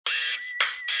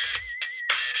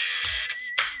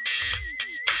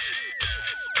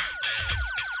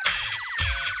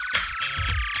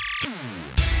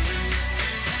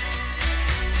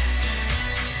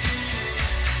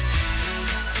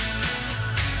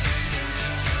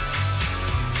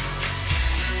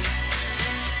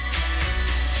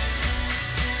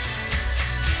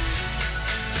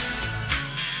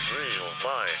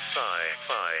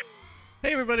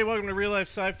everybody. Welcome to Real Life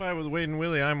Sci-Fi with Wade and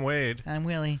Willie. I'm Wade. I'm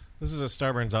Willie. This is a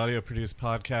Starburns audio-produced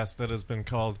podcast that has been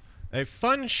called A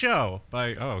Fun Show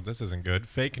by, this isn't good,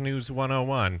 Fake News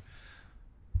 101.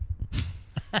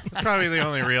 It's probably the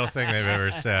only real thing they've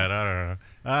ever said. I don't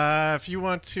know. If you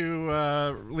want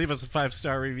to leave us a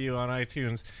 5-star review on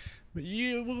iTunes,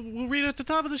 we'll read it at the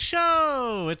top of the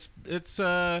show. It's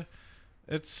a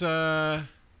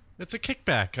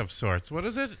kickback of sorts. What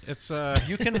is it? It's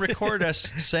You can record us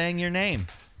saying your name.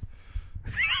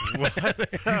 What?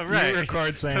 Oh, right. You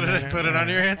record saying put it on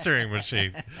your answering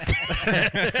machine. It's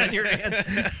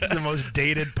the most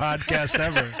dated podcast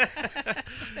ever.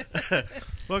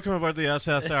 Welcome aboard the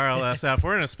SSRLSF.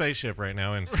 We're in a spaceship right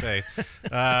now in space.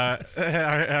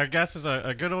 Our guest is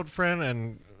a good old friend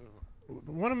and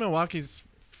one of Milwaukee's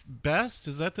best.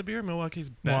 Is that the beer?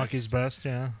 Milwaukee's best. Milwaukee's best,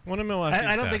 yeah. One of Milwaukee's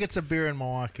I don't best. think it's a beer in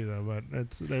Milwaukee though, but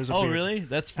there's a Oh, beer. really?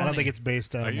 That's funny. I don't think it's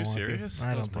based out Are of you Milwaukee. serious?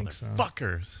 I Those don't think so.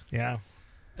 Fuckers. Yeah.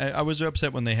 I was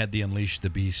upset when they had the Unleash the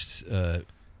Beast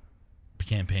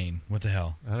campaign. What the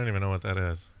hell? I don't even know what that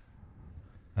is.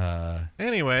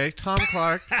 Anyway, Tom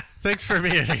Clark, thanks for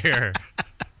being here.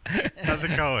 How's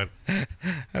it going?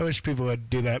 I wish people would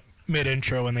do that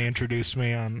mid-intro when they introduce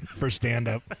me for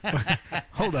stand-up.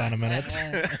 Hold on a minute.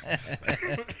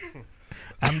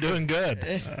 I'm doing good.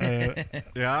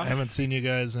 Yeah? I haven't seen you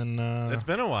guys in... It's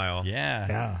been a while. Yeah.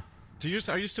 Yeah.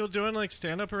 Are you still doing like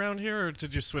stand-up around here, or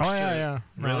did you switch? Oh, yeah.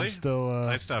 No, Really? I'm still...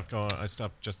 I stopped going. I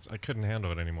couldn't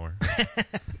handle it anymore.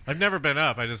 I've never been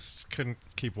up. I just couldn't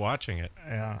keep watching it.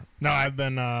 Yeah. No, I've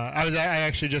been... I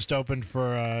actually just opened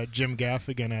for Jim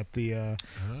Gaffigan at the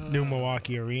new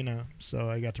Milwaukee Arena, so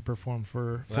I got to perform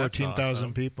for 14,000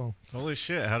 awesome. people. Holy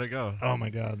shit! How'd it go? Oh, my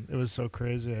God. It was so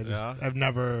crazy. I've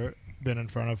never been in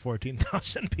front of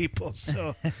 14,000 people,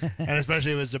 so... and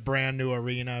especially it was a brand new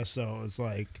arena, so it was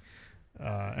like...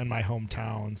 in my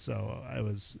hometown, so I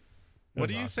was... What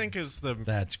do you think is the...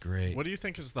 That's great. What do you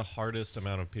think is the hardest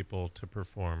amount of people to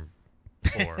perform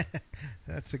for?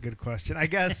 That's a good question. I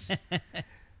guess...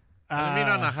 I mean,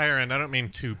 on the higher end, I don't mean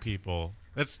 2 people.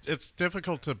 It's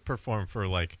difficult to perform for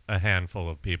like a handful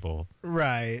of people,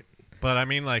 right. but I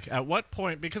mean, like, at what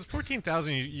point? Because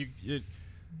 14,000,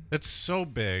 it's so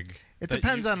big. It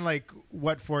depends on like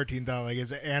what 14,000. Like,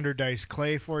 is it Andrew Dice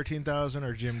Clay 14,000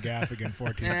 or Jim Gaffigan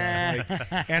 14,000?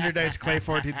 Like, Andrew Dice Clay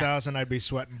 14,000, I'd be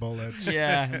sweating bullets.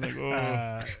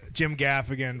 Yeah. Jim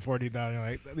Gaffigan 14,000.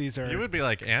 Like, these are... You would be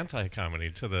like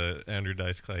anti-comedy to the Andrew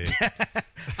Dice Clay.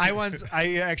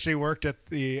 I actually worked at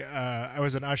the... I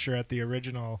was an usher at the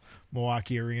original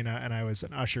Milwaukee Arena, and I was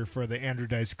an usher for the Andrew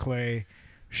Dice Clay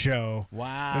show.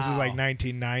 Wow. This is like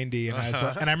 1990, and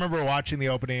I remember watching the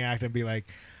opening act and be like,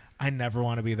 I never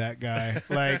want to be that guy.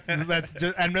 Like, that's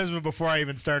just, and this was before I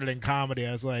even started in comedy.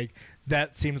 I was like,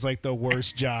 that seems like the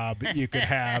worst job you could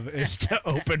have is to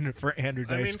open for Andrew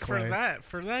Dice Clay.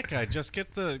 For that guy, just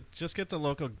get the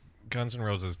local Guns N'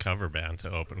 Roses cover band to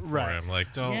open for Right. him.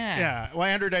 Like, don't. Yeah. Well,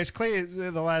 Andrew Dice Clay,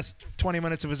 the last 20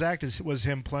 minutes of his act was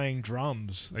him playing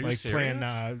drums. Are you like serious?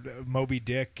 playing Moby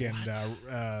Dick and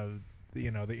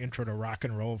the intro to Rock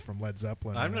and Roll from Led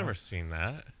Zeppelin. I've never seen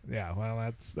that. Yeah, well,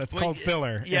 that's called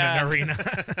filler in yeah. an arena.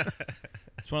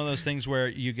 It's one of those things where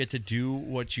you get to do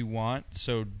what you want,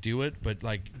 so do it. But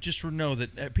like, just know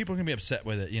that people can be upset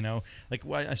with it. You know, like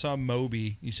I saw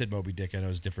Moby. You said Moby Dick. I know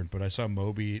it's different, but I saw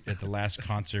Moby at the last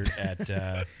concert at.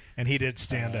 And he did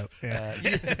stand up. Yeah,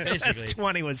 basically. Last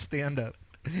 20 was stand up.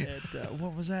 At,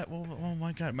 what was that? Oh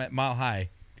my God, Mile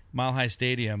High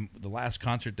Stadium. The last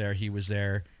concert there, he was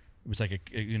there. It was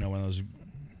like one of those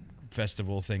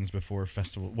festival things before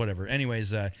festival, whatever.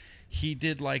 Anyways, he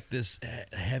did like this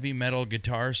heavy metal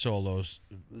guitar solo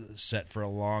set for a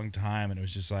long time, and it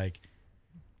was just like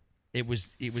it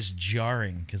was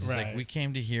jarring because it's like we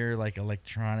came to hear like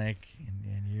electronic,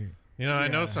 and you. I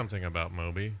know something about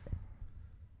Moby.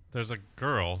 There's a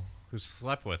girl who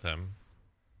slept with him,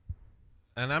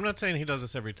 and I'm not saying he does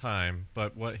this every time,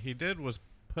 but what he did was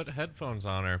put headphones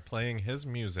on her, playing his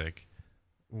music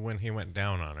when he went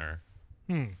down on her.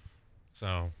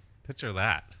 So picture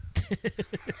that.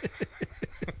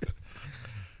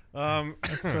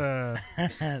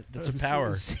 That's a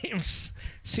power. Seems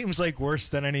like worse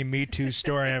than any Me Too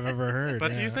story I've ever heard.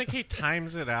 But do you think he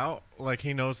times it out? Like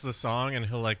he knows the song and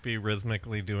he'll like be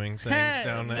rhythmically doing things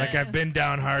down there? Like, I've been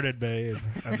downhearted, babe.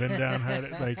 I've been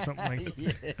downhearted. Like something like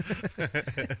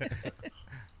that.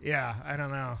 Yeah, I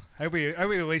don't know. I hope we at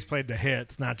least played the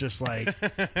hits, not just like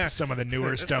some of the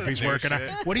newer stuff he's working on.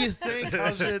 What do you think?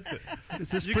 How's it? Is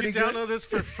this You pretty can good? download this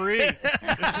for free.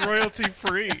 It's royalty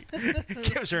free.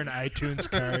 Gives her an iTunes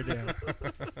card. Yeah.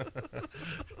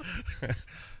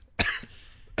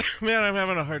 Man, I'm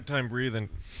having a hard time breathing.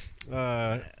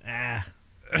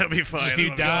 It'll be fine. If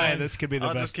you I'm die, going. this could be the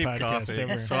I'll best just keep podcast coughing.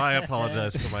 ever. So I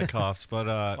apologize for my coughs,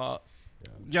 but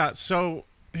yeah. So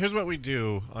here's what we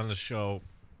do on the show,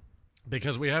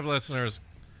 because we have listeners.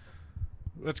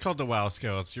 It's called the WOW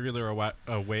scale. It's you're either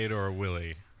a Wade or a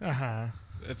Willie. Uh-huh.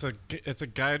 It's a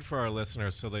guide for our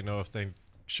listeners so they know if they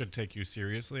should take you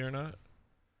seriously or not.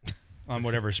 On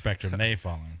whatever spectrum they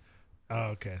fall in. Oh,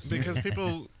 okay. So Because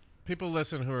people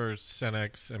listen who are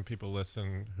cynics, and people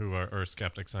listen who are or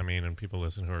skeptics, and people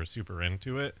listen who are super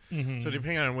into it. mm-hmm. So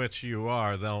depending on which you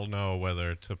are, they'll know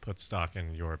whether to put stock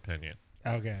in your opinion.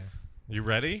 Okay. You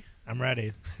ready? I'm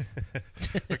ready.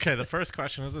 Okay, the first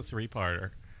question is a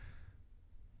 3-parter.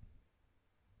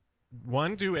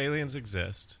 1, do aliens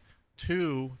exist?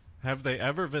 2, have they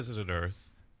ever visited Earth?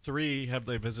 3, have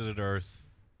they visited Earth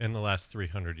in the last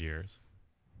 300 years?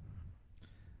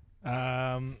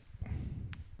 I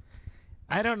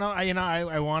don't know.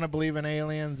 I want to believe in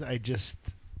aliens. I just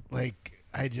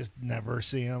never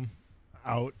see them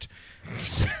out.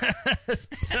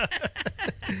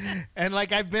 And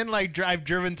like I've been like I've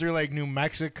driven through like New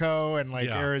Mexico and like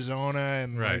Arizona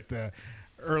and like the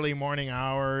early morning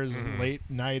hours, late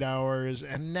night hours,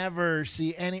 and never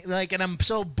see any like. And I'm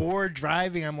so bored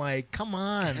driving. I'm like, come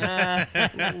on,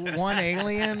 one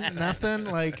alien, nothing.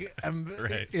 Like I'm,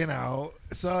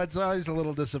 So it's always a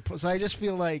little disappointing. So I just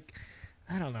feel like,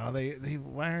 I don't know. They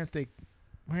why aren't they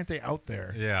out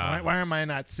there? Yeah. Why am I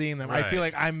not seeing them? Right. I feel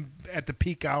like I'm at the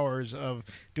peak hours of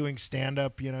doing stand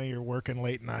up. You're working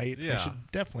late night. Yeah. I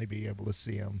should definitely be able to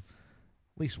see them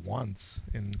at least once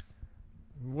in.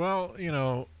 Well,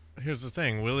 here's the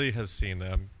thing. Willie has seen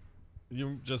them.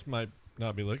 You just might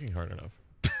not be looking hard enough.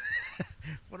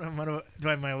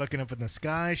 Am I looking up in the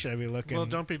sky? Should I be looking? Well,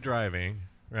 don't be driving,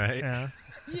 right? Yeah.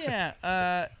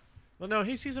 Yeah. Well, no,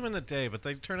 he sees them in the day, but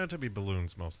they turn out to be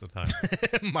balloons most of the time.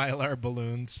 Mylar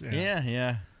balloons. Yeah.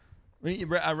 I mean,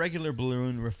 a regular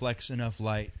balloon reflects enough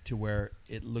light to where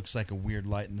it looks like a weird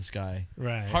light in the sky.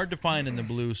 Right. Hard to find in the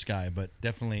blue sky, but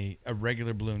definitely a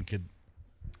regular balloon could.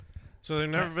 So they've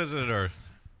never visited Earth.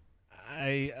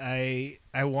 I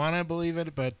want to believe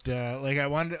it, but I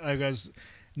was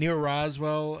near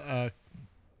Roswell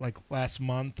like last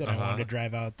month, and I wanted to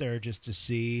drive out there just to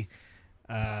see,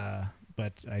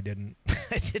 but I didn't.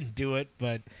 I didn't do it.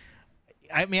 But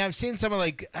I mean, I've seen some of are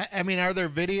there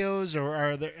videos or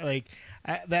are there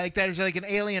that is like an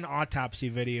alien autopsy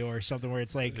video or something where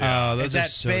it's like, those is are that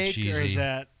so fake cheesy. or is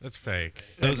that? That's fake.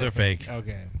 Those are fake.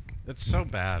 Okay. It's so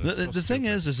bad. It's The thing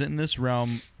is in this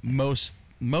realm, most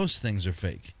things are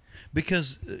fake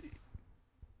because,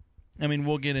 I mean,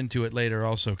 we'll get into it later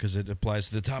also because it applies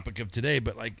to the topic of today.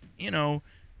 But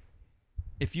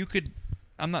if you could,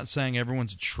 I'm not saying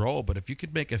everyone's a troll, but if you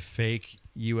could make a fake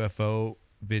UFO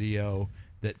video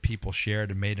that people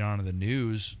shared and made it onto the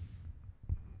news,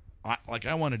 I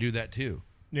want to do that too.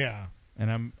 Yeah.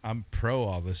 And I'm pro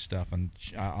all this stuff, and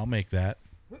I'll make that.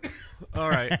 All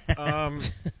right.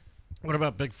 What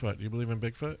about Bigfoot? Do you believe in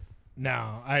Bigfoot?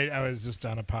 No, I was just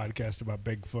on a podcast about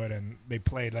Bigfoot, and they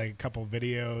played like a couple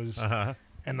videos,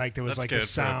 and like there was That's like good a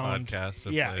sound. for a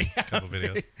podcast. A couple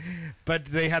videos. But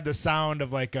they had the sound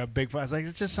of like a Bigfoot. I was like,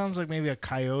 it just sounds like maybe a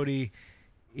coyote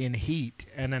in heat,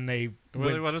 and then they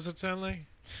Really, what does it sound like?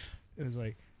 It was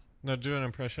like, no, do an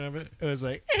impression of it. It was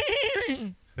like,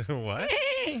 what?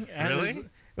 Really?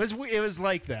 It was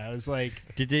like that. It was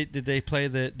like. Did they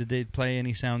play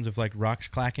any sounds of like rocks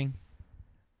clacking?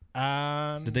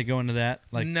 Did they go into that?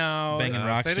 Like no, banging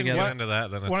rocks if they didn't together? Get into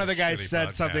that, then it's one of a the guys shitty said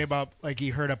podcast. something about like he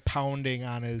heard a pounding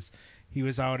on his. He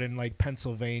was out in like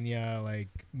Pennsylvania, like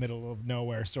middle of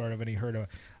nowhere, sort of, and he heard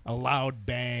a loud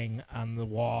bang on the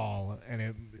wall, and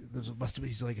it must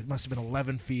have been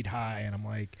 11 feet high, and I'm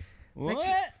like. What?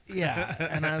 Yeah,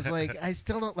 and I was like, I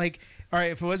still don't like. All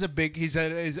right, if it was a big, he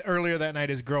said earlier that night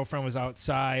his girlfriend was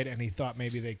outside, and he thought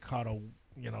maybe they caught a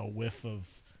whiff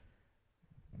of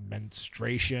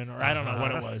menstruation, or I don't know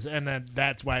what it was, and then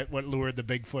that's what lured the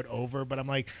Bigfoot over. But I'm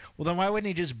like, well, then why wouldn't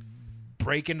he just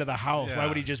break into the house? Yeah. Why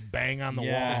would he just bang on the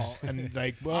wall and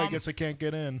like, well, I guess I can't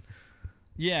get in.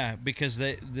 Yeah, because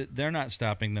they're not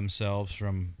stopping themselves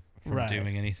from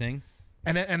doing anything.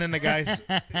 And then the guy's,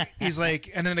 he's like,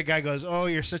 and then the guy goes, "Oh,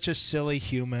 you're such a silly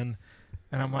human,"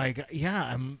 and I'm like, "Yeah,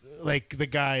 I'm like the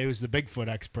guy who's the Bigfoot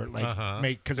expert, like,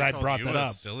 because I brought that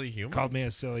up. Silly human. Called me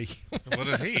a silly human. What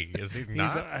is he? Is he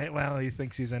not? Well, he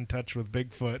thinks he's in touch with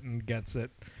Bigfoot and gets it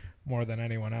more than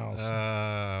anyone else.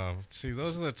 See,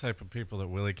 those are the type of people that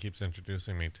Willie keeps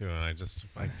introducing me to, and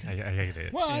I hate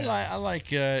it. Well, I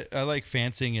like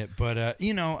fancying it, but I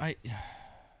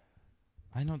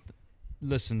don't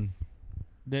listen.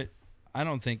 That I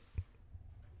don't think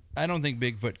I don't think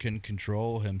Bigfoot can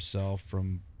control himself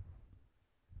from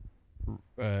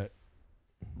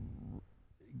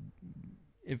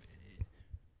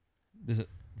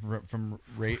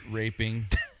raping.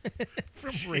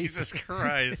 Jesus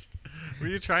Christ. Were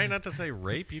you trying not to say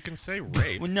rape? You can say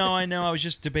rape. Well, no, I know. I was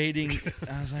just debating.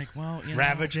 I was like, well, you know,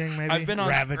 ravaging, maybe. I've been on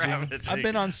ravaging. I've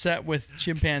been on set with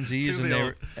chimpanzees,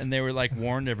 and they were like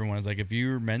warned everyone. It's like, if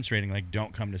you're menstruating, like,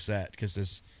 don't come to set because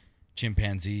this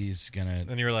chimpanzee's gonna.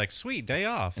 And you were like, sweet day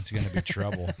off. It's gonna be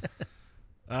trouble.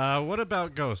 What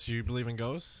about ghosts? You believe in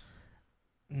ghosts?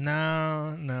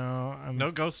 No.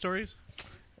 No ghost stories?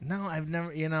 No, I've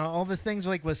never. All the things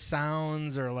like with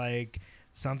sounds or like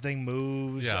something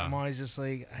moves. Yeah. I'm always just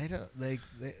like, I don't like.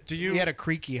 We had a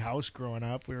creaky house growing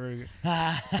up. But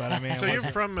I mean, so you're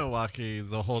from Milwaukee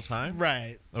the whole time,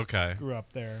 right? Okay. Grew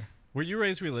up there. Were you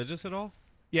raised religious at all?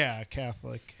 Yeah,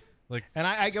 Catholic. And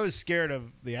I was scared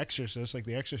of The Exorcist. Like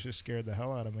The Exorcist scared the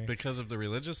hell out of me because of the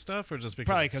religious stuff, or just because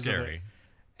Probably it's 'cause of scary?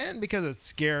 And because it's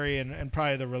scary, and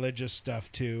probably the religious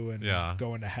stuff too, and Yeah.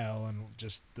 going to hell, and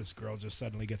just this girl just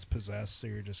suddenly gets possessed. So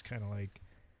you're just kind of like,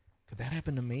 could that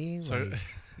happen to me? So, Like,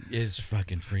 It's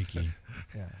fucking freaky.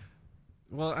 yeah.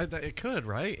 well, it could,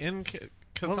 right?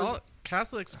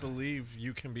 Catholics believe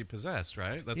you can be possessed,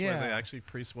 right? That's why they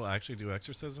priests will actually do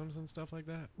exorcisms and stuff like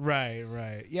that.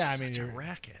 Right. Yeah, I mean, Such a you're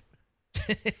racket.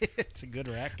 it's a good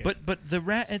racket. But the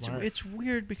Smart. it's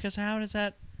weird because how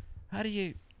do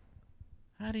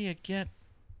you get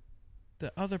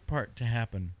the other part to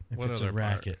happen if What it's other a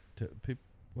racket?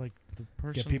 Like the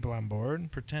person get people on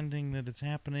board. pretending that it's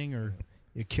happening, or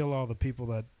You kill all the people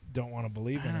that don't want to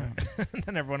believe in it. And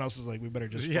then everyone else is like, we better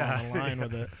just fall in line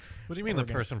with it. What do you mean the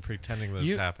person pretending that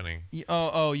it's happening?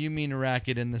 You mean a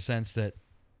racket in the sense that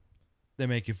they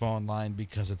make you fall in line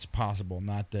because it's possible,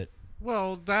 not that.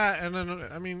 Well, that, and then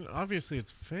I mean, obviously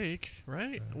it's fake,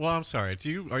 right? Well, I'm sorry.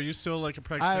 Are you still like a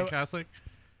practicing Catholic?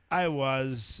 I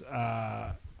was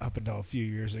up until a few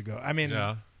years ago. I mean,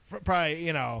 Yeah.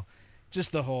 probably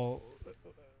just the whole.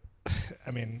 I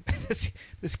mean,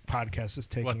 this podcast is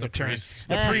taking What, a turn. priest?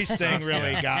 The priest thing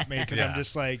really got me because I'm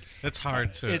just like, It's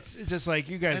hard to. it's just like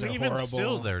you guys and are even horrible.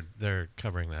 still, they're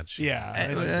covering that shit. Yeah,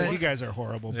 it's just like, you guys are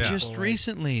horrible. Yeah. People. Just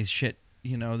recently, shit.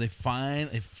 They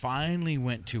finally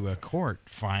went to a court.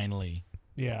 Finally.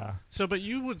 Yeah. So, but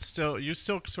you still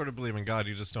sort of believe in God.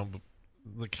 You just don't.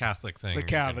 The Catholic thing. The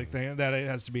Catholic thing that it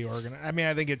has to be organized. I mean,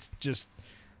 I think it's just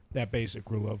that basic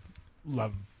rule of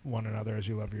love one another as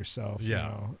you love yourself.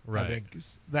 Yeah, right. I think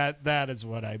that is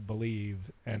what I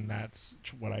believe, and that's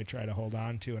what I try to hold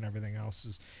on to, and everything else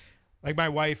is like my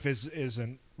wife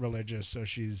isn't religious, so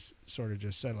she's sort of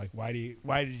just said like, why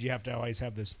did you have to always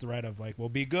have this threat of like, well,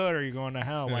 be good or you're going to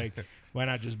hell? Like, why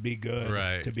not just be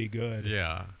good to be good?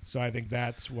 Yeah. So I think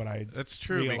that's what That's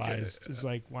true. realized is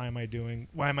like, why am I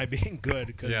being good?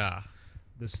 Because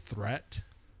this threat.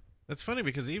 It's funny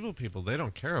because evil people, they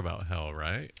don't care about hell,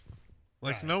 right?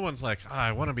 Like, Right. no one's like,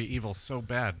 I want to be evil so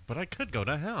bad, but I could go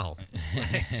to hell.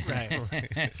 Right.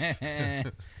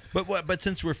 But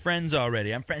since we're friends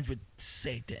already, I'm friends with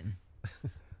Satan.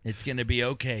 It's gonna be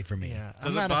okay for me. Yeah.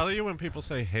 Does it bother you when people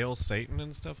say "Hail Satan"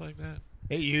 and stuff like that?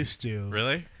 It used to.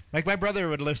 Really? Like my brother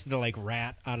would listen to like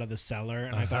Rat Out of the Cellar,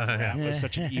 and I thought Rat was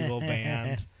such an evil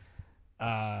band.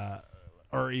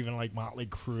 Or even like Motley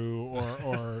Crue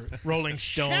or Rolling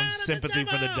Stones, Sympathy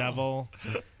for the Devil.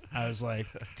 I was like,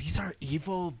 these are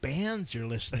evil bands you're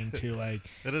listening to. Like,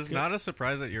 It is not a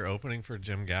surprise that you're opening for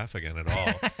Jim Gaffigan at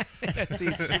all.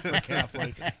 he's super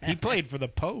Catholic. He played for the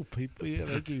Pope. I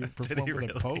think he performed for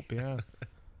the Pope. Yeah.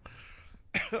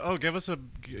 Oh, give us a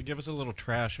little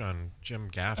trash on Jim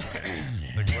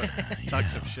Gaffigan. Like, talk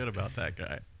some shit about that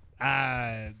guy.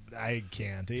 I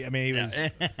can't. I mean, he was.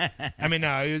 I mean,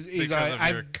 no, he was. He's. Because of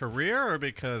your career, or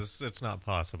because it's not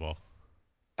possible?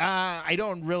 I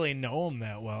don't really know him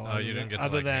that well. Oh, you didn't get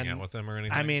to hang out with him or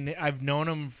anything? I mean, I've known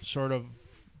him sort of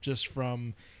just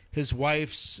from his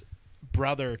wife's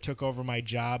brother took over my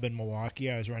job in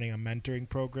Milwaukee. I was running a mentoring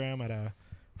program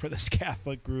for this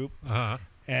Catholic group,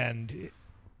 and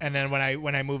then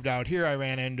when I moved out here, I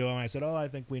ran into him. I said, "Oh, I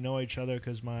think we know each other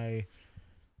because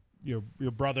your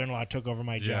brother-in-law took over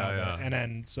my job." Yeah.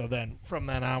 And then from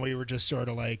then on, we were just sort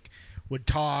of like would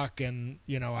talk, and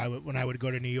when I would go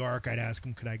to New York, I'd ask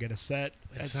him, could I get a set?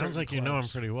 It sounds like you know him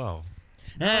pretty well.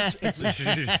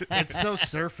 It's so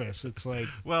surface. It's like,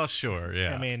 well, sure,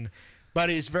 yeah. I mean, but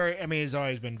he's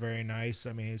always been very nice.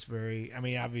 I mean,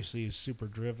 obviously he's super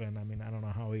driven. I mean, I don't know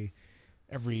how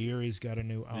every year he's got a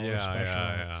new hour special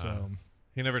out. So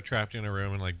he never trapped you in a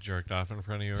room and like jerked off in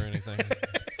front of you or anything.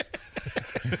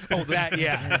 Oh, that,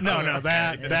 yeah. No,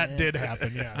 that did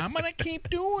happen, yeah. I'm going to keep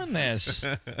doing this.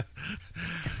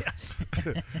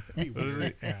 What is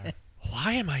it? Yeah.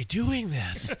 Why am I doing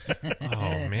this?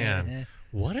 Oh man,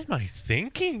 what am I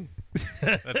thinking?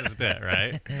 That's his bit,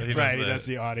 right? He Does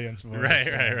the audience voice.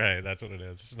 Right. That's what it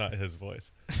is. It's not his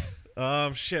voice.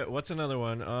 Shit. What's another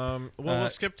one? We'll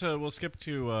skip to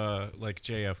like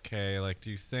JFK. Like,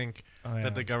 do you think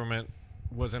that the government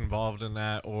was involved in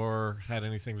that or had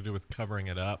anything to do with covering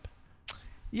it up?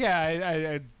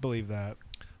 Yeah, I believe that.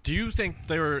 Do you think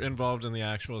they were involved in the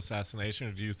actual assassination,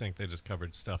 or do you think they just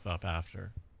covered stuff up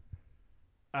after?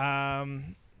 Yeah,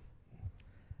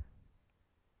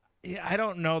 I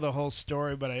don't know the whole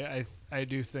story, but I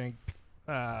do think,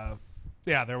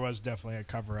 there was definitely a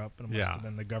cover up, and it must have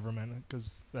been the government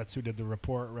because that's who did the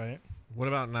report, right? What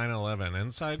about 9/11?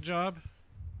 Inside job?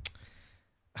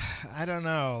 I don't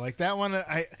know. Like that one,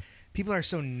 people are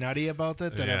so nutty about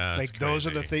it that like those are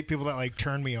the people that like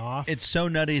turn me off. It's so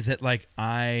nutty that like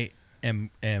I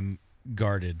am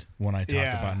guarded when I talk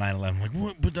about 9/11. Like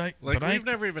what? But we've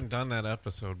never even done that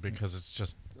episode because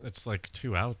it's like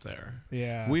too out there.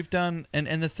 Yeah, we've done, and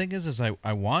the thing is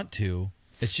I want to.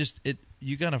 It's just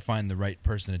you got to find the right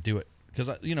person to do it because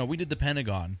we did the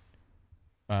Pentagon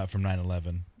from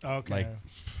 9/11. Okay,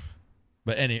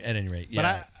 but at any rate,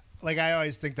 yeah. But I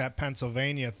always think that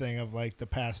Pennsylvania thing of like the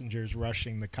passengers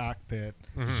rushing the cockpit.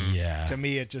 Mm-hmm. Yeah. To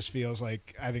me, it just feels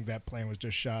like I think that plane was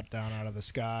just shot down out of the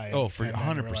sky. Oh, for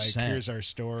 100%. Like, here's our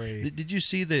story. Did you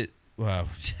see the? Well,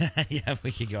 yeah,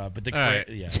 we could go on, but right.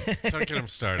 Yeah. Don't get him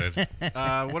started.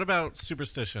 What about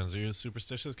superstitions? Are you a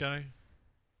superstitious guy?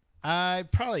 I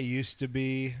probably used to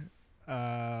be,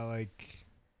 like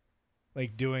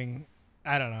doing.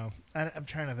 I don't know. I'm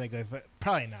trying to think.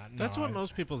 Probably not. That's what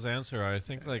most people's answer are. I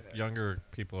think like younger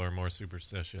people are more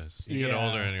superstitious. You get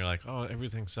older and you're like, oh,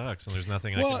 everything sucks and there's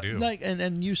nothing I can do. Like,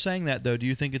 and you saying that though, do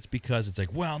you think it's because it's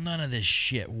like, well, none of this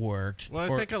shit worked?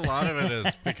 Well, I think a lot of it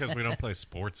is because we don't play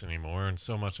sports anymore, and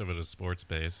so much of it is sports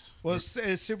based. Well,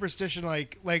 is superstition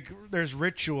like there's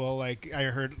ritual? Like I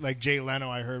heard, like Jay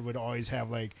Leno, I heard would always have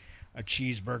like a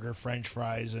cheeseburger, French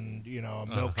fries, and a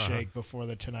milkshake before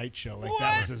the Tonight Show. Like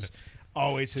that was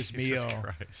always his Jesus meal.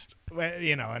 Christ. Well,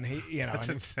 and he, That's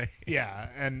insane. Yeah,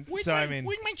 and where's so my, I mean,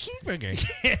 where's my cheeseburger?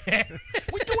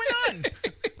 What's going on?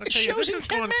 This is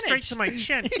going straight to my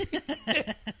chin.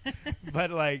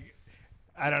 But like,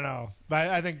 I don't know.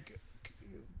 But I think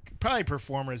probably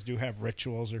performers do have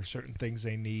rituals or certain things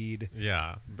they need.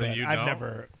 Yeah, but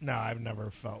I've never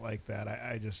felt like that.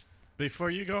 I just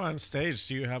before you go on stage,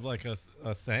 do you have like a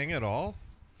thing at all?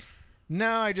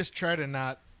 No, I just try to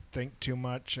not think too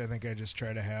much. I think I just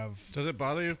try to have. Does it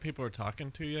bother you if people are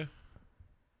talking to you?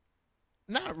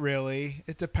 Not really.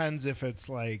 It depends if it's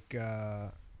like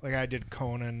I did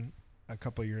Conan a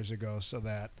couple years ago, so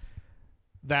that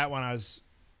one I was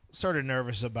sort of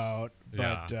nervous about,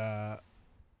 but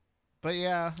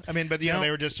yeah, I mean, but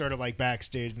they were just sort of like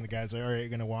backstage, and the guys like, all right, you're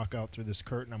gonna walk out through this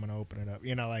curtain, I'm gonna open it up,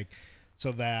 like.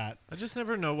 So that I just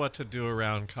never know what to do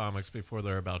around comics before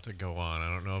they're about to go on. I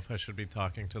don't know if I should be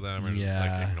talking to them or just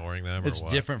like ignoring them. It's or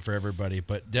what. different for everybody,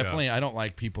 but definitely I don't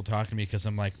like people talking to me because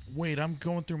I'm like, wait, I'm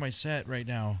going through my set right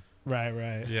now.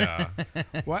 Right. Yeah.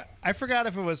 What I forgot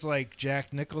if it was like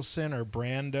Jack Nicholson or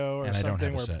Brando or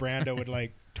something where Brando would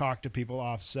like talk to people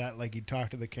off set, like he'd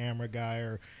talk to the camera guy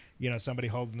or somebody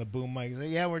holding the boom mic. Say,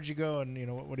 yeah, where'd you go? And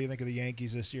what do you think of the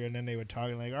Yankees this year? And then they would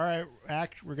talk like, all right,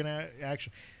 we're gonna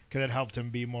action. Because it helped him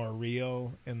be more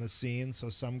real in the scene. So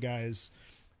some guys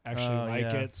actually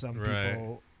it. Some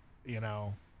people,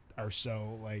 are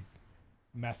so like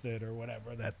method or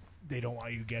whatever that they don't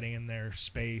want you getting in their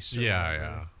space. Or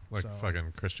whatever. Like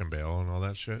fucking Christian Bale and all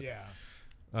that shit.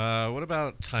 Yeah. What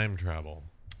about time travel?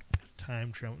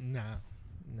 Time travel? No.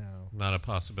 Not a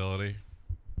possibility?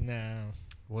 No.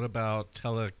 What about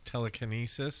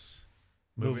telekinesis?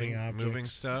 Moving objects moving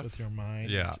stuff? with your mind?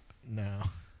 Yeah. No.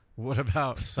 What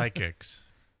about psychics?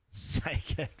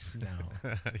 Psychics? No.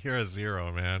 You're a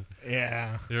zero, man.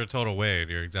 Yeah. You're a total Wade.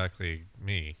 You're exactly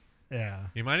me. Yeah.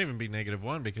 You might even be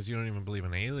 -1 because you don't even believe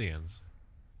in aliens.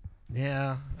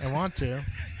 Yeah, I want to.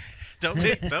 Don't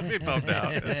be bummed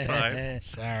out. It's fine.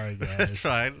 Sorry, guys. It's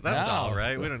fine. That's all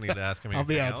right. We don't need to ask him anything I'll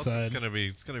be else. outside. It's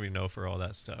gonna be no for all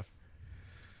that stuff.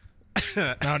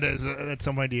 Now, does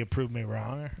somebody do you prove me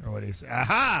wrong, or what do you say?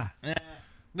 Aha!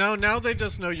 No, now they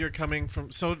just know you're coming from.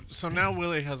 So now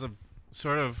Willie has a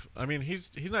sort of. I mean,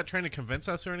 he's not trying to convince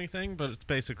us or anything, but it's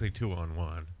basically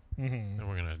 2-on-1, and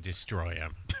we're gonna destroy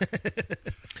him.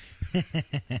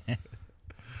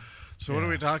 So what are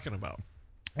we talking about?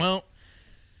 Well,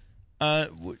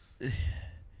 the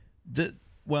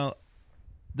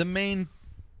main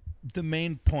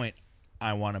point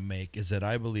I want to make is that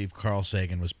I believe Carl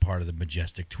Sagan was part of the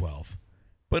Majestic 12,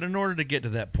 But in order to get to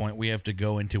that point, we have to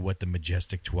go into what the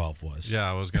Majestic 12 was. Yeah,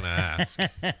 I was going to ask.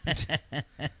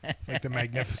 Like the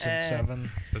Magnificent Seven.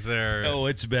 Is there... Oh,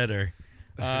 it's better.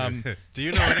 Do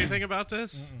you know anything about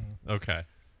this? Okay.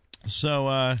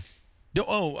 So,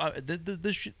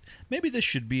 maybe this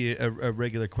should be a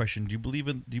regular question. Do you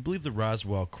believe the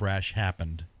Roswell crash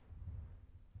happened?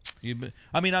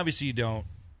 Obviously you don't.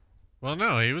 Well,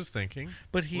 no, he was thinking.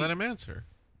 But let him answer.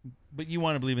 But you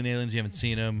want to believe in aliens? You haven't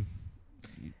seen them.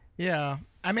 Yeah,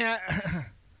 I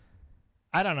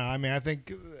don't know. I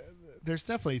think there's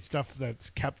definitely stuff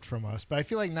that's kept from us, but I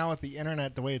feel like now with the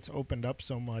internet, the way it's opened up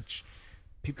so much,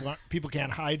 people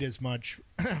can't hide as much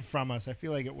from us. I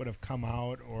feel like it would have come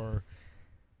out, or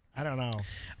I don't know.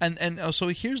 And so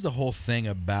here's the whole thing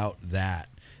about that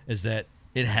is that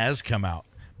it has come out,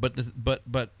 but there's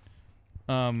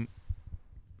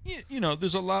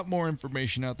a lot more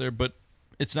information out there, but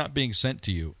it's not being sent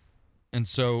to you, and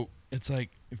so it's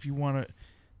like if you want to.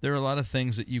 There are a lot of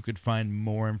things that you could find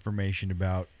more information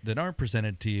about that aren't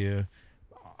presented to you.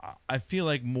 I feel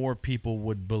like more people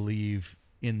would believe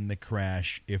in the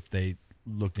crash if they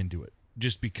looked into it.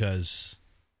 Just because.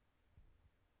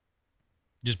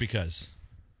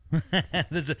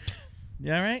 That's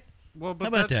yeah, all right? Well, but how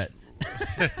about that?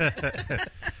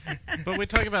 But we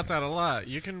talk about that a lot.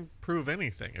 You can prove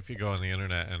anything if you go on the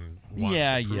internet and want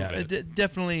to prove it.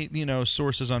 Definitely,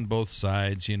 sources on both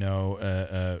sides,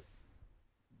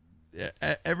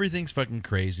 everything's fucking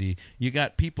crazy. You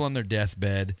got people on their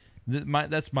deathbed.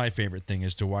 That's my favorite thing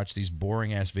is to watch these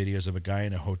boring ass videos of a guy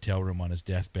in a hotel room on his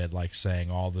deathbed, like saying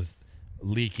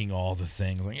leaking all the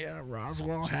things. Like, yeah,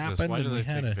 Roswell happened. Why do they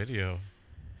take video?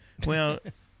 Well,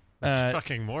 it's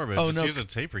fucking morbid. Just use a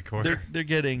tape recorder. They're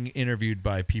getting interviewed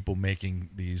by people making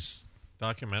these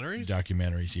documentaries.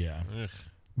 Documentaries, yeah. Ugh.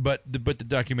 But the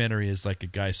documentary is like a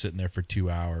guy sitting there for 2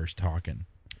 hours talking.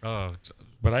 Oh,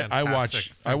 but I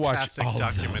watch all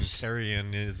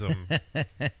documentarianism,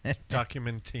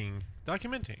 documenting,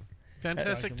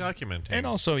 fantastic documenting, and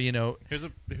also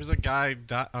here's a guy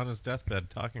on his deathbed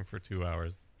talking for 2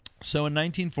 hours. So in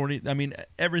 1940,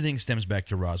 everything stems back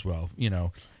to Roswell.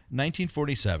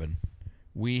 1947,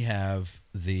 we have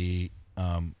the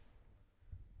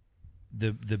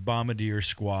bombardier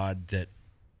squad that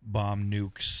bombed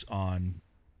nukes on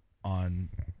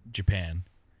Japan.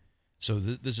 So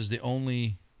this is the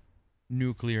only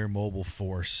nuclear mobile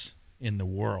force in the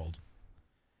world.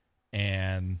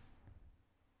 And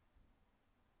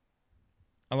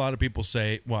a lot of people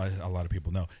say, well, a lot of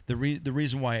people know, the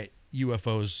reason why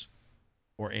UFOs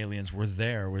or aliens were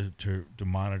there was to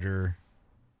monitor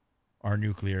our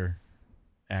nuclear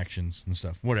actions and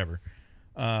stuff, whatever.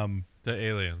 The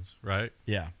aliens, right?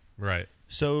 Yeah. Right.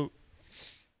 So,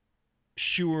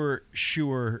 sure,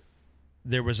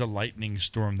 there was a lightning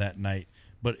storm that night.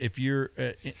 But if you're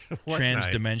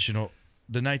transdimensional,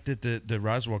 the night that the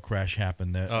Roswell crash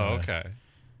happened. Okay.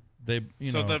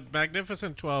 So the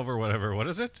Magnificent 12 or whatever, what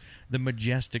is it? The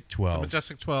Majestic 12. The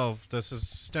Majestic 12, this is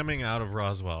stemming out of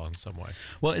Roswell in some way.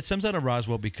 Well, it stems out of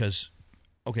Roswell because,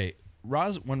 okay,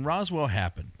 when Roswell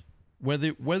happened,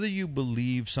 whether you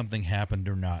believe something happened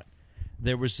or not,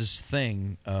 there was this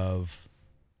thing of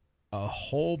a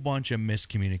whole bunch of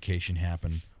miscommunication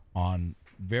happened on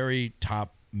very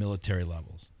top military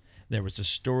levels. There was a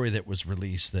story that was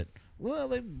released that, well,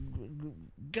 they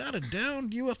got a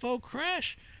downed UFO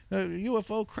crash,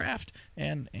 UFO craft,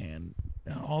 and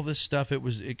all this stuff.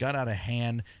 It got out of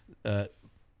hand.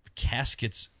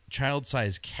 Caskets,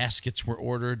 child-sized caskets were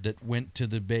ordered that went to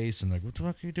the base, and like, what the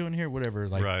fuck are you doing here? Whatever.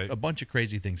 Like, right. A bunch of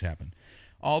crazy things happened.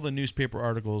 All the newspaper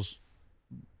articles.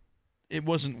 It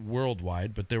wasn't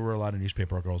worldwide, but there were a lot of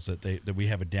newspaper articles that we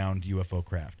have a downed UFO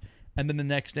craft. And then the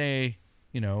next day,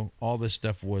 all this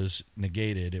stuff was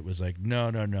negated. It was like,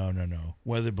 no.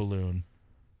 Weather balloon.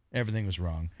 Everything was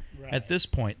wrong. Right. At this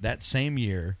point, that same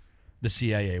year, the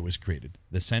CIA was created,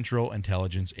 the Central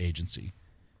Intelligence Agency.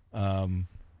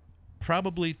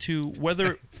 Probably to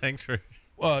whether... Thanks for...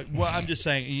 well, I'm just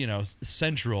saying,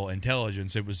 Central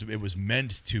Intelligence, it was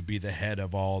meant to be the head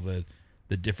of all the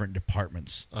different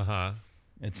departments. Uh-huh.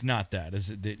 It's not that, is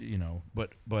it?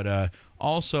 But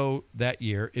also that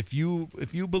year, if you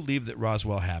believe that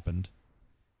Roswell happened,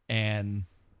 and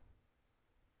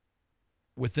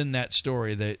within that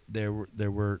story that there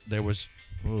was,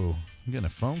 ooh, I'm getting a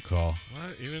phone call.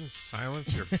 What? You didn't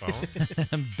silence your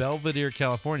phone? Belvedere,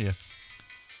 California.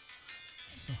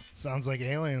 Sounds like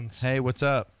aliens. Hey, what's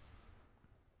up?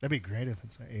 That'd be great if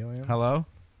it's an alien. Hello?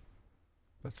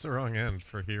 That's the wrong end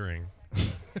for hearing.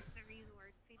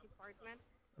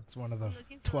 It's one of the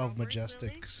 12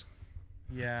 Majestics.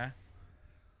 Yeah.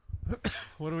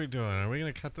 What are we doing? Are we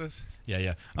going to cut this?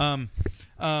 Yeah.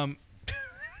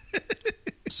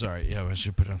 Sorry. Yeah, I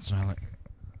should put it on silent.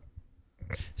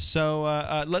 So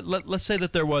let's say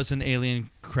that there was an alien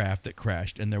craft that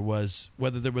crashed, and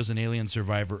whether there was an alien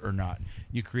survivor or not.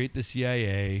 You create the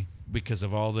CIA because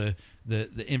of all the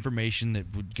information that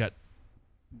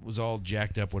was all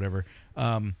jacked up, whatever.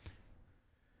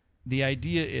 The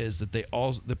idea is that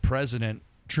the president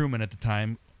Truman at the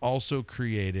time also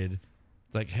created,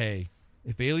 like, hey,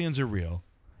 if aliens are real,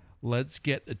 let's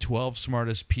get the 12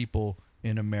 smartest people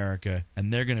in America,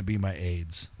 and they're going to be my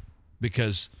aides,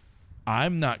 because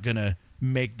I'm not going to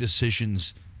make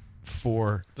decisions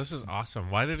for... This is awesome.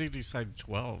 Why did he decide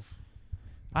 12?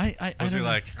 Was he don't know.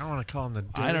 like, I want to call him the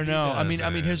dirty I don't know. I mean,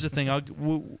 here's the dozen.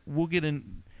 thing. We'll get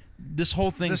in... This whole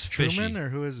thing's Is this fishy. Truman or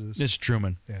who is this? It's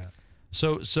Truman. Yeah.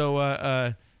 So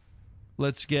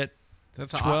let's get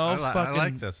That's 12 I fucking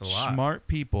like this a lot. smart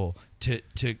people to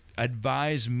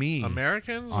advise me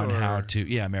Americans on or? how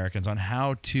to Americans on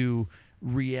how to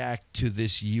react to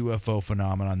this UFO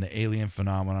phenomenon, the alien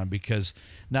phenomenon, because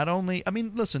not only, I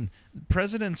mean, listen,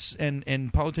 presidents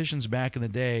and politicians back in the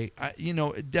day,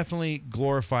 definitely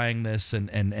glorifying this and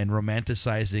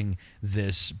romanticizing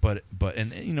this, but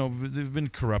they've been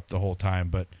corrupt the whole time,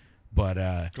 but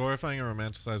Glorifying and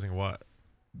romanticizing what?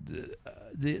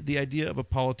 the idea of a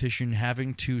politician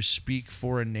having to speak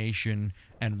for a nation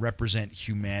and represent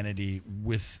humanity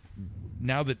with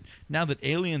now that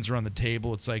aliens are on the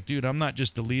table, it's like, dude, I'm not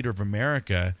just the leader of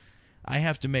America. I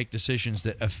have to make decisions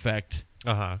that affect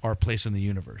our place in the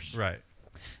universe. Right.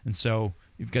 And so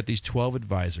you've got these 12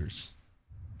 advisors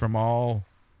from all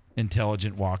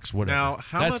intelligent walks, whatever. Now,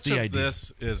 how That's much the of idea.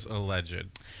 this is alleged?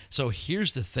 So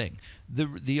here's the thing.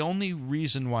 The only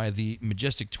reason why the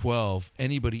Majestic 12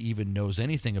 anybody even knows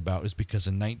anything about is because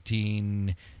in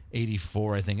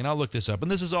 1984, I think, and I'll look this up,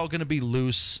 and this is all going to be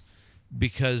loose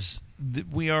because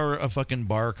we are a fucking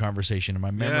bar conversation and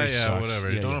my memory sucks.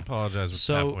 Whatever. Don't apologize with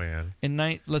halfway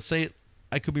in. Let's say,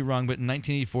 I could be wrong, but in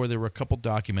 1984 there were a couple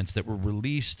documents that were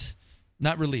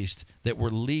that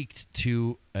were leaked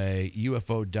to a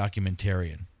UFO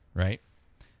documentarian, right?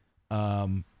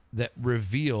 That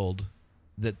revealed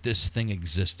that this thing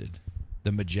existed,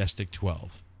 the Majestic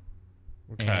 12.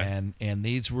 Okay. And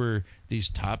these were these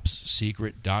top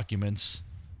secret documents,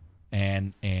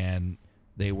 and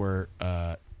they were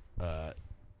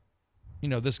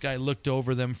this guy looked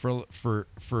over them for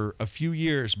a few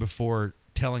years before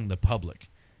telling the public.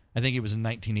 I think it was in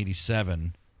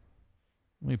 1987.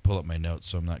 Let me pull up my notes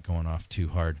so I'm not going off too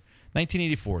hard.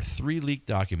 1984, 3 leaked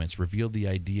documents revealed the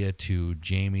idea to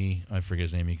Jamie. I forget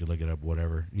his name. You could look it up,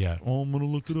 whatever. Yeah. Oh, I'm going to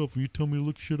look it up. If you tell me to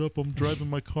look shit up, I'm driving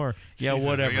my car. Yeah, Jesus,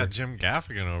 whatever. We got Jim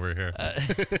Gaffigan over here.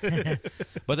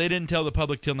 But they didn't tell the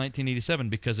public till 1987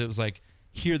 because it was like,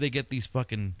 here they get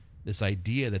this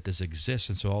idea that this exists.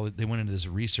 And so they went into this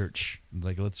research,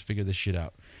 like, let's figure this shit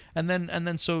out. And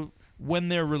then so when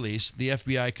they're released, the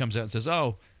FBI comes out and says,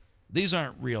 oh, these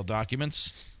aren't real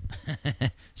documents.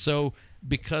 So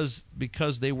because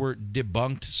they were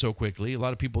debunked so quickly, a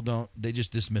lot of people they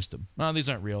just dismissed them. No, these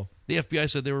aren't real. The FBI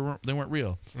said they weren't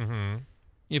real. Mm-hmm.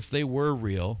 If they were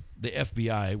real, the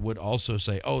FBI would also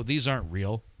say, oh, these aren't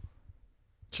real.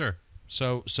 Sure.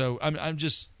 So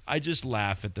I just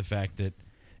laugh at the fact that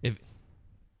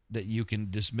that you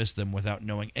can dismiss them without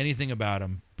knowing anything about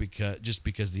them because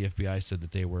the FBI said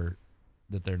that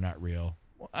they're not real.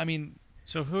 Well, I mean,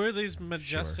 so who are these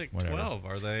Majestic Sure, 12?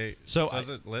 Are they? So does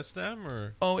it list them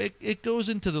or? Oh, it goes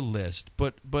into the list,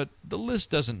 but the list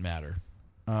doesn't matter.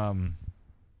 And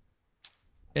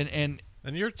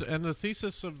the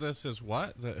thesis of this is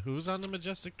what? That who's on the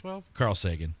Majestic 12? Carl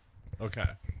Sagan. Okay.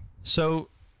 So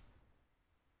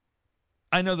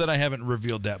I know that I haven't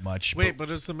revealed that much. Wait, but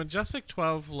is the Majestic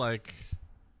 12 like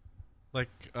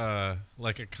a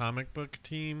comic book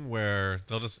team where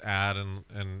they'll just add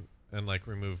and like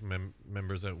remove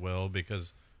members at will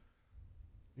because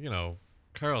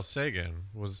Carl Sagan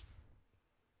was,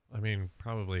 I mean,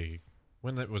 probably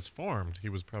when it was formed, he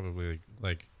was probably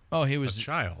like he was a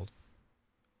child.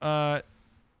 Yeah.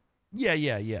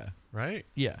 Right?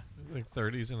 Yeah. Like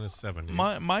 30s and his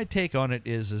 70s. My take on it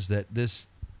is that this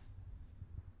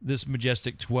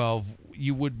Majestic 12,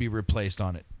 you would be replaced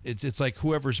on it. It's like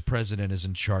whoever's president is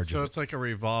in charge of it. So it's like a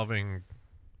revolving.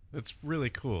 It's really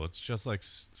cool. It's just like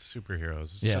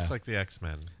superheroes. It's Yeah. just like the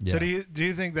X-Men. Yeah. So do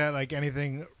you think that like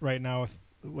anything right now with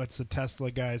what's the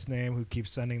Tesla guy's name who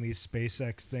keeps sending these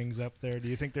SpaceX things up there? Do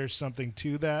you think there's something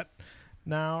to that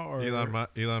now, or Elon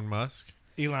Musk?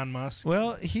 Elon Musk?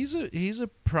 Well, he's a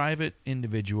private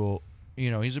individual.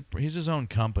 He's his own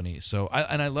company. So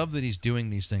I love that he's doing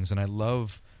these things, and I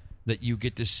love that you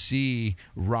get to see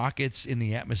rockets in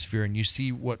the atmosphere and you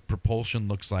see what propulsion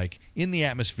looks like in the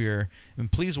atmosphere.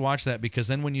 And please watch that, because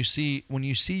then when you see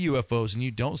UFOs and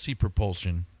you don't see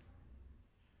propulsion,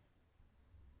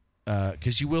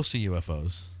 because you will see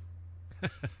UFOs.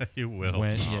 You will. Tom.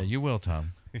 Yeah, you will,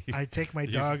 Tom. I take my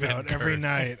dog out every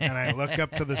night and I look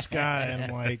up to the sky and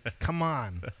I'm like, come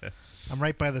on. I'm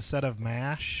right by the set of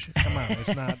MASH. Come on,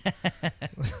 it's not.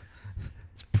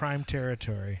 It's prime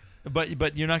territory.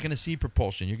 But you're not going to see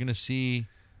propulsion. You're going to see,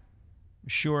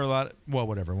 a lot. Well,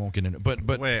 whatever. Won't get into it.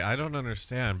 But wait, I don't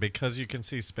understand. Because you can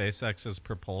see SpaceX's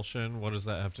propulsion. What does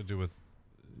that have to do with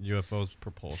UFOs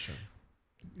propulsion?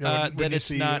 When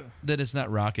that it's not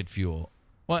rocket fuel.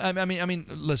 Well, I mean,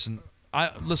 listen.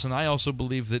 I also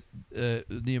believe that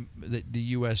the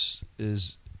U.S.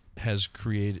 has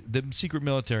created, the secret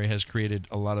military has created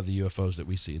a lot of the UFOs that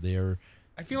we see. They are.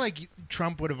 I feel like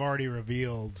Trump would have already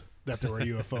revealed that there were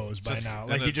UFOs by now.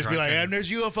 Like he'd just be like, drunken, "There's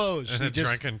UFOs." And a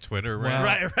drunken Twitter well,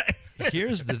 rant. Right.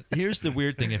 Here's the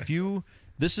weird thing.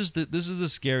 This is the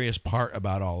scariest part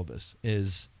about all of this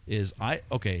is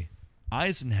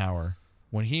Eisenhower,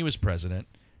 when he was president,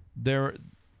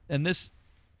 this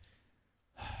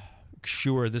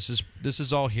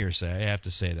is all hearsay. I have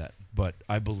to say that, but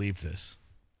I believe this.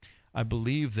 I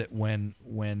believe that when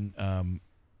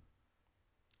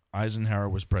Eisenhower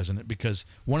was president, because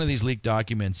one of these leaked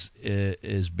documents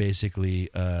is basically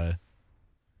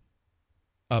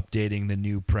updating the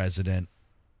new president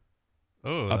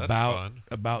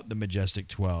about the Majestic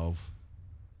 12.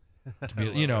 To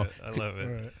be, I love it.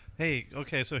 Right. Hey,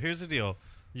 okay, so here's the deal.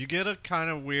 You get a kind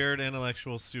of weird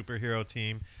intellectual superhero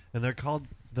team, and they're called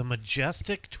the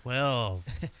Majestic 12.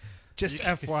 Just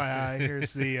FYI,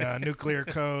 here's the nuclear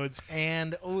codes,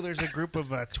 and there's a group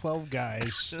of 12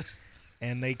 guys.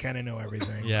 And they kind of know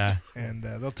everything. Yeah. And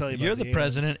they'll tell you about You're the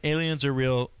president. Aliens are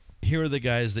real. Here are the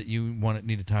guys that you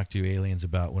need to talk to aliens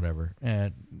about, whatever.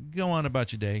 And go on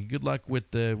about your day. Good luck with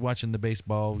watching the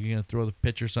baseball. You're going to throw the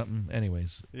pitch or something?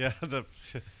 Anyways. Yeah, the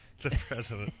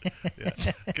president.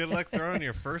 Yeah. Good luck throwing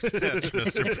your first pitch,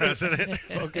 Mr. President.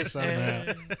 Focus on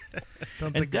that.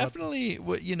 And definitely,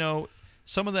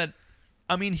 some of that.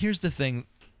 I mean, here's the thing.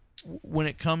 When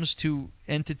it comes to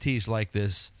entities like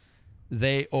this,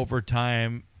 they over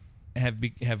time have,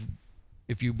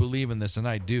 if you believe in this, and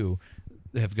I do,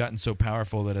 have gotten so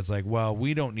powerful that it's like, well,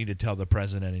 we don't need to tell the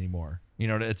president anymore.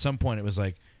 At some point it was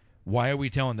like, why are we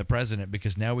telling the president?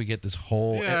 Because now we get this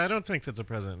whole. Yeah, I don't think that the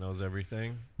president knows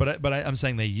everything. But I'm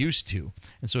saying they used to,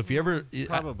 and so if you ever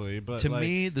probably, but to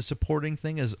me, the supporting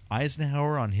thing is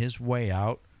Eisenhower on his way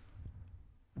out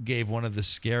gave one of the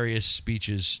scariest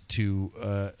speeches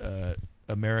to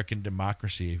American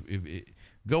democracy.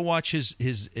 Go watch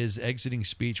his exiting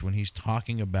speech when he's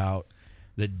talking about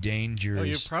the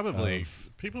dangers.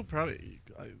 People probably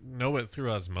know it through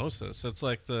osmosis. It's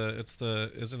like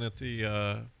isn't it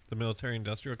the military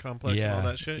industrial complex and all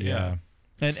that shit? Yeah.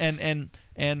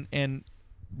 And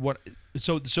what?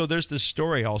 So there's this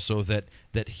story also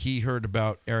that he heard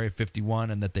about Area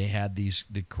 51 and that they had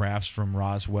the crafts from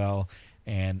Roswell.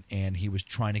 And he was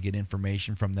trying to get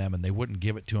information from them, and they wouldn't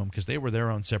give it to him because they were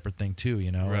their own separate thing too,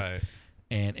 Right.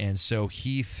 And so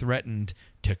he threatened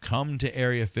to come to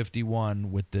Area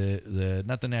 51 with the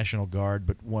not the National Guard,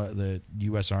 but the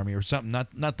U.S. Army or something.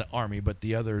 Not the Army, but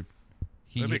the other.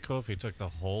 It'd be cool if he took the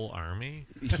whole army.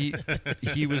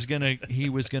 He was gonna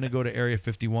go to Area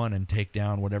 51 and take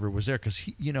down whatever was there, because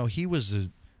he was a.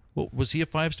 Well, was he a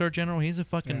 5-star general? He's a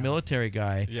fucking military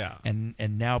guy. Yeah. And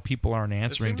now people aren't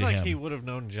answering to him. It seems like he would have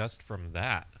known just from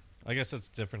that. I guess it's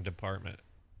a different department.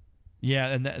 Yeah,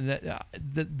 and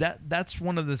that's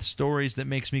one of the stories that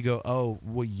makes me go, oh,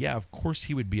 well, yeah, of course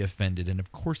he would be offended, and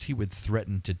of course he would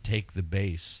threaten to take the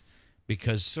base.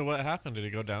 Because so what happened? Did he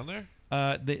go down there?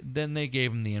 Then they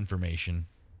gave him the information,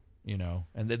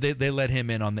 and they let him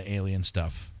in on the alien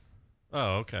stuff.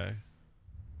 Oh, okay.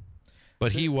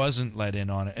 But he wasn't let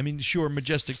in on it. I mean, sure,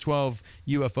 Majestic 12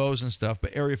 UFOs and stuff, but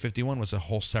Area 51 was a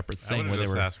whole separate thing. I would have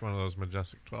just asked one of those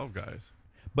Majestic 12 guys.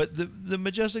 But the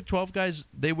Majestic 12 guys,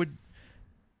 they would,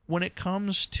 when it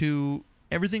comes to,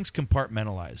 everything's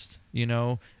compartmentalized.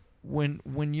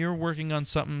 When you're working on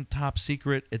something top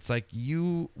secret, it's like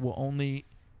you will only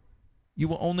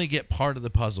get part of the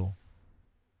puzzle,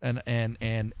 and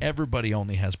everybody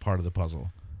only has part of the puzzle.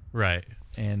 Right.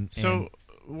 And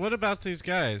what about these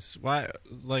guys? Why?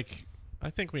 I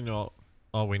think we know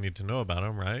all we need to know about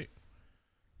them, right?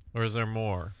 Or is there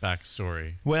more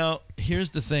backstory? Well, here's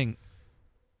the thing.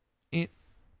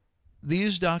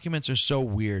 These documents are so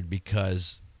weird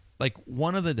because,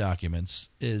 one of the documents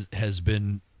has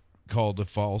been called a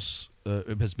false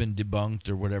has been debunked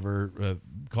or whatever,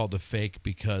 called a fake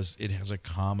because it has a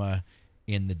comma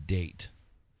in the date.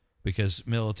 Because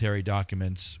military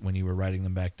documents, when you were writing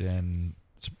them back then,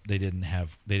 they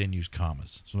didn't use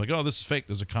commas. So like, oh, this is fake.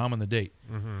 There's a comma in the date.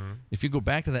 Mm-hmm. If you go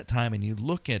back to that time and you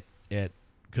look at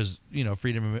because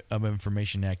Freedom of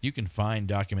Information Act, you can find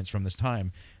documents from this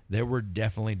time. There were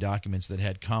definitely documents that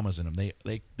had commas in them.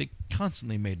 They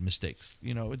constantly made mistakes.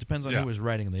 It depends on who was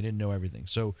writing them. They didn't know everything.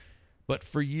 So, but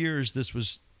for years this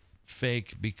was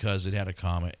fake because it had a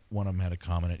comma. One of them had a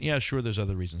comma in it. Yeah, sure. There's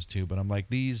other reasons too, but I'm like,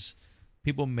 these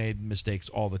people made mistakes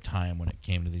all the time when it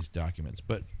came to these documents.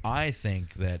 But I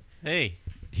think that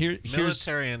here's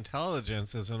military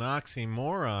intelligence is an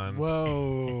oxymoron.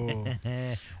 Whoa.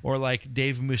 Or like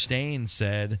Dave Mustaine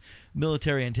said,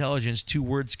 military intelligence, 2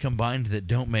 words combined that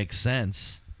don't make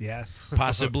sense. Yes.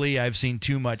 Possibly I've seen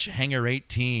too much. Hangar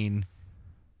 18.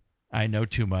 I know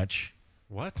too much.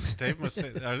 What? Dave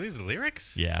Mustaine? Are these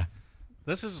lyrics? Yeah.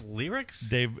 This is lyrics?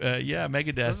 Dave, yeah,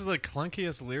 Megadeth. Those are the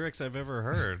clunkiest lyrics I've ever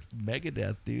heard.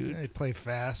 Megadeth, dude. They play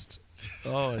fast.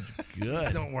 Oh, it's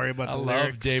good. Don't worry about the I lyrics.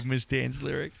 love Dave Mustaine's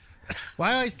lyrics. Well,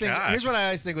 I always think, Gosh. here's what I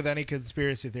always think with any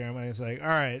conspiracy theory. I'm always like, all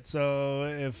right, so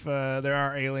if there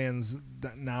are aliens,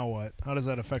 now what? How does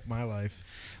that affect my life?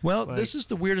 Well, this is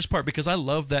the weirdest part because I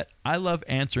love that. I love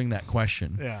answering that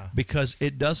question. Yeah. Because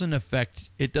it doesn't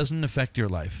affect your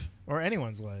life. Or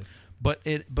anyone's life. But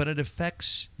it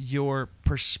affects your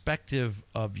perspective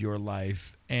of your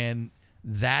life, and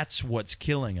that's what's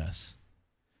killing us.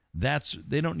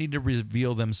 They don't need to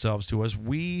reveal themselves to us.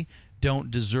 We don't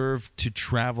deserve to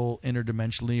travel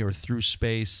interdimensionally or through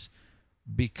space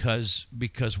because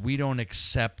we don't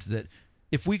accept that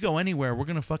if we go anywhere, we're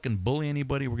going to fucking bully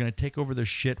anybody, we're going to take over their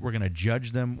shit, we're going to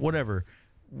judge them, whatever.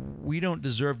 We don't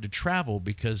deserve to travel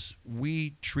because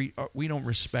we don't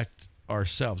respect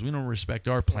ourselves. We don't respect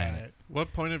our planet. Right.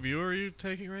 What point of view are you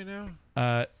taking right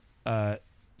now?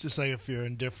 Just like if you're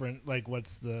indifferent, like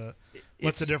what's the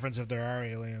difference if there are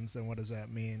aliens? Then what does that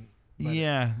mean?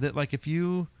 Yeah, that like if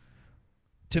you,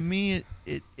 to me,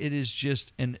 it is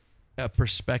just a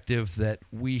perspective that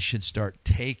we should start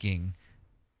taking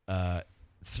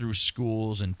through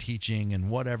schools and teaching and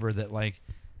whatever. That like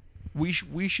we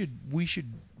should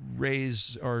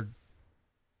raise our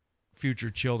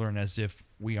future children as if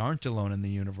we aren't alone in the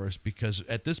universe, because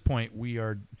at this point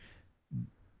we're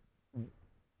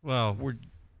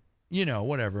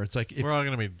whatever. It's like we're all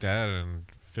going to be dead in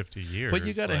 50 years. But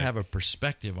you got to have a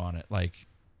perspective on it. Like,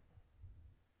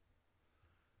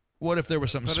 what if there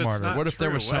was something smarter? What if there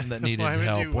was something that needed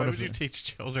help? Why would you teach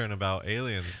children about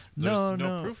aliens? There's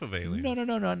no proof of aliens.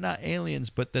 No, not aliens,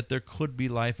 but that there could be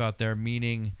life out there,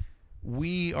 meaning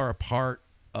we are a part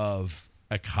of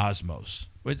a cosmos.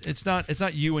 It's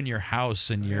not you and your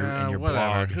house and your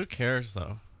whatever. blog. Who cares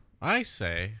though? I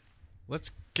say,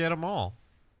 let's get them all.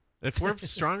 If we're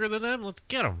stronger than them, let's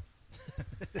get them.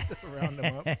 Round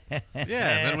them up.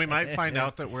 Yeah, then we might find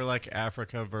out that we're like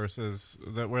Africa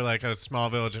that we're like a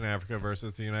small village in Africa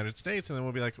versus the United States, and then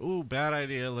we'll be like, ooh, bad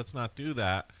idea, let's not do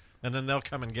that. And then they'll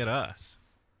come and get us.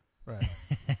 Right.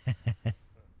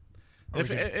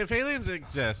 If aliens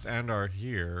exist and are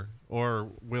here or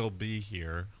will be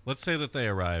here, let's say that they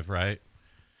arrive, right?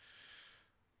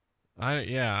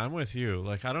 I'm with you.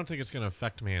 Like, I don't think it's going to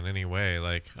affect me in any way.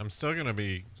 Like, I'm still going to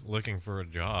be looking for a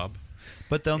job.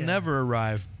 But they'll never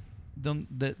arrive.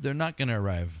 They're not going to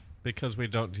arrive Because we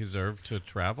don't deserve to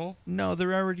travel? No,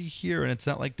 they're already here, and it's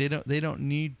not like they don't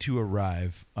need to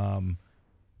arrive.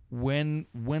 When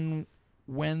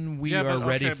we are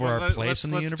ready for our place in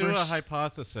the universe. Let's do a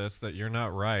hypothesis that you're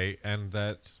not right, and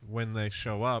that when they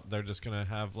show up, they're just going to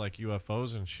have like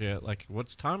UFOs and shit. Like,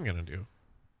 what's Tom going to do?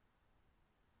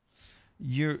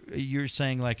 You're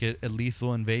saying like a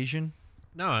lethal invasion?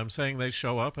 No, I'm saying they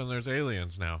show up and there's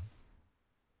aliens now.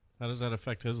 How does that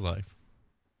affect his life?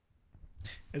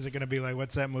 Is it going to be like,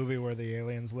 what's that movie where the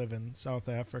aliens live in South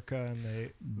Africa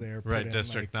and they're put Right, in,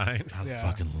 District like, 9. I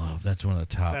fucking love. That's one of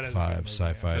the top That is a 5 good movie,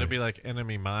 sci-fi. Is it going to be like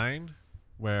Enemy Mine,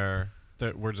 where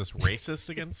we're just racist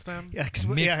against them? Yeah,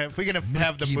 if we can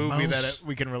have the Mickey movie Mouse. that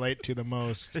we can relate to the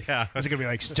most. Yeah. Is it going to be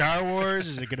like Star Wars?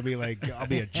 Is it going to be like, I'll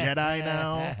be a Jedi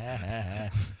now?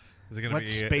 Is it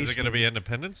going to be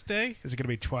Independence Day? Is it going to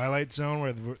be Twilight Zone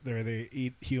where they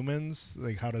eat humans?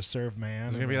 Like How to Serve Man?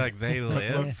 Is it going to be like They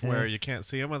Live, where you can't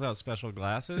see them without special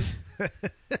glasses?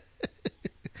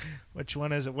 Which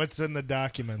one is it? What's in the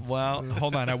documents? Well,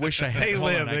 hold on. I wish I had. They hold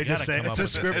Live. on, I They just gotta say come it's up a with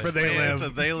script it. for They Live. It's a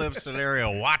They Live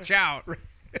scenario. Watch out.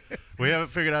 We haven't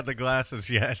figured out the glasses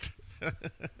yet.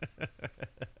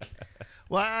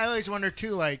 Well, I always wonder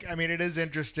too. Like, I mean, it is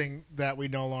interesting that we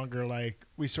no longer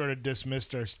we sort of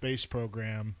dismissed our space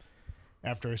program,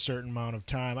 after a certain amount of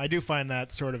time. I do find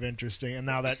that sort of interesting. And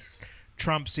now that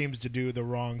Trump seems to do the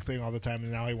wrong thing all the time,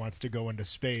 and now he wants to go into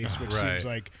space, which seems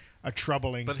like a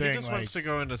troubling thing. But he just wants to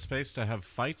go into space to have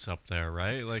fights up there,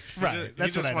 right? Like, right. He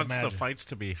just wants the fights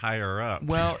to be higher up.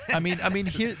 Well, I mean,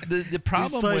 here the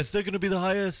problem These fights, with they're going to be the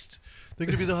highest. They're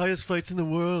going to be the highest fights in the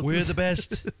world. We're the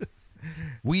best.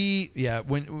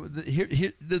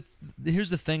 Here's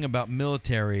the thing about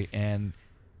military and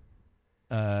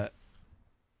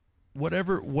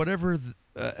whatever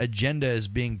agenda is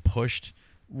being pushed.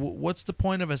 What's the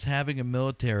point of us having a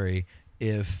military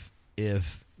if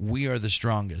we are the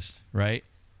strongest, right?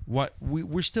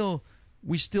 We still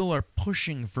are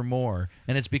pushing for more,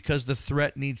 and it's because the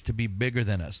threat needs to be bigger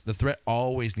than us. The threat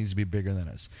always needs to be bigger than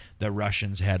us. The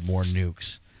Russians had more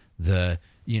nukes.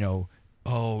 You know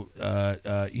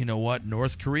what?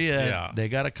 North Korea, they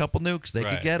got a couple nukes. They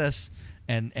could get us,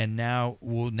 and now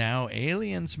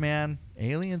aliens, man,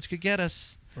 aliens could get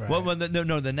us. Right. Well,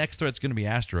 no. The next threat's going to be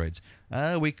asteroids.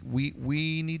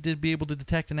 We need to be able to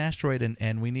detect an asteroid,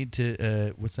 and we need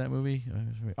to what's that movie?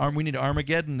 We need to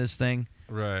Armageddon this thing,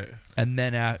 right? And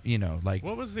then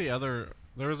what was the other?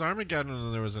 There was Armageddon,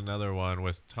 and there was another one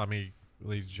with Tommy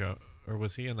Lee Jones, or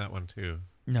was he in that one too?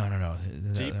 No.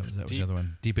 That was the other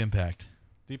one. Deep Impact.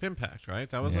 Deep Impact, right?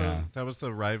 That was that was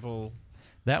the rival.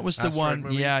 That was the one.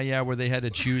 Movie? Yeah, where they had to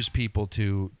choose people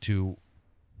to.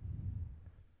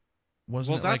 Well,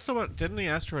 that's the one. Didn't the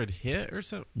asteroid hit or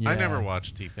something? Yeah. I never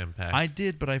watched Deep Impact. I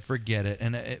did, but I forget it.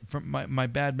 And from my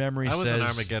bad memory I was an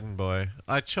Armageddon boy.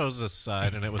 I chose this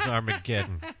side, and it was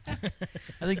Armageddon.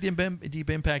 I think Deep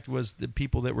Impact was the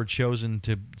people that were chosen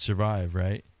to survive,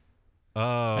 right? Oh.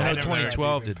 I know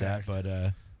 2012 did that,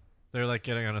 but... They're like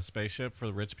getting on a spaceship for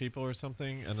the rich people or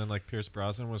something, and then like Pierce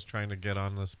Brosnan was trying to get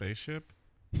on the spaceship.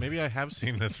 Maybe I have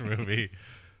seen this movie.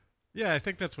 Yeah, I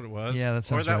think that's what it was. Yeah, that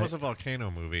sounds Or that right. was a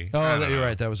volcano movie. Oh, you're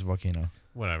right. That was a volcano.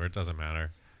 Whatever, it doesn't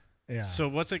matter. Yeah. So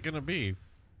what's it going to be?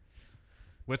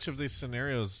 Which of these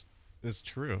scenarios is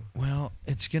true? Well,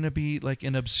 it's going to be like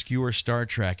an obscure Star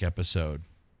Trek episode.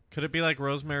 Could it be like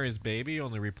Rosemary's Baby,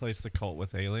 only replace the cult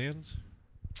with aliens?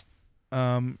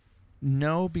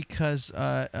 No, because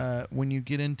when you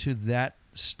get into that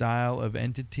style of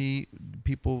entity,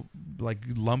 people like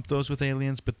lump those with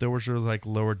aliens, but those are like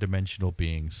lower dimensional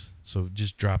beings. So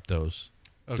just drop those.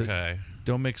 Okay.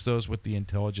 Don't mix those with the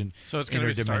intelligent so it's gonna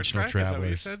be Star Trek? travelers. Is that what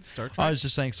you said? Star Trek? I was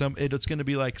just saying it's going to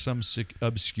be like some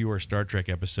obscure Star Trek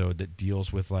episode that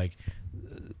deals with like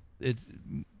it's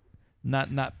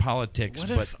not politics,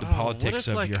 but the politics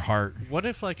of your heart. What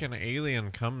if like an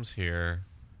alien comes here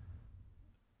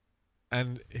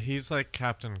and he's like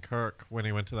Captain Kirk when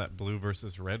he went to that blue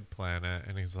versus red planet,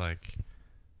 and he's like,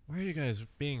 "Why are you guys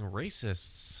being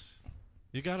racists?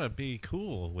 You gotta be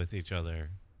cool with each other."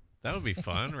 That would be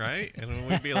fun, right? And then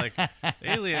we'd be like,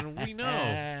 "Alien, we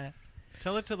know.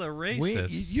 Tell it to the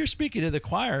racists." You're speaking to the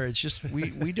choir. It's just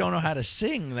we don't know how to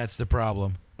sing. That's the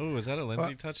problem. Oh, is that a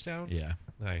Lindsay touchdown? Yeah.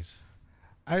 Nice.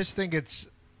 I just think it's...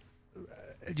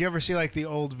 Do you ever see like the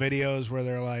old videos where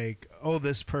they're like, "Oh,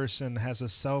 this person has a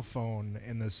cell phone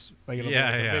in this," like it'll be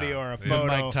like a video or a photo,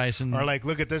 Mike Tyson, or like,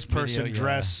 look at this person video,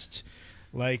 dressed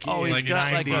like he's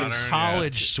got like a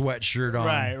college sweatshirt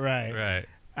on. Right.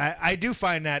 I do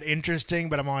find that interesting,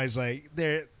 but I'm always like,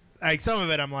 some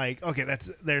of it I'm like, okay,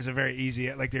 there's a very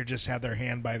easy, like they just have their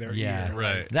hand by their ear.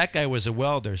 Right. That guy was a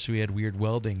welder, so he had weird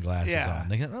welding glasses Yeah. on.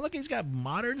 They go, oh, look, he's got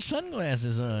modern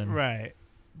sunglasses on. Right.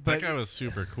 That guy was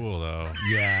super cool, though.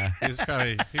 Yeah. He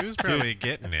was probably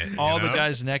getting it. All the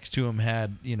guys next to him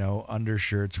had,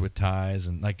 undershirts with ties,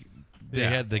 and like they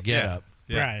had the get up.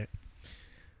 Yeah. Right.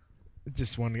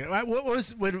 Just one guy.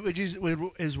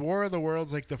 Is War of the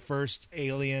Worlds like the first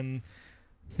alien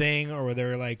thing, or were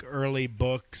there like early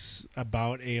books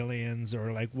about aliens,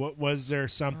 or like what was there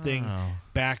something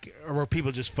back, or were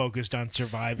people just focused on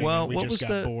surviving? Well, and we just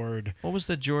got bored. What was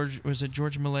the George? Was it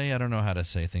George Millay? I don't know how to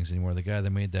say things anymore. The guy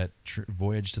that made that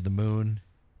voyage to the moon.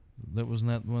 That wasn't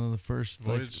that one of the first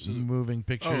moving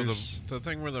pictures. Oh, the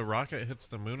thing where the rocket hits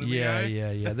the moon in the eye?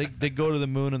 Yeah. They go to the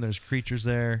moon and there's creatures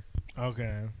there.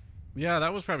 Okay. Yeah,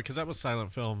 that was probably because that was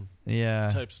silent film. Yeah.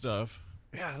 Type stuff.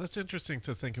 Yeah, that's interesting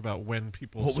to think about when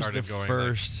people what started was the going.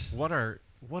 First? Like,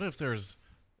 what if there's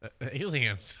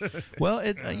aliens? Well,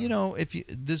 if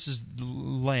this is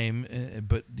lame,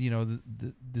 but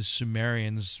the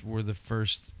Sumerians were the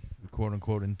first quote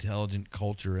unquote intelligent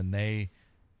culture, and they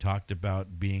talked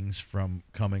about beings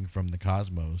coming from the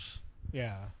cosmos.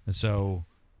 Yeah, and so.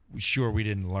 Sure, we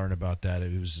didn't learn about that.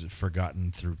 It was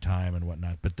forgotten through time and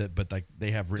whatnot. But like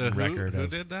they have written record who of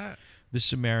did that. The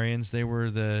Sumerians. They were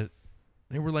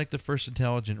like the first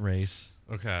intelligent race.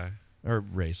 Okay. or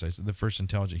race. I said the first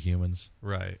intelligent humans.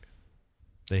 Right.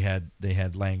 They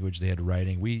had language. They had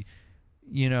writing.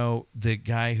 The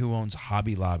guy who owns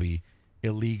Hobby Lobby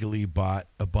illegally bought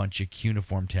a bunch of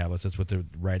cuneiform tablets. That's what the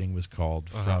writing was called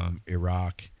from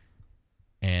Iraq,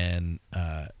 and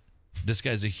this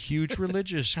guy's a huge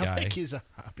religious guy. I think he's a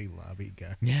Hobby Lobby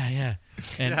guy. Yeah.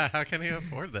 And How can he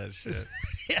afford that shit?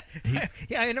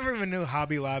 I never even knew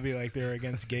Hobby Lobby like they were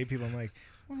against gay people. I'm like,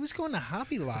 well, who's going to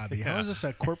Hobby Lobby? How is this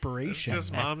a corporation? It's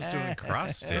just moms doing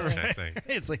cross stitch, I think.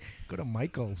 It's like, go to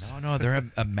Michael's. No,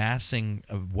 they're amassing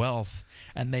wealth,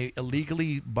 and they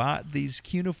illegally bought these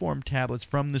cuneiform tablets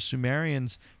from the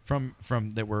Sumerians from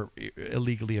that were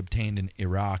illegally obtained in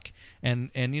Iraq,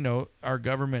 and our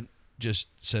government just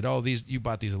said, "Oh, you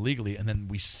bought these illegally," and then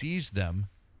we seized them.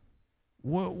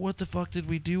 What the fuck did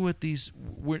we do with these?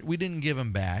 We didn't give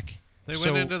them back. They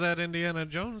went into that Indiana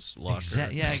Jones locker.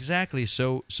 Yeah, exactly.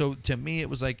 So to me,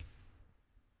 it was like,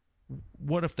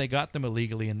 what if they got them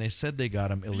illegally and they said they got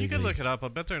them illegally? You can look it up. I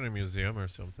bet they're in a museum or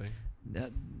something.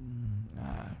 I'd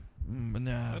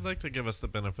like to give us the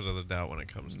benefit of the doubt when it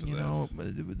comes to this.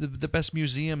 The best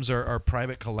museums are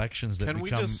private collections that Can we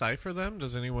decipher them?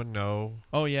 Does anyone know?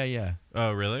 Oh, yeah.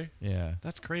 Oh, really? Yeah.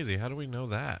 That's crazy. How do we know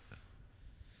that?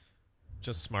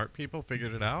 Just smart people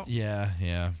figured it out?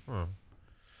 Yeah. Huh.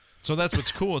 So that's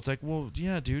what's cool. It's like, well,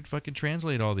 yeah, dude, fucking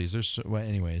translate all these.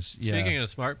 Anyways. Speaking of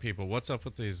smart people, what's up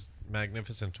with these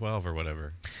Magnificent 12 or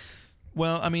whatever?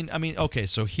 Well, I mean, okay,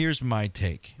 so here's my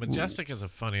take. Majestic is a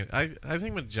funny... I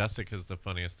think Majestic is the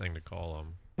funniest thing to call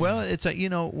them. Well, it's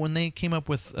when they came up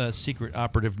with secret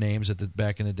operative names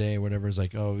back in the day, whatever, it's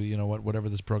like, oh, you know what, whatever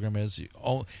this program is,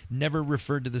 never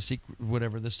referred to the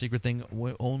secret thing,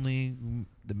 only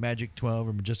the Magic 12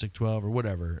 or Majestic 12 or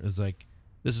whatever. It's like,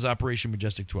 this is Operation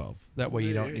Majestic 12. That way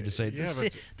you don't need to say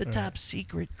the top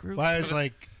secret group. Well, I was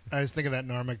thinking of that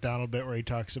Norm Macdonald bit where he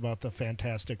talks about the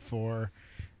Fantastic Four,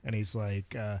 and he's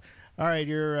like, all right,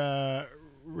 you're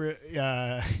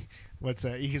what's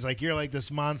that? He's like, you're like this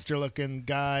monster-looking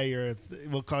guy.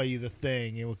 We'll call you the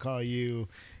Thing. And we'll call you.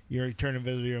 You're turn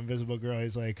invisible. You're Invisible Girl.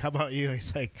 He's like, how about you?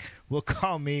 He's like, we'll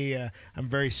call me. I'm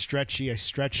very stretchy. I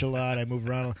stretch a lot. I move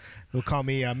around. We'll call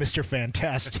me Mr.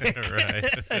 Fantastic.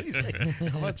 Right. He's like,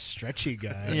 how about stretchy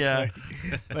guy? Yeah.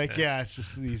 Yeah. It's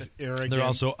just these arrogant. They're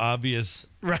also obvious.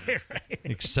 Right.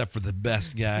 Except for the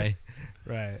best guy.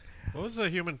 Right. What was the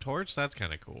Human Torch? That's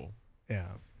kind of cool. Yeah.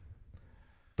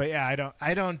 But yeah, I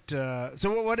don't.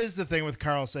 So what is the thing with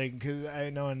Carl Sagan? Because I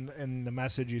know in the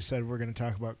message you said we're going to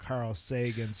talk about Carl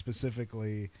Sagan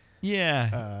specifically.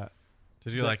 Yeah.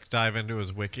 Did you dive into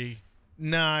his wiki?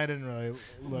 No, I didn't really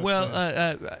look.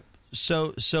 Well,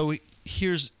 so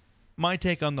here's my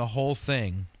take on the whole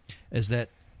thing: is that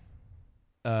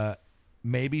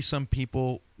maybe some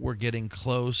people were getting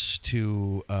close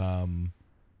to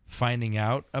finding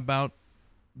out about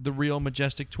the real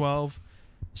Majestic 12.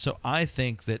 So I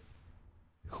think that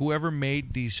whoever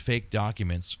made these fake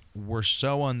documents were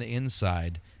so on the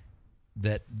inside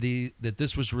that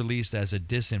this was released as a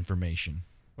disinformation.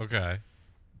 Okay.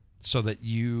 So that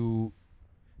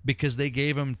because they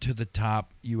gave him to the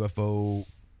top UFO,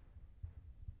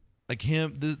 like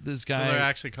him, this guy. So they're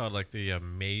actually called the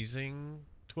Amazing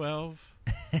 12?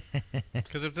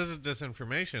 Because if this is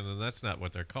disinformation, then that's not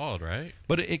what they're called, right?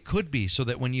 But it could be, so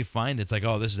that when you find it, it's like,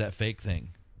 oh, this is that fake thing.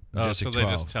 Majestic so 12.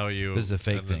 They just tell you this is a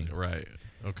fake thing, right?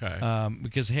 Okay.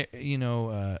 Because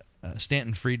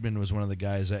Stanton Friedman was one of the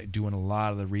guys that doing a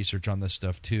lot of the research on this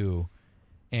stuff too,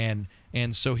 and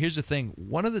so here's the thing: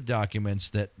 one of the documents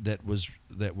that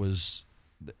was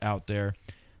out there,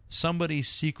 somebody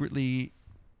secretly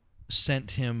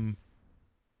sent him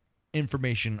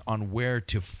information on where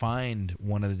to find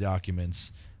one of the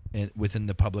documents within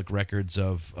the public records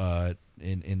of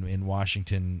in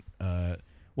Washington.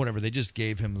 Whatever, they just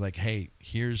gave him hey,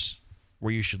 here's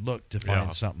where you should look to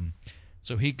find something.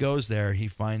 So he goes there, he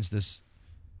finds this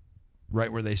right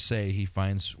where they say he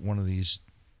finds one of these.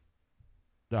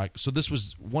 So this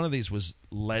was one of these was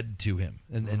led to him,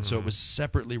 and so it was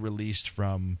separately released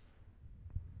from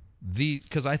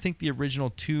because I think the original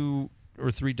 2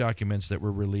 or 3 documents that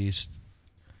were released.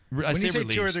 When you say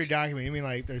released, 2 or 3 documents, you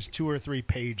mean there's 2 or 3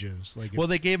 pages? Well,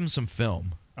 they gave him some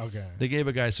film. Okay. They gave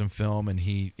a guy some film, and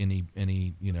he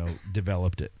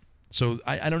developed it. So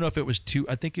I don't know if it was 2.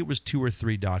 I think it was 2 or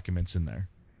 3 documents in there.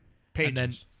 Pages.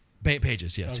 And then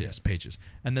pages. Yes, okay. Yes, pages.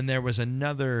 And then there was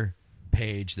another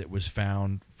page that was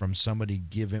found from somebody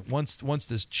given once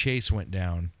this chase went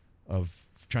down of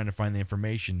trying to find the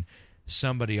information.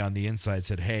 Somebody on the inside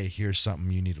said, "Hey, here's something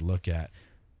you need to look at."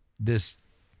 This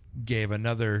gave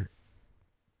another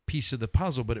piece of the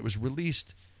puzzle, but it was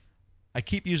released. I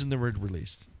keep using the word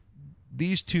released.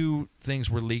 these two things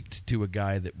were leaked to a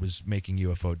guy that was making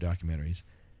UFO documentaries.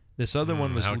 This other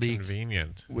one was how leaked.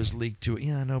 Convenient. Was leaked to.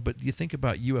 Yeah, I know, but you think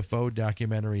about UFO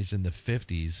documentaries in the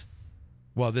 50s.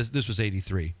 Well, this was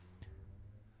 83.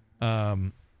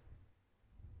 You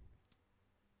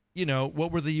know,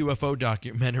 what were the UFO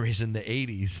documentaries in the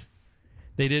 80s?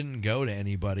 They didn't go to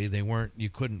anybody. They weren't. You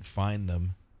couldn't find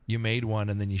them. You made one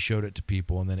and then you showed it to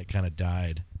people, and then it kind of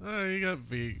died. Oh, you got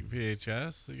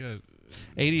VHS. You got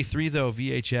 83 though,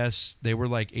 VHS, they were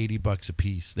like $80 a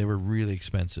piece. They were really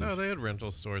expensive. No, they had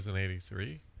rental stores in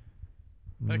 83.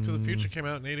 Back to the Future came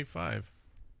out in 85.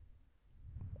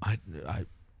 I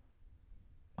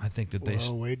think that they.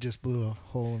 Well, Wade just blew a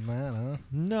hole in that, huh?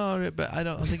 No, but I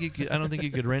don't think you could. I don't think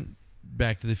you could rent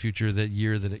Back to the Future that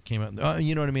year that it came out.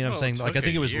 You know what I mean? I'm Well, saying it like I took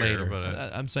think a it was year, later. but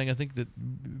I'm saying I think that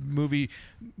movie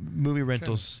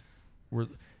rentals were.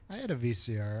 I had a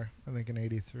VCR, I think in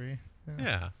 83.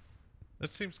 Yeah.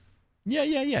 That seems. Yeah.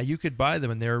 You could buy them,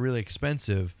 and they were really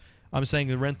expensive. I'm saying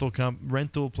the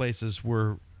rental places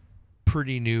were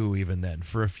pretty new even then.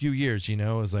 For a few years, you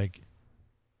know, it was like.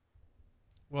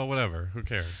 Well, whatever. Who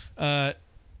cares?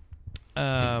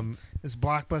 Is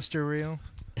Blockbuster real?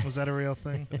 Was that a real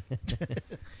thing?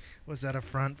 Was that a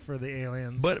front for the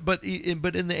aliens? But in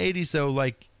the 80s though,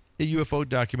 like a UFO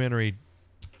documentary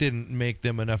didn't make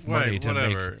them enough money to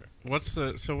whatever.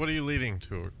 So what are you leading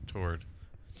toward?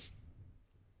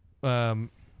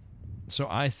 So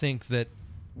I think that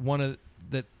one of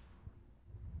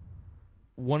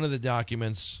the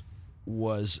documents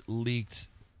was leaked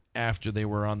after they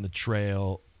were on the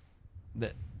trail.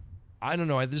 That I don't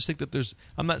know. I just think that there's.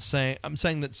 I'm saying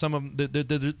that some of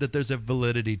that there's a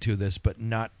validity to this, but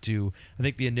not to. I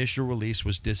think the initial release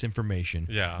was disinformation.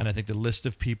 Yeah. And I think the list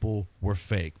of people were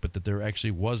fake, but that there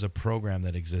actually was a program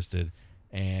that existed,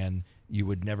 and you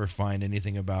would never find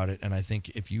anything about it. And I think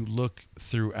if you look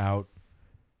throughout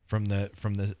from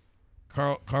the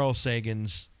Carl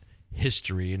Sagan's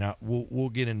history, and we'll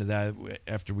get into that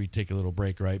after we take a little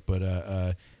break, right? But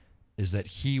is that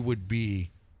he would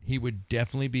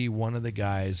definitely be one of the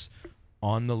guys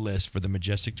on the list for the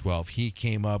Majestic 12. He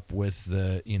came up with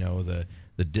the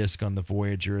disc on the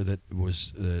Voyager that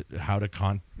was how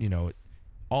to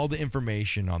all the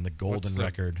information on the golden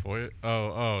record.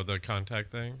 The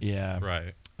contact thing? Yeah.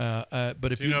 Right.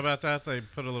 But if Do you know about that? They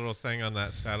put a little thing on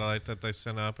that satellite that they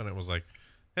sent up, and it was like,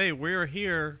 hey, we're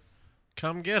here.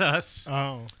 Come get us.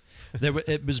 Oh.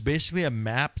 It was basically a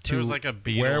map to There was like a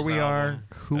Beatles where we are, album,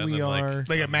 who and we then, like, are.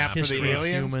 Like a map for the history of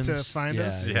aliens to humans. find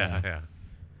us? Yeah.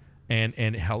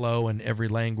 And hello in every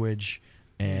language,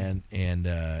 and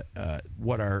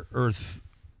what our Earth,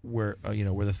 where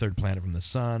we're the third planet from the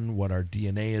sun, what our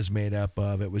DNA is made up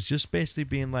of. It was just basically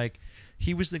being like,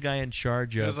 he was the guy in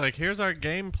charge of. It was like, here's our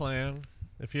game plan.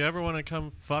 If you ever want to come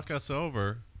fuck us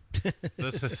over,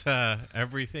 this is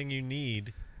everything you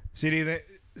need.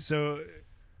 So,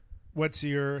 what's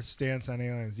your stance on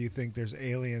aliens? Do you think there's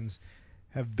aliens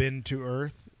have been to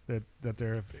Earth, that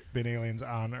there have been aliens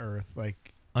on Earth?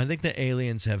 Like, I think the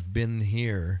aliens have been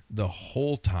here the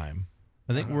whole time.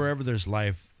 I think wherever there's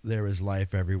life, there is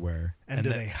life everywhere. And do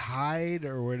they hide,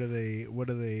 or what do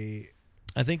they?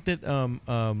 I think that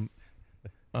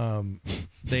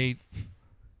they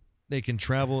can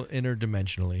travel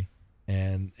interdimensionally,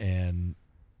 and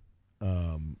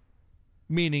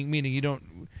meaning you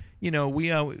don't.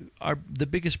 We are the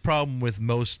biggest problem with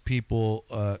most people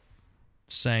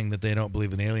saying that they don't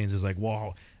believe in aliens is like,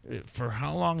 well, for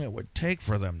how long it would take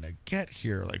for them to get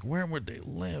here, like where would they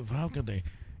live, how could they,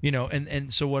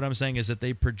 and so what I'm saying is that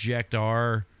they project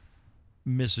our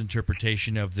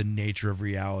misinterpretation of the nature of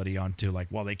reality onto like,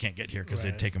 well, they can't get here because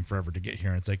it'd take them forever to get here,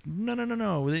 and it's like no.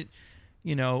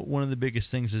 One of the biggest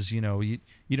things is you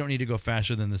don't need to go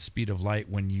faster than the speed of light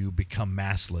when you become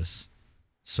massless.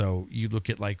 So you look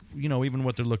at even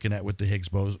what they're looking at with the Higgs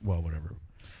boson. Well, whatever.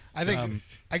 I think.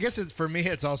 I guess for me,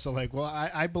 it's also like, well,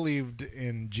 I believed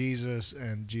in Jesus,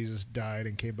 and Jesus died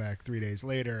and came back 3 days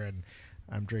later, and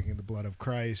I'm drinking the blood of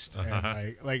Christ, and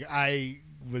I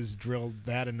was drilled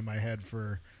that into my head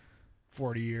for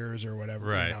 40 years or whatever,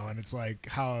 right? And it's like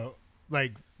so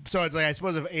it's like I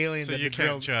suppose if aliens, so you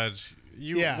can't judge.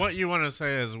 What you want to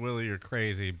say is, Willie, you're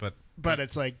crazy, but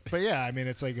it's like, yeah, I mean,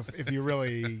 it's like if you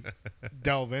really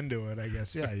delve into it, I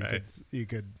guess, yeah, you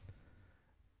could.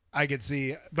 I could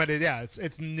see, but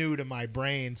it's new to my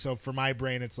brain. So for my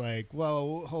brain, it's like,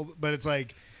 well, but it's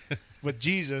like with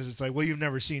Jesus, it's like, well, you've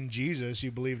never seen Jesus.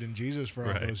 You believed in Jesus for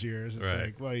all those years. It's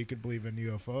like, well, you could believe in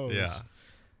UFOs. Yeah.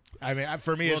 I mean,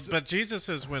 for me, it's but Jesus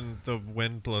is when the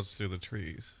wind blows through the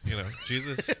trees. You know,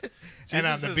 Jesus. and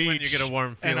on Jesus the is beach, when you get a warm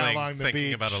and feeling along the thinking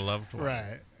beach, about a loved one.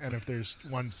 right? And if there's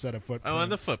one set of footprints, Oh,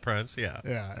 and the footprints, yeah.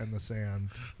 yeah, in the sand.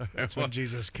 That's when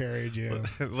Jesus carried you.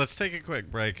 Let's take a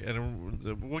quick break,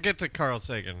 and we'll get to Carl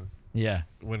Sagan. Yeah.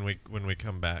 When we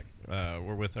come back,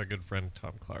 we're with our good friend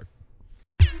Tom Clark.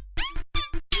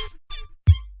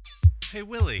 Hey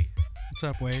Willie, What's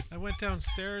up, Wade? I went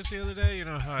downstairs the other day. You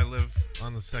know how I live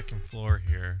on the second floor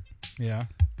here, Yeah.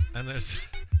 and there's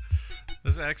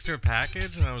this extra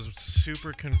package, and I was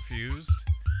super confused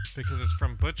because it's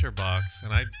from Butcher Box,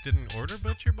 and I didn't order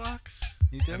Butcher Box.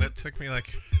 You didn't? And it took me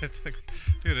like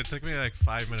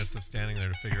 5 minutes of standing there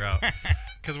to figure out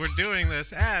because we're doing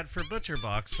this ad for Butcher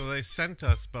Box, so they sent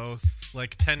us both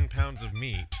like 10 pounds of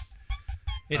meat.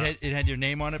 It had your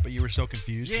name on it, but you were so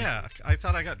confused. Yeah, I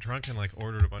thought I got drunk and like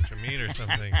ordered a bunch of meat or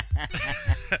something.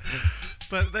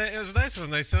 But it was nice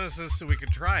when they sent us this so we could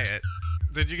try it.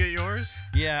 Did you get yours?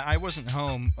 Yeah, I wasn't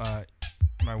home.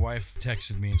 My wife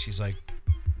texted me and she's like,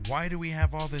 "Why do we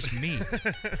have all this meat?"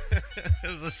 It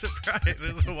was a surprise.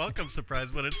 It was a welcome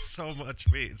surprise, but it's so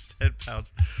much meat. It's 10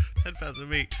 pounds of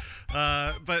meat.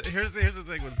 But here's the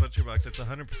thing with Butcher Box. It's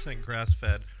 100%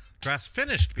 grass-fed.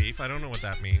 Grass-finished beef. I don't know what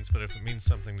that means, but if it means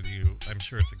something to you, I'm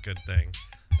sure it's a good thing.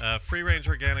 Free-range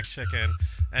organic chicken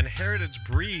and heritage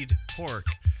breed pork.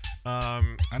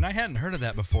 And I hadn't heard of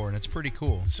that before, and it's pretty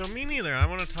cool. So me neither. I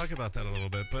want to talk about that a little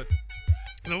bit, but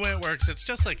the way it works, it's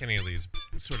just like any of these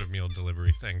sort of meal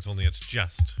delivery things, only it's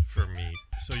just for meat.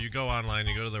 So you go online,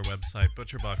 you go to their website,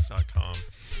 butcherbox.com,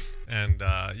 and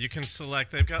you can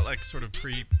select. They've got like sort of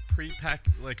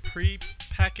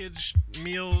pre-packaged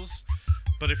meals.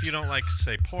 But if you don't like,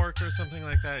 say, pork or something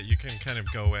like that, you can kind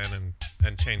of go in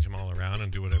and change them all around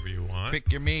and do whatever you want.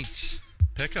 Pick your meats.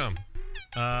 Pick them.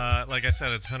 Like I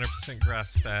said, it's 100%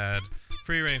 grass-fed,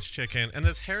 free-range chicken, and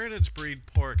this heritage breed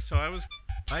pork. So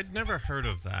I'd never heard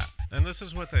of that. And this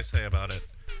is what they say about it.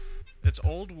 It's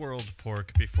old world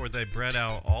pork before they bred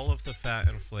out all of the fat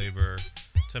and flavor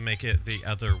to make it the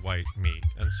other white meat.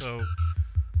 And so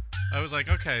I was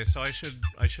like, okay, so I should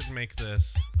make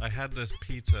this. I had this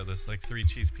pizza, this like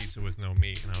 3-cheese pizza with no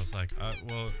meat, and I was like,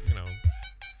 well, you know,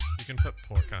 you can put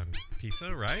pork on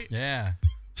pizza, right? Yeah.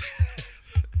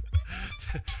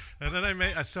 And then I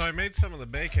made some of the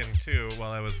bacon too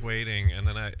while I was waiting, and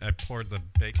then I poured the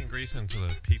bacon grease into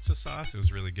the pizza sauce. It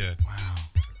was really good.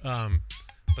 Wow.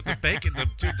 But the bacon, the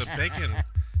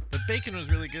bacon was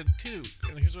really good too.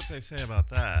 And here's what they say about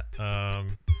that.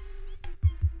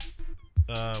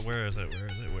 Where is it?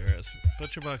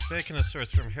 Butcher Box bacon is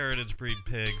sourced from heritage breed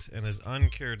pigs and is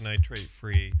uncured,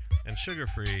 nitrate-free, and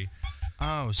sugar-free.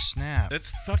 Oh, snap. It's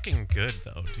fucking good,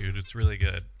 though, dude. It's really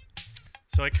good.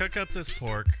 So I cook up this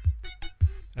pork.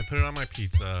 I put it on my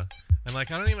pizza. And, like,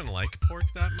 I don't even like pork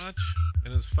that much.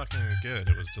 And it was fucking good.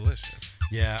 It was delicious.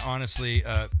 Yeah, honestly,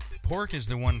 pork is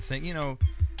the one thing, you know,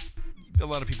 a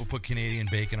lot of people put Canadian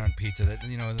bacon on pizza. That,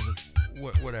 you know,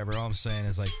 whatever. All I'm saying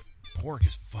is, like, pork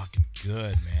is fucking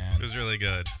good, man. It was really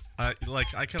good. I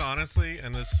could honestly,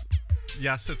 and this,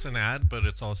 yes, it's an ad, but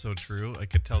it's also true. I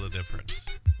could tell the difference.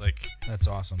 Like, that's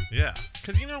awesome. Yeah,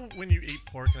 because you know when you eat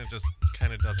pork and it just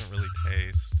kind of doesn't really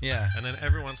taste. Yeah. And then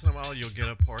every once in a while you'll get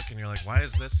a pork and you're like, why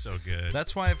is this so good?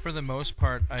 That's why, for the most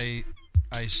part, I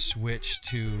switched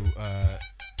to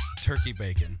turkey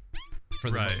bacon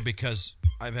because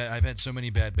I've had so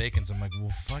many bad bacons. I'm like, well,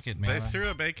 fuck it, man. They threw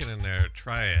a bacon in there.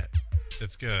 Try it.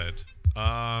 It's good.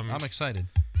 I'm excited.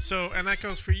 So, and that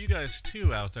goes for you guys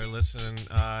too out there listening.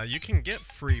 You can get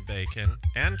free bacon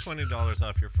and $20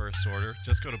 off your first order.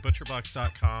 Just go to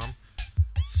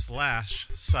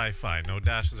butcherbox.com/sci-fi. No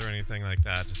dashes or anything like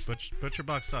that. Just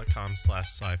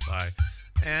butcherbox.com/sci-fi.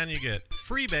 And you get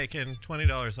free bacon,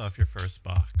 $20 off your first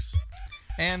box.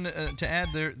 And to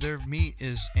add, their meat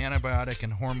is antibiotic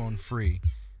and hormone free.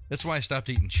 That's why I stopped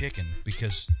eating chicken,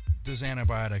 because there's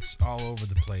antibiotics all over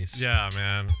the place. Yeah,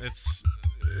 man.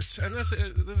 And this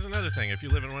is another thing. If you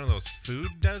live in one of those food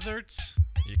deserts,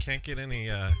 you can't get any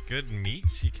good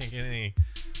meats. You can't get any.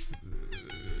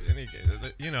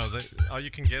 All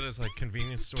you can get is like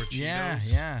convenience store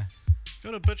Cheetos. Yeah.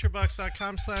 Go to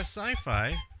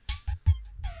butcherbox.com/sci-fi.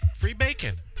 Free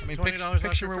bacon. I mean, $20 picture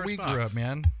off your where first we box. grew up,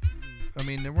 man. I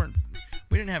mean,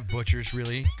 we didn't have butchers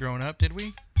really growing up, did we?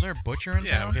 Was there a butcher in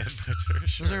Yeah, town? we had butchers.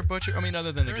 Sure. Was there a butcher? I mean,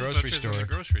 other than There the was grocery butchers store. in the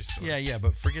grocery store. Yeah,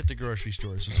 but forget the grocery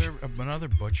stores. Is there another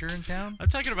butcher in town? I'm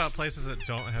talking about places that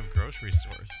don't have grocery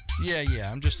stores.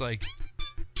 Yeah. I'm just like,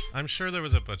 I'm sure there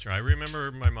was a butcher. I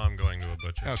remember my mom going to a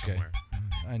butcher somewhere.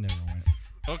 I never went.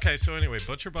 Okay, so anyway,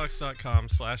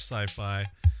 butcherbox.com/sci-fi.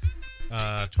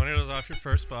 $20 off your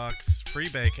first box, free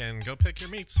bacon. Go pick your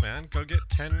meats, man. Go get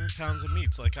 10 pounds of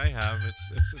meats like I have.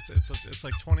 It's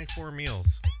like 24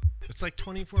 meals. It's like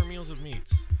 24 meals of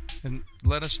meats. And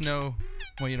let us know.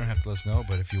 Well, you don't have to let us know,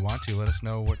 but if you want to, let us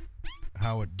know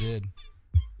how it did.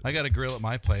 I got a grill at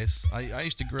my place. I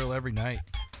used to grill every night.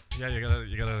 Yeah, you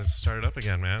gotta start it up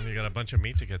again, man. You got a bunch of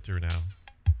meat to get through now.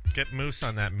 Get Moose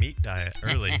on that meat diet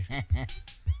early.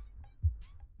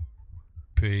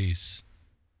 Peace.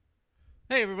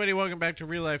 Hey, everybody! Welcome back to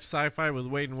Real Life Sci-Fi with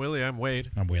Wade and Willie. I'm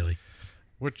Wade. I'm Willie.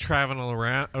 We're traveling all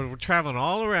around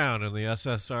in the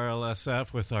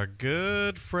SSRLSF with our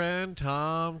good friend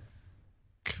Tom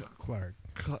Clark.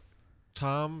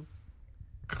 Tom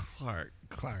Clark.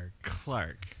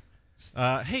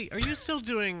 Hey, are you still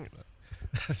doing?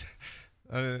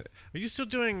 Are you still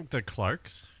doing the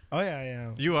Clarks? Oh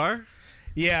yeah. You are.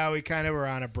 Yeah, we kind of were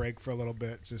on a break for a little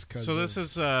bit just because. So this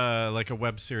is like a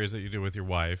web series that you do with your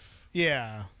wife.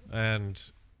 Yeah. And,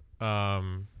 I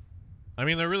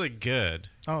mean, they're really good.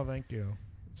 Oh, thank you.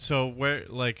 So where,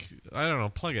 like, I don't know,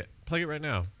 plug it right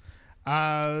now.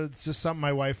 It's just something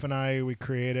my wife and we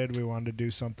created. We wanted to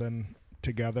do something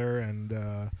together,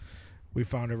 and we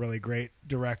found a really great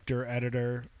director,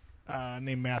 editor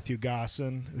named Matthew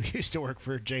Gosson, who used to work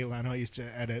for Jay Leno. He used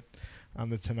to edit on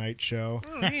The Tonight Show.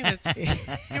 Oh, man,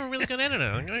 you're a really good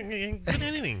editor. Good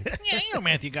editing. Yeah, you know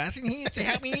Matthew Gosson. He used to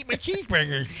help me eat my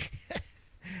cheeseburgers.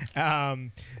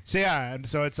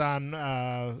 So it's on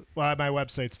my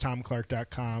website's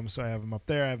tomclark.com, so I have them up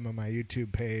there. I have them on my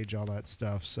YouTube page, all that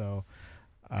stuff. So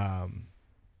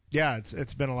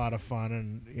it's been a lot of fun,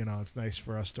 and it's nice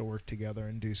for us to work together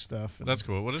and do stuff. And that's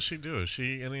cool. What does she do? Is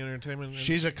she in the entertainment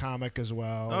industry? She's a comic as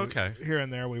well. Okay. Here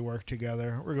and there we work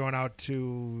together. We're going out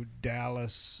to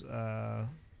Dallas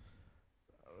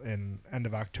in end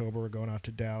of October. We're going out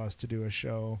to Dallas to do a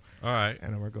show. All right.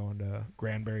 And then we're going to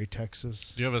Granbury,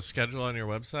 Texas. Do you have a schedule on your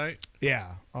website?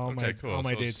 Yeah. All my so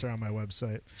dates are on my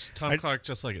website. It's Tom Clark,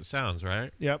 just like it sounds,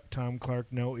 right? Yep. Tom Clark,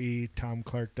 no E,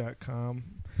 tomclark.com.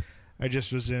 I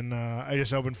just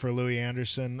opened for Louis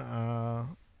Anderson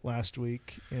last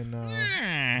week in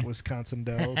Wisconsin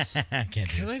Dells.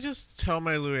 Can I just tell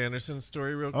my Louis Anderson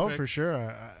story real quick? Oh, for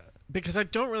sure. Because I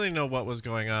don't really know what was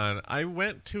going on. I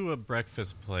went to a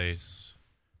breakfast place,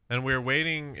 and we were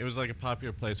waiting. It was like a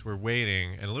popular place. We're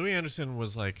waiting, and Louis Anderson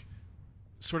was like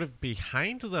sort of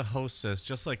behind the hostess,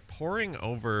 just like poring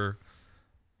over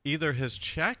either his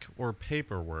check or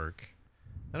paperwork.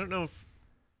 I don't know if...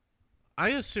 I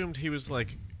assumed he was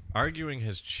like arguing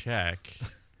his check.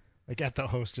 Like at the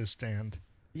hostess stand.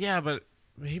 Yeah, but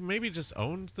he maybe just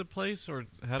owned the place or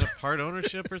had a part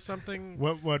ownership or something.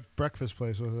 What breakfast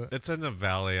place was it? It's in the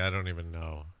valley. I don't even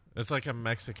know. It's like a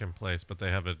Mexican place, but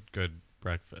they have a good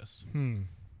breakfast.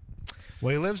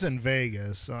 Well, he lives in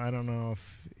Vegas, so I don't know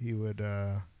if he would...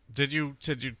 Did you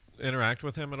interact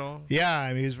with him at all? Yeah,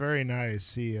 I mean, he's very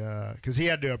nice. Because he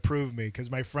had to approve me, because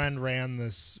my friend ran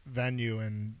this venue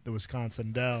in the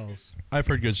Wisconsin Dells. I've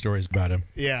heard good stories about him.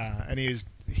 Yeah, and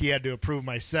he had to approve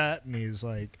my set, and he's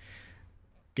like...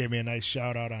 Gave me a nice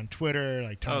shout out on Twitter,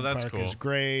 like Tom Clark is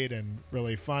great and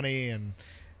really funny, and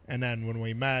then when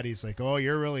we met, he's like, "Oh,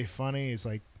 you're really funny." He's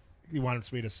like, he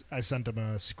wanted me to. I sent him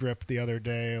a script the other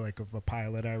day, like of a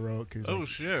pilot I wrote. Oh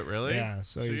shit, really? Yeah.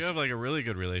 So you have like a really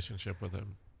good relationship with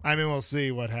him. I mean, we'll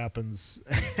see what happens.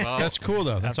 Well, that's cool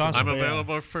though. That's awesome. I'm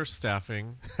available for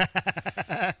staffing.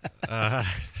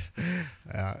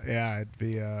 It'd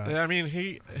be. I mean,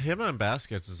 him on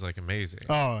Baskets is like amazing.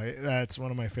 Oh, that's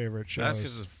one of my favorite shows.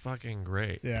 Baskets is fucking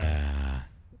great. Yeah.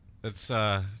 It's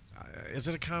is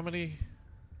it a comedy?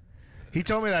 He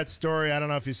told me that story. I don't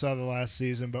know if you saw the last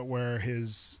season, but where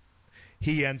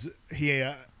he has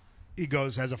a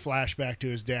flashback to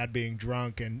his dad being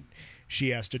drunk, and she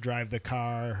has to drive the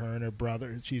car. Her and her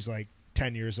brother. She's like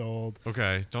 10 years old.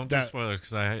 Okay, don't do spoilers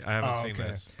because I haven't seen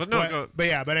this. But no,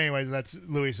 But anyways, that's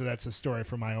Louis. So that's a story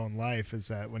from my own life. Is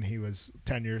that when he was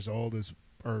 10 years old,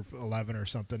 or 11 or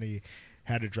something, he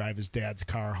had to drive his dad's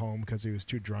car home because he was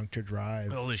too drunk to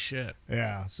drive. Holy shit!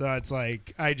 Yeah, so it's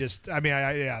like that's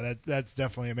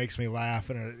definitely, it makes me laugh,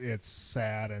 and it's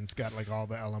sad, and it's got like all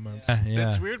the elements. Yeah.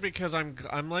 It's weird because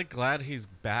I'm like glad he's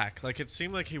back. Like it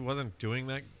seemed like he wasn't doing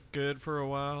that good for a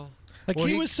while. Like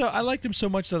I liked him so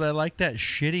much that I liked that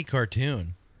shitty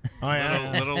cartoon. Oh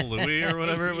yeah, little Louie or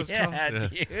whatever it was called. Yeah,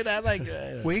 dude, I like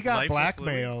it. Well, he got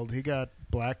blackmailed. He got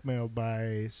blackmailed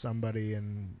by somebody,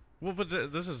 and well, but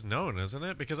this is known, isn't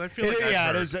it? Because I feel like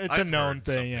it is. It's a known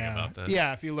thing. Yeah, about this.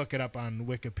 Yeah. If you look it up on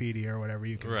Wikipedia or whatever,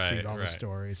 you can see all the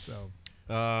stories. So,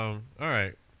 all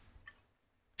right.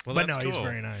 Well, but that's no, cool. he's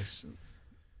very nice.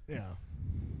 Yeah.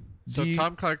 So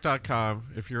TomClark.com,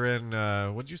 if you're in,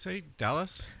 what'd you say,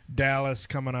 Dallas? Dallas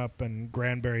coming up and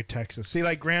Granbury, Texas. See,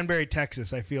 like Granbury,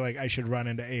 Texas, I feel like I should run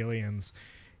into aliens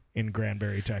in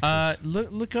Granbury, Texas.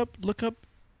 Look up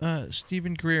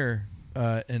Stephen Greer,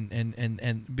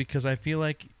 and because I feel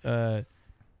like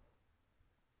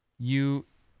you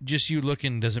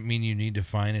looking doesn't mean you need to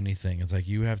find anything. It's like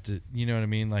you have to, you know what I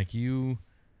mean? Like you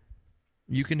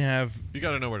can have. You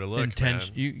got to know where to look.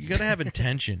 Intention. You got to have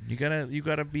intention. You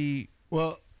gotta be.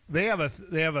 Well, they have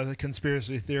a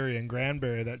conspiracy theory in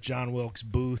Granbury that John Wilkes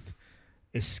Booth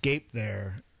escaped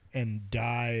there and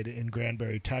died in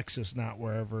Granbury, Texas, not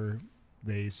wherever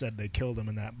they said they killed him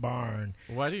in that barn.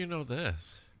 Why do you know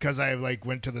this? Because I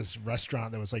went to this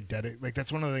restaurant that was like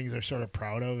that's one of the things they're sort of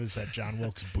proud of is that John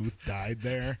Wilkes Booth died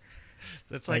there.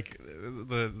 That's like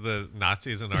the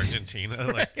Nazis in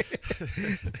Argentina. Like,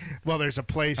 well, there's a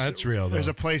place that's real. There's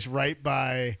though. a place right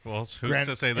by. Well, who's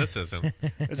to say this isn't?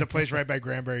 There's a place right by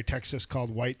Granbury, Texas called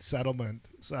White Settlement.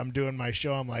 So I'm doing my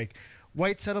show. I'm like,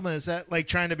 White Settlement, is that like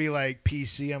trying to be like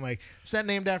PC? I'm like, is that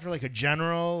named after like a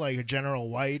general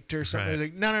White or something?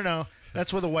 Right. Like, no.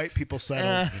 That's where the white people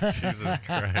settled. Jesus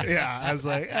Christ. Yeah, I was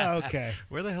like, oh, okay.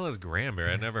 Where the hell is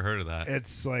Granbury? I never heard of that.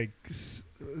 It's like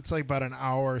about an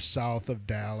hour south of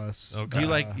Dallas. Okay. Do you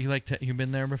like you've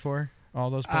been there before? All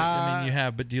those places? I mean, you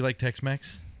have, but do you like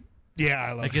Tex-Mex? Yeah,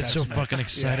 I love I get so Tex-Mex. fucking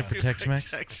excited for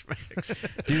Tex-Mex. Tex-Mex.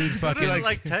 Dude, Who fucking doesn't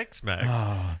like Tex-Mex?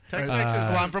 Tex-Mex is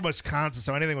Well, I'm from Wisconsin,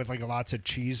 so anything with like lots of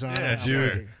cheese on Yeah, it. I'm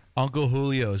dude. like, Uncle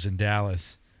Julio's in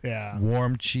Dallas. yeah.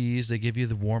 Warm cheese. They give you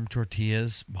the warm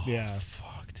tortillas. Oh, Yeah.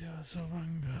 fuck, dude. That's so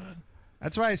fucking good.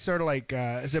 That's why I sort of like,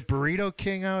 is it Burrito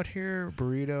King out here?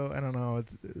 Burrito? I don't know.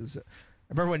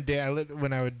 I remember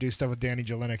when I would do stuff with Danny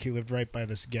Jelinek, he lived right by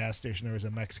this gas station. There was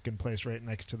a Mexican place right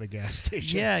next to the gas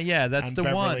station. Yeah, that's on the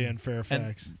Beverly one. and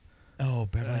Fairfax.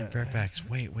 Beverly and Fairfax.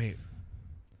 Wait.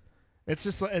 It's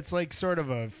just it's like sort of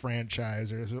a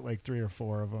franchise. There's like 3 or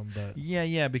 4 of them, but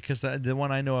Yeah, because the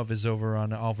one I know of is over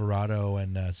on Alvarado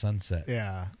and Sunset.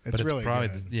 yeah, but it's really probably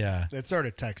good. yeah. It's sort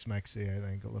of Tex-Mexy, I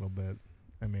think, a little bit.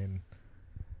 I mean,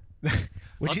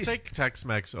 I'll take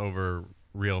Tex-Mex over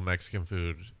real Mexican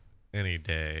food any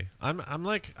day. I'm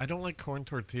like, I don't like corn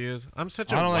tortillas. I'm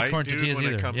such a I don't like white corn dude tortillas when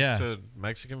either. it comes Yeah. to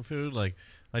Mexican food. Like,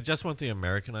 I just want the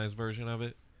Americanized version of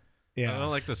it. yeah. I don't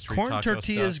like the street Corn taco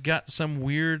tortillas stuff. got some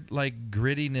weird like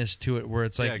grittiness to it, where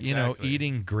it's like Yeah, exactly.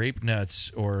 eating grape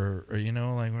nuts or like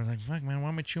we're like fuck man, why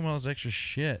am I chewing all this extra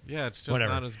shit? Yeah, it's just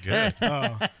Whatever. not as good.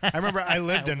 Oh, I remember I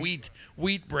lived in wheat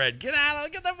bread. Get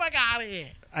the fuck out of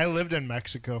here. I lived in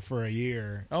Mexico for a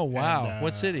year. Oh wow, And,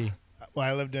 what city? Well,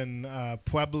 I lived in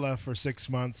Puebla for 6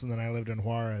 months, and then I lived in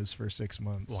Juarez for 6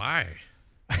 months. Why?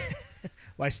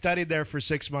 Well, I studied there for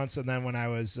 6 months, and then when I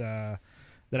was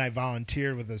then I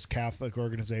volunteered with this Catholic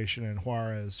organization in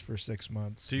Juarez for 6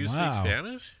 months. Do you Wow. speak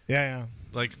Spanish? Yeah.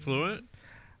 Like fluent?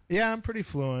 Yeah, I'm pretty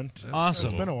fluent. That's Awesome.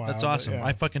 It's been a while. That's but awesome. yeah.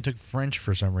 I fucking took French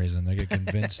for some reason. I get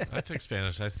convinced. I took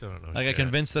Spanish. I still don't know. I got shit.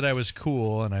 convinced that I was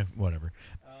cool, and I whatever.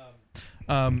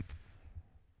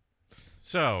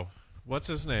 So, what's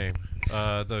his name?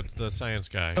 The science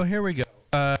guy. Oh, here we go.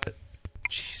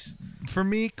 For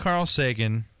me, Carl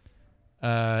Sagan,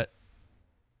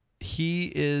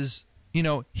 he is,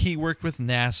 he worked with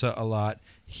NASA a lot.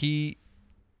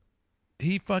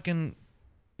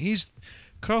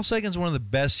 Carl Sagan's one of the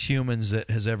best humans that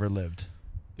has ever lived,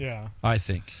 Yeah. I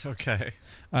think. Okay.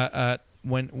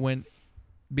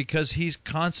 Because he's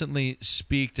constantly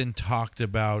speaked and talked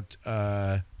about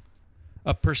a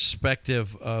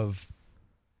perspective of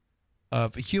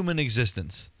human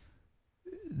existence.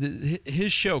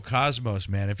 His show Cosmos,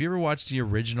 man. If you ever watched the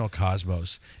original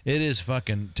Cosmos, it is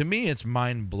fucking, to me it's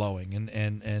mind blowing.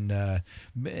 And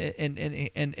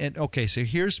okay, so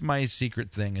here's my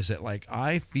secret thing is that like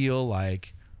I feel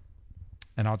like,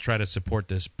 and I'll try to support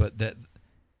this, but that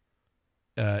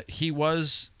he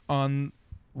was on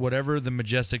whatever the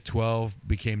Majestic 12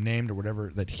 became named or whatever,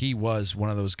 that he was one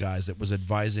of those guys that was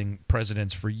advising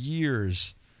presidents for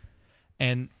years.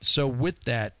 And so with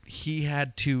that, he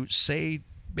had to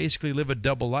basically live a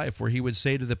double life where he would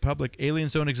say to the public,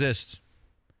 aliens don't exist.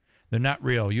 They're not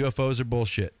real. UFOs are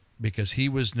bullshit, because he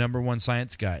was #1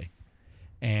 science guy.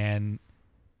 And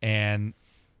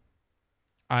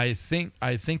I think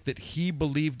that he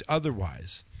believed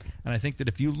otherwise. And I think that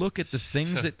if you look at the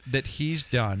things that he's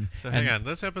done. So hang on.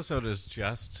 This episode is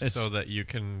just so that you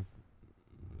can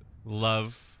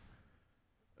love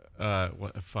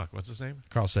what's his name?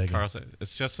 Carl Sagan.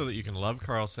 It's just so that you can love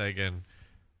Carl Sagan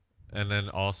and then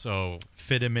also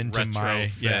fit him into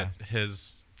retrofit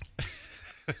his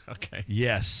Okay.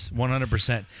 Yes,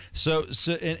 100%. So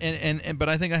but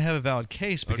I think I have a valid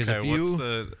case because okay, if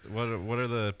you what are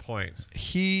the points?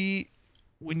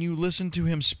 when you listen to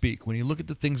him speak, when you look at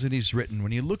the things that he's written,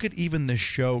 when you look at even the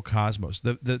show Cosmos,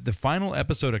 the final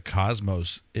episode of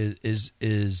Cosmos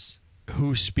is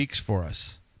Who Speaks for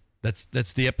Us.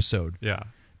 That's the episode. Yeah.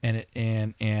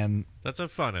 And That's a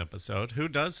fun episode. Who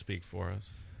does speak for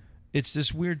us? it's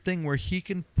this weird thing where he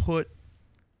can put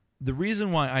the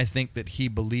reason why I think that he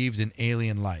believed in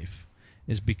alien life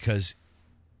is because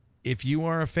if you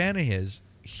are a fan of his,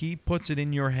 he puts it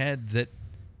in your head that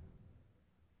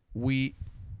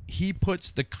he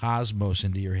puts the cosmos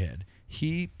into your head.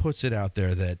 He puts it out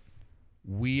there that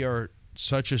we are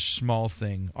such a small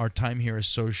thing. Our time here is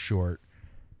so short.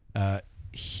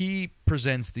 He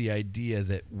presents the idea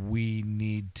that we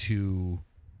need to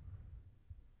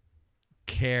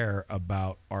care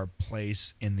about our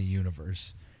place in the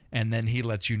universe. And then he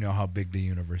lets you know how big the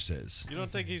universe is. You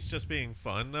don't think he's just being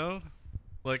fun, though?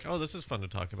 Like, oh, this is fun to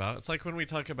talk about. It's like when we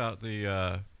talk about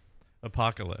the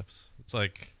apocalypse. It's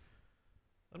like,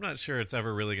 I'm not sure it's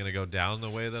ever really going to go down the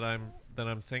way that I'm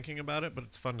thinking about it, but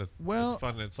it's fun to. Well, it's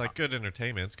fun. It's like good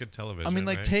entertainment. It's good television. I mean,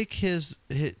 like right? take his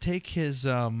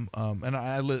and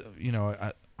I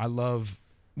love,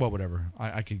 well, whatever.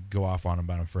 I could go off on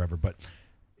about him forever, but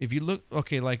if you look,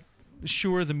 okay, like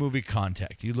sure, the movie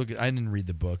Contact. You look at, I didn't read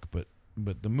the book, but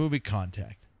the movie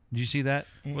Contact. Did you see that?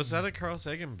 Was that a Carl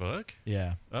Sagan book?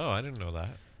 Yeah. Oh, I didn't know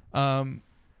that.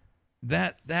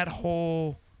 That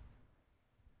whole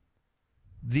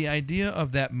the idea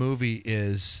of that movie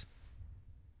is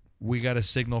we got a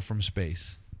signal from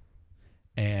space.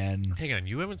 And hang on,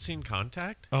 you haven't seen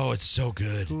Contact? Oh, it's so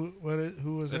good. Who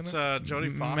was it's in it? It's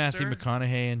Jodie Foster. Matthew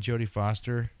McConaughey and Jodie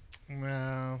Foster.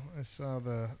 No, I saw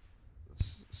the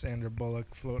Sandra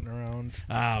Bullock floating around.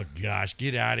 Oh gosh,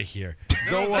 get out of here!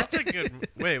 No, that's a good.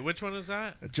 Wait, which one is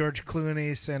that? George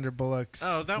Clooney, Sandra Bullock.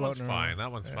 Oh, that one's around. fine.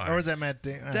 That one's fine. Or was that Matt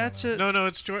Damon? That's it. No,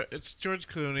 it's George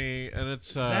Clooney, and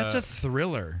it's that's a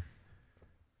thriller.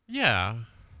 Yeah.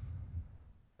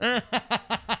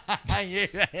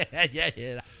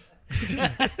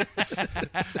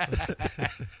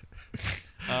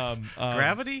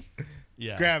 Gravity.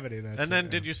 Yeah, Gravity. That's and then,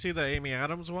 did you see the Amy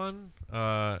Adams one?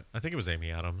 I think it was Amy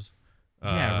Adams.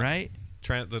 Yeah, right.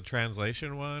 The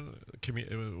translation one.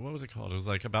 What was it called? It was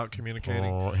like about communicating.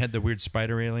 Oh, it had the weird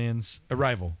spider aliens.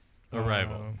 Arrival.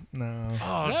 No.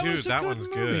 Oh, dude, that one's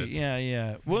good.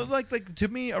 Yeah. Well, like to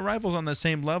me, Arrival's on the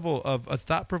same level of a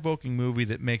thought-provoking movie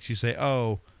that makes you say,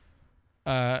 "Oh."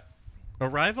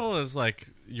 Arrival is like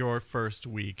your first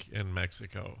week in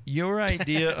Mexico. Your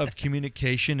idea of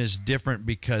communication is different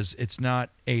because it's not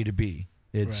A to B.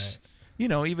 It's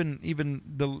even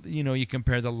the you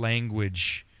compare the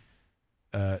language,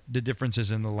 the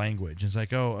differences in the language. It's like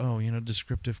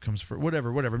descriptive comes first.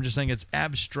 Whatever. I'm just saying it's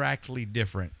abstractly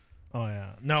different. Oh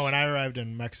yeah. No, when I arrived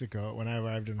in Mexico, when I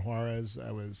arrived in Juarez,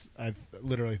 I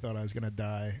literally thought I was gonna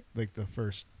die like the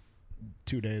first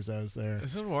 2 days I was there.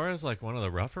 Isn't Juarez like one of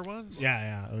the rougher ones?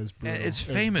 Yeah, it was brutal. It's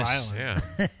famous. Violent. Yeah.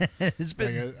 It's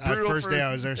been like the first day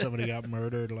I was there, somebody got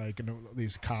murdered. Like, and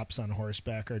these cops on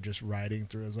horseback are just riding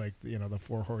through. It's like the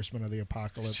 4 horsemen of the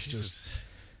apocalypse. Jesus.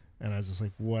 And I was just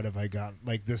like, what have I got?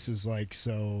 Like, this is like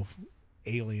so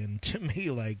alien to me.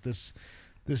 Like this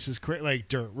is crazy. Like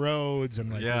dirt roads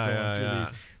and like we're going through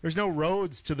these. There's no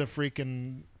roads to the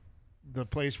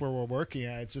place where we're working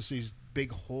at. It's just these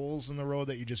big holes in the road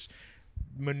that you just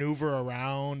maneuver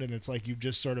around, and it's like you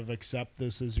just sort of accept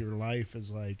this as your life.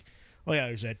 Is like, oh yeah,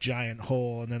 there's that giant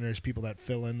hole, and then there's people that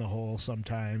fill in the hole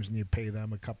sometimes, and you pay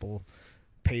them a couple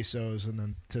pesos and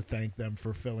then to thank them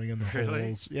for filling in the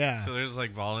holes. Yeah. So there's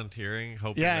like volunteering,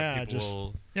 hoping that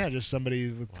people just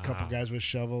somebody with a couple guys with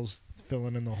shovels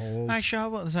filling in the holes. I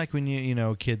shovel. It's like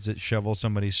when kids that shovel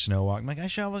somebody's snow walk. I'm like, I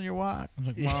shoveled your walk. I'm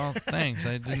like, well, thanks.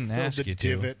 I didn't ask you to.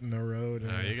 Divot in the road.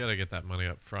 No, you got to get that money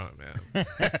up front, man.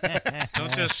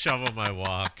 Don't just shovel my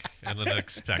walk and then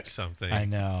expect something. I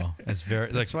know. It's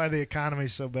very. That's why the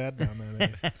economy's so bad down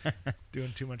there. They're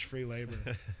doing too much free labor.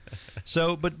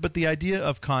 So, but the idea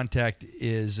of Contact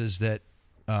is that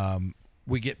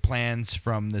we get plans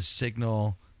from the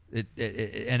signal,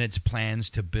 and its plans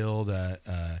to build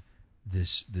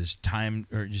this time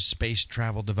or just space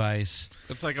travel device.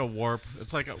 It's like a warp.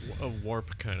 It's like a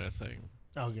warp kind of thing.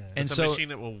 Okay. It's a machine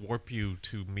that will warp you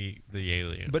to meet the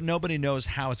alien. But nobody knows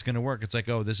how it's going to work. It's like,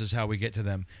 oh, this is how we get to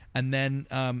them. And then,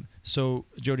 so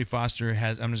Jodie Foster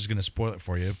has. I'm just going to spoil it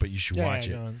for you, but you should watch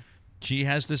it. She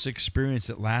has this experience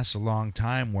that lasts a long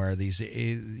time, where these,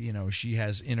 she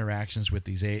has interactions with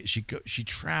these. She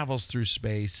travels through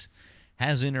space,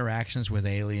 has interactions with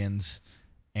aliens,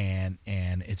 and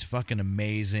it's fucking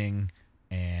amazing,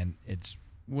 and it's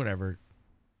whatever.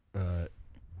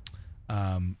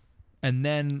 And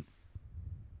then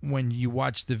when you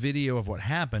watch the video of what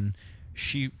happened,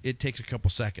 it takes a couple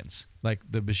seconds. Like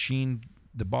the machine,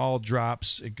 the ball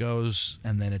drops, it goes,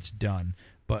 and then it's done.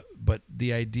 But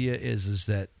the idea is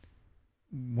that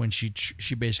when she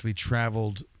basically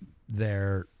traveled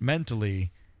there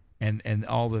mentally, and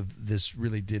all of this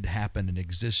really did happen and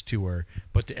exist to her,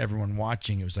 but to everyone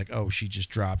watching, it was like, oh, she just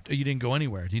dropped. Oh, you didn't go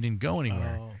anywhere. You didn't go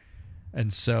anywhere. Oh.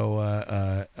 And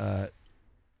so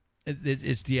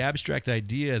it's the abstract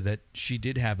idea that she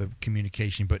did have a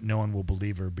communication, but no one will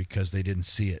believe her because they didn't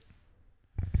see it.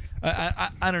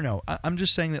 I don't know. I'm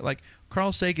just saying that, like,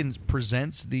 Carl Sagan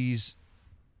presents these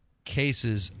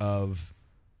cases of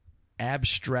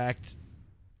abstract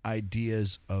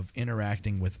ideas of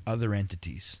interacting with other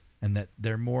entities, and that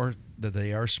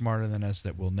they are smarter than us,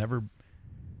 that will never,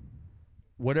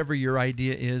 whatever your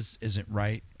idea isn't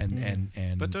right,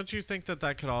 and But don't you think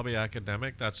that could all be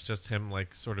academic? That's just him,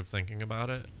 like, sort of thinking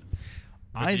about it.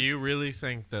 But do you really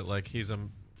think that, like, he's a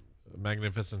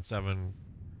Magnificent Seven?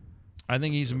 I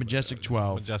think he's a Majestic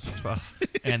 12. Majestic 12.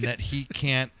 And that he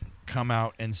can't come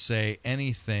out and say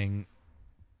anything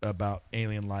about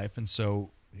alien life, and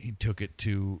so he took it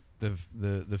to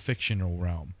the fictional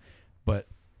realm. But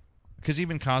because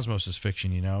even Cosmos is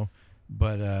fiction, you know.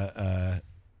 But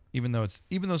even though it's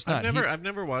not, I've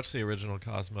never watched the original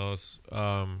Cosmos.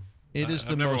 I've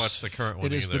never watched the current one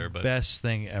either. It is the best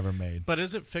thing ever made. But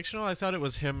is it fictional? I thought it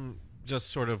was him just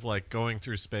sort of like going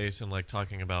through space and like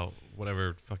talking about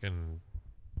whatever fucking.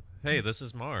 Hey, this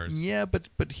is Mars. Yeah, but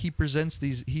he presents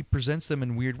them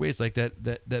in weird ways. Like that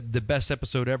the best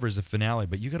episode ever is the finale,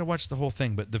 but you got to watch the whole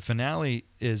thing. But the finale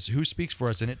is Who Speaks for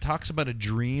Us, and it talks about a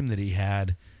dream that he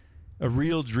had, a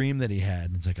real dream that he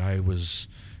had. It's like, I was,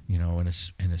 in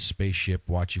a spaceship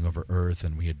watching over Earth,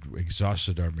 and we had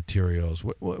exhausted our materials.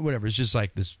 Whatever. It's just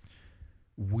like this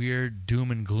weird doom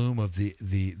and gloom of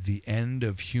the end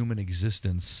of human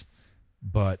existence,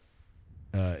 but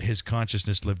his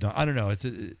consciousness lived on. I don't know.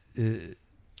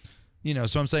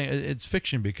 So I'm saying it's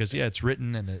fiction because it's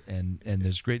written and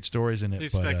there's great stories in it.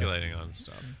 He's speculating on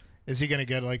stuff. Is he going to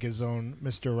get like his own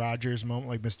Mr. Rogers moment?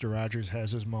 Like Mr. Rogers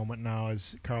has his moment now.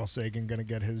 Is Carl Sagan going to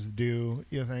get his due?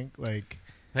 You think? Like,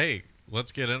 hey,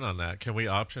 let's get in on that. Can we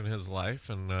option his life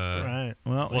and right?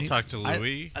 Well, we'll talk to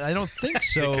Louis. I don't think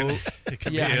so. he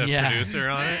could be a producer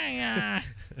on it.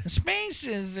 Space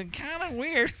is kind of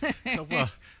weird. Well,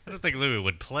 I don't think Louis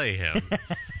would play him.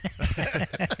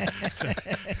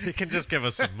 He can just give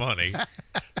us some money.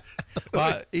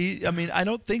 I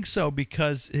don't think so,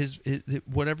 because his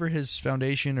whatever his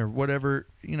foundation or whatever,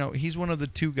 he's one of the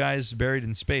 2 guys buried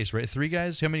in space, right? 3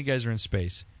 guys? How many guys are in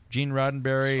space? Gene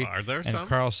Roddenberry and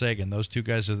Carl Sagan. Those 2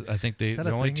 guys are, I think, the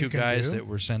only 2 guys that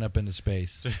were sent up into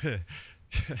space.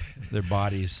 Their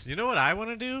bodies. You know what I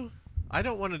want to do? I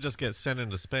don't want to just get sent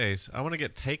into space. I want to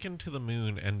get taken to the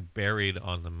moon and buried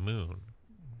on the moon.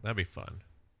 That'd be fun.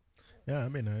 Yeah,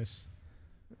 that'd be nice.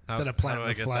 Instead of planting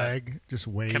the flag, just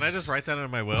Wade's. Can I just write that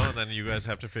in my will, and then you guys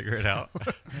have to figure it out?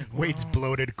 Wade's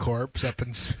bloated corpse up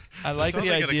in space. I like the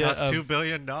idea of $2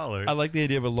 billion. I like the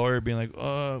idea of a lawyer being like,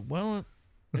 well,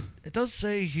 it does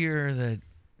say here that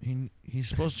he's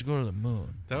supposed to go to the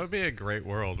moon. That would be a great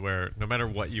world where no matter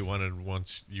what you wanted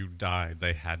once you died,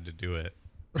 they had to do it.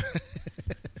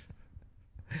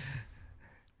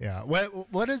 Yeah.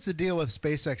 What is the deal with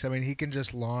SpaceX? I mean, he can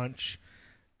just launch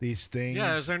these things.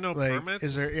 Yeah. Is there no permits?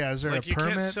 Is there a permit? You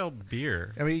can't sell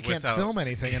beer. I mean, you can't film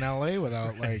anything in LA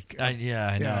without like.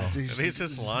 I know. He's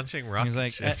just launching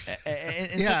rocket ships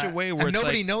in such a way where and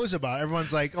nobody knows about it.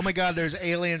 Everyone's like, "Oh my God, there's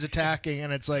aliens attacking,"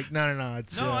 and it's like, "No,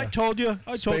 it's I told you.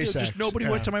 Just nobody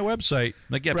went to my website."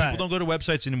 Like, people don't go to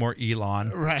websites anymore, Elon.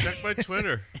 Right. Check my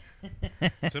Twitter.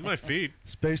 It's in my feed.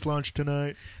 Space launch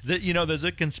tonight. There's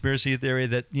a conspiracy theory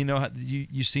that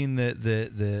you seen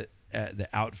the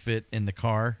outfit in the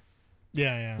car.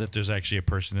 Yeah. That there's actually a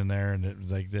person in there, and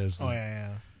there's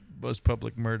most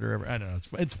public murder ever. I don't know.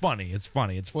 It's funny. It's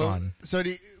fun. So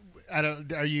do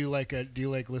you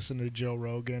listen to Joe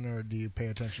Rogan, or do you pay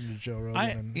attention to Joe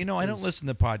Rogan? I don't listen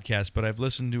to podcasts, but I've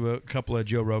listened to a couple of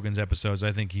Joe Rogan's episodes.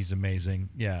 I think he's amazing.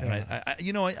 Yeah.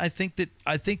 I think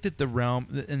that the realm,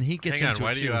 and he gets into.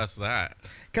 Why do you ask that?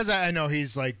 Because I know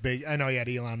he's like big. I know he had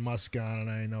Elon Musk on, and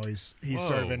I know he's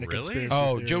sort of into conspiracy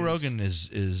theories. Joe Rogan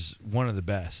is one of the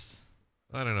best.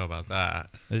 I don't know about that.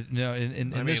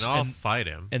 I'll fight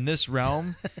him. In this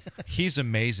realm, he's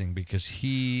amazing because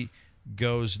he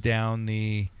goes down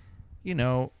the,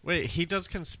 Wait, he does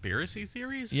conspiracy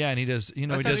theories? Yeah, and he does. I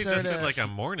thought he just did like a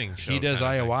morning show. He does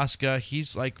ayahuasca.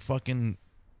 He's like fucking.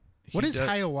 What is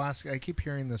ayahuasca? I keep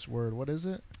hearing this word. What is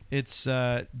it? It's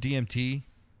DMT.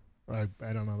 I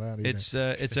don't know that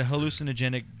either. It's a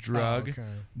hallucinogenic drug, okay.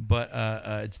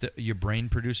 but your brain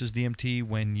produces DMT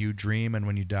when you dream and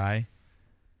when you die.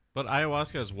 But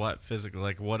ayahuasca is what physically?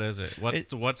 Like, what is it?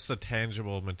 What's the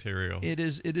tangible material? It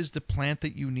is the plant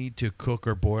that you need to cook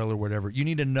or boil or whatever. You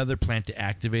need another plant to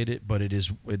activate it, but it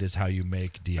is how you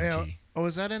make DMT. Oh,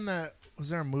 is that in that? Was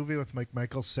there a movie with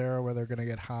Michael Cera where they're going to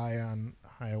get high on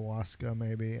ayahuasca?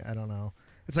 Maybe, I don't know.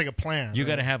 It's like a plant. You right?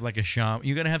 got to have like a shaman.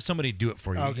 You got to have somebody do it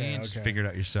for you. Okay, you can't just figure it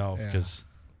out yourself because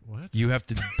what? You have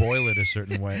to boil it a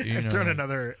certain way. You know? I've thrown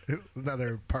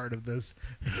another part of this.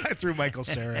 I threw Michael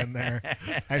Cera in there.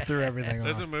 I threw everything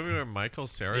There's off. a movie where Michael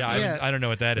Cera. Yeah, I don't know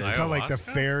what that is. It's called like the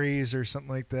Ayahuasca? fairies or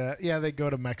something like that. Yeah, they go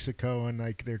to Mexico and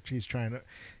like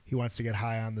he wants to get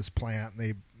high on this plant and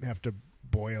they have to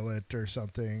boil it or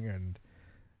something and.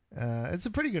 It's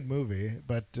a pretty good movie,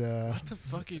 but what the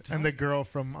fuck are you talking? And the girl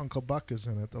from Uncle Buck is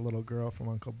in it. The little girl from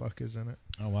Uncle Buck is in it.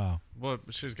 Oh wow! Well,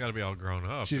 she's got to be all grown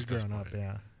up. She's grown up,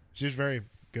 yeah. She's very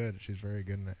good. She's very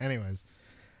good in it. Anyways,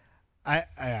 I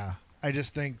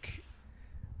just think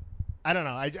I don't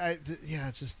know.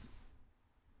 It's just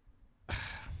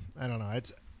I don't know.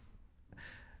 It's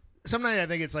sometimes I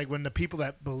think it's like when the people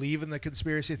that believe in the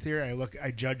conspiracy theory,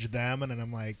 I judge them, and then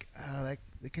I'm like, oh, that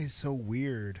guy's so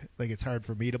weird. Like it's hard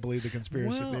for me to believe the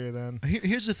conspiracy theory. Then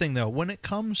here's the thing, though. When it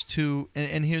comes to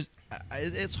and here's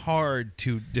it's hard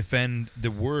to defend the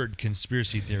word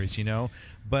conspiracy theories, you know.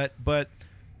 But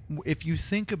if you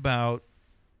think about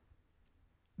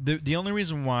the only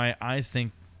reason why I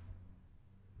think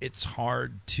it's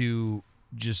hard to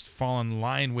just fall in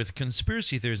line with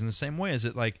conspiracy theories in the same way is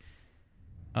that like.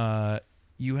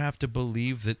 You have to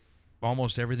believe that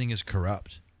almost everything is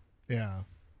corrupt. Yeah.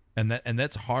 And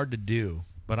that's hard to do,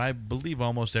 but I believe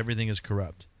almost everything is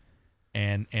corrupt.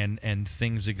 And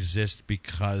things exist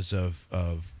because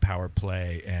of power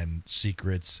play and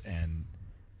secrets and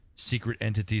secret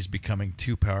entities becoming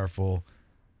too powerful.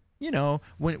 You know,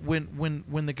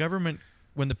 when the government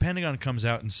when the Pentagon comes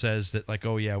out and says that like,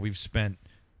 oh yeah, we've spent,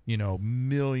 you know,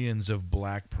 millions of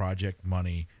black project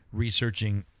money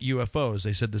researching UFOs.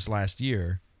 They said this last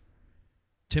year.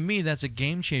 To me, that's a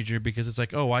game changer because it's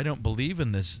like, oh, I don't believe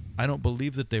in this. I don't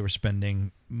believe that they were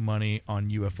spending money on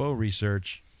UFO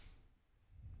research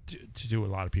to do a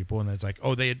lot of people. And it's like,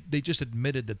 oh, they just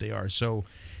admitted that they are. So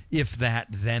if that,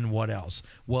 then what else?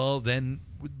 Well, then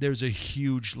there's a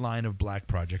huge line of black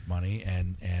project money.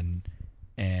 And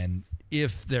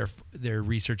if they're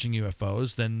researching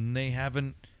UFOs, then they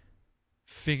haven't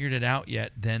figured it out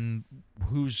yet, then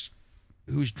who's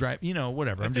driving, you know,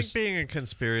 whatever. I think being a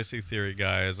conspiracy theory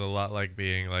guy is a lot like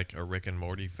being like a Rick and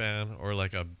Morty fan or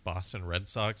like a Boston Red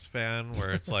Sox fan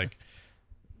where it's like,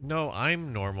 no,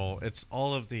 I'm normal. It's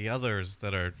all of the others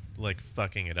that are like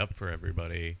fucking it up for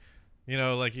everybody. You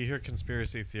know, like you hear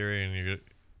conspiracy theory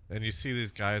and you see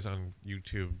these guys on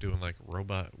YouTube doing like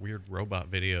weird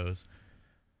robot videos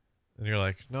and you're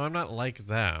like, no, I'm not like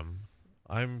them.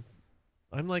 I'm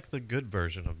like the good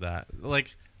version of that.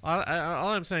 Like, all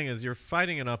I'm saying is you're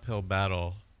fighting an uphill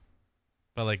battle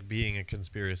by, like, being a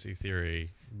conspiracy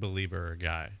theory believer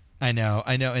guy. I know.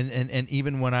 And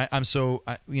even when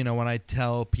when I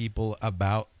tell people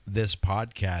about this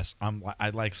podcast, I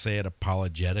like say it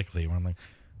apologetically where I'm like,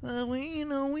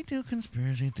 we do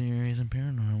conspiracy theories and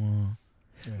paranormal.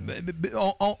 Yeah.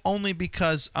 But only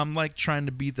because I'm like trying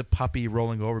to be the puppy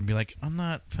rolling over and be like, I'm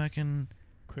not fucking...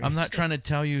 Crazy. I'm not trying to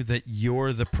tell you that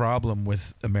you're the problem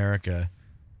with America,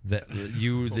 that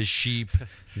you the sheep,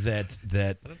 that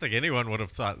I don't think anyone would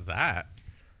have thought that.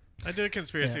 I do a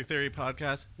conspiracy theory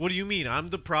podcast. What do you mean?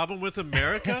 I'm the problem with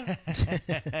America?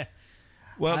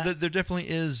 Well, there definitely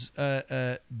is.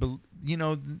 You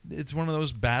know, it's one of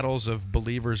those battles of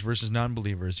believers versus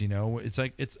non-believers. You know, it's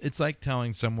like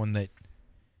telling someone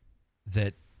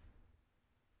that.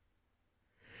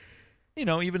 You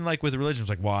know, even like with religion, it's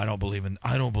like, well, I don't believe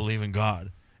in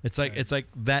God. It's like It's like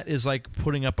that is like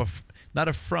putting up not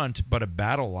a front but a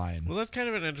battle line. Well, that's kind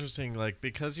of an interesting, like,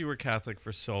 because you were Catholic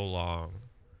for so long,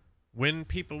 when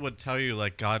people would tell you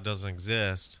like God doesn't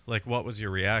exist, like what was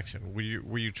your reaction?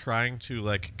 Were you trying to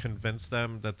like convince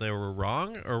them that they were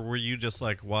wrong, or were you just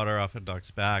like water off a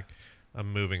duck's back?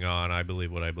 I'm moving on. I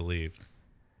believe what I believe.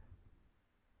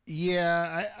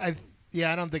 Yeah,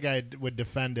 I don't think I would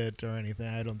defend it or anything.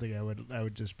 I don't think I would. I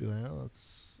would just be like, oh,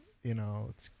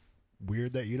 it's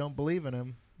weird that you don't believe in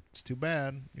him. It's too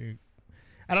bad.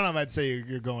 I don't know if I'd say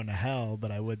you're going to hell,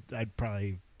 but I'd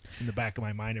probably, in the back of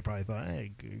my mind, I probably thought,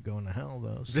 hey, you're going to hell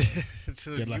though. So,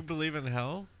 so you believe in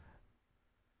hell?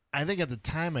 I think at the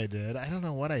time I did. I don't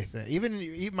know what I think.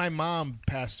 Even my mom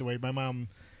passed away. My mom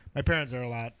My parents are a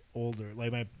lot older.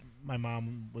 Like my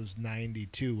mom was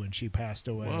 92 when she passed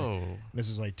away. Whoa. This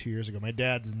is like 2 years ago. My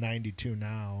dad's 92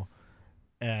 now,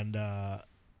 and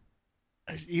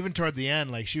even toward the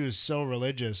end, like she was so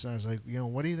religious, and I was like,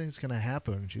 what do you think is going to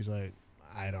happen? And she's like,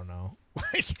 I don't know.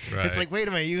 Like, Right. It's like, wait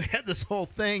a minute, you had this whole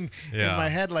thing in my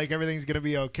head, like everything's going to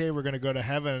be okay, we're going to go to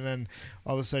heaven, and then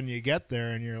all of a sudden you get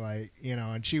there and you're like,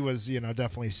 and she was,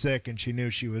 definitely sick, and she knew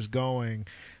she was going,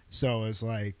 so it's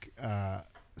like,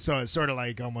 so it's sort of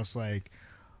like almost like,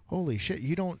 holy shit,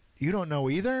 you don't know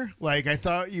either? Like, I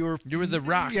thought you were the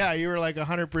rock. Yeah, you were like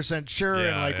 100% sure. Yeah,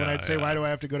 and like when I'd say, why do I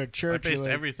have to go to church? I based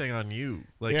like, everything on you.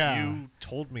 Like, you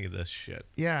told me this shit.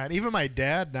 Yeah, and even my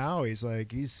dad now, he's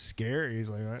like, he's scared. He's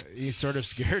like, he's sort of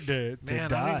scared to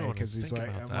die because he's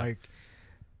like, I'm like,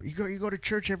 you go to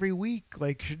church every week.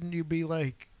 Like, shouldn't you be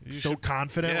like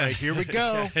confident? Yeah. Like, here we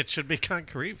go. It should be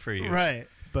concrete for you, right?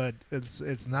 But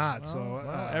it's not.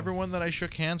 Well, everyone that I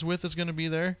shook hands with is going to be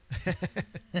there.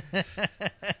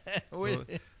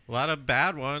 A lot of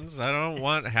bad ones. I don't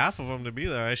want half of them to be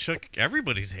there. I shook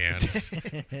everybody's hands.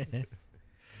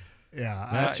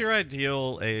 Yeah. What's your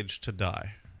ideal age to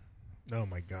die? Oh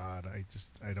my God!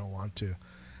 I don't want to.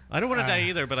 I don't want to die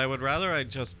either, but I would rather I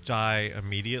just die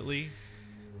immediately.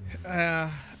 I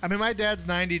mean, my dad's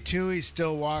 92. He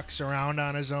still walks around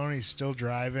on his own. He's still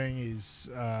driving. He's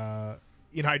I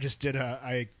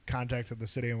contacted the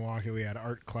city of Milwaukee. We had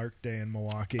Art Clark Day in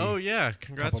Milwaukee. Oh yeah,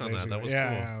 congrats on that. Ago. That was cool.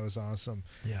 Yeah, it was awesome.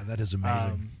 Yeah, that is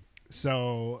amazing. He's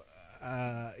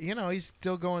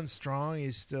still going strong.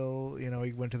 He's still,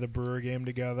 he went to the Brewer game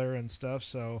together and stuff.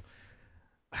 So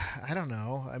I don't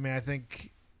know. I mean, I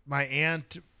think my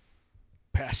aunt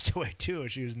passed away too.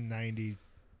 She was 90.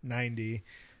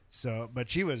 So, but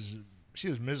she was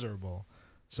miserable.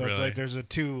 So It's like there's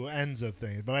two ends of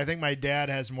things. But I think my dad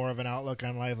has more of an outlook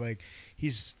on life. Like he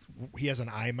has an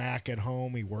iMac at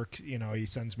home. He works, he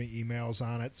sends me emails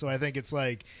on it. So I think it's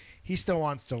like he still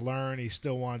wants to learn. He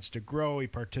still wants to grow. He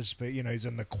participates. He's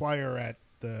in the choir at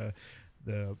the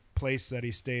place that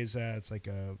he stays at. It's like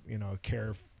a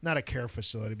not a care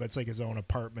facility, but it's like his own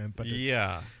apartment. But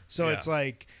it's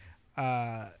like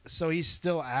so he's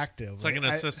still active. It's like an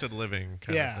assisted living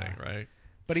kind of thing, right?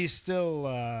 But he's still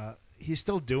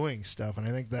doing stuff, and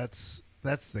I think that's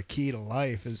the key to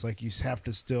life. Is like you have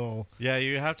to still. Yeah,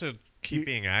 you have to keep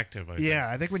being active.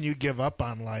 I think when you give up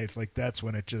on life, like that's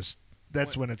when it's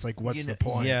like, what's the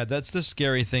point? Yeah, that's the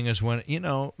scary thing is when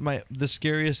the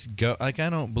scariest ghost. Like I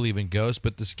don't believe in ghosts,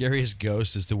 but the scariest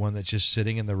ghost is the one that's just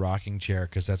sitting in the rocking chair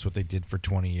because that's what they did for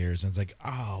 20 years. And it's like,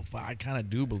 oh, I kind of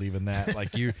do believe in that.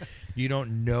 Like you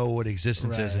don't know what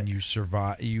existence is, and you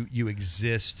survive. You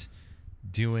exist.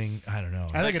 Doing, I don't know.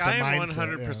 I think it's a I'm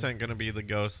mindset. 100% going to be the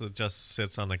ghost that just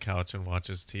sits on the couch and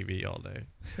watches TV all day.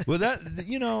 Well, that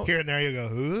here and there you go.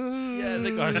 Ooh. Yeah,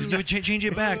 you change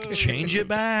it back. Change it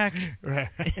back. Right.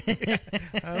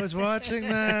 I was watching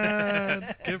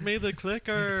that. Give me the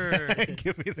clicker.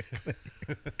 Give me the clicker.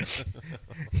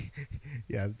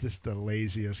 Yeah, just the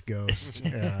laziest ghost.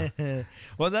 Yeah.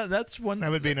 Well, that's one. That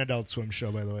would be an Adult Swim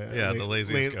show, by the way. Yeah, the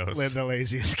laziest ghost. The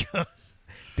laziest ghost.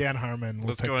 Dan Harmon.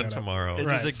 Let's go in tomorrow. It's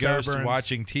just a ghost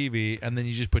watching TV, and then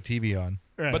you just put TV on.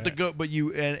 Right. But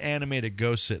you animate a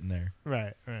ghost sitting there.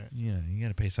 Right. You got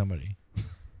to pay somebody.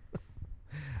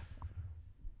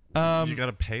 You got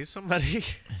to pay somebody?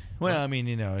 Well, I mean,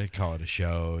 they call it a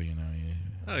show.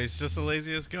 Oh, he's just the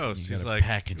laziest ghost. He's like,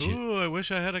 package ooh, I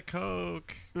wish I had a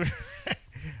Coke.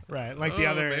 Right. Like the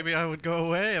other. Maybe I would go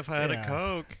away if I had a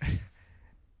Coke.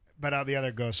 But the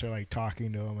other ghosts are like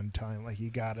talking to him and telling him, like, you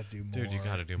got to do more. Dude, you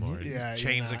got to do more. Yeah,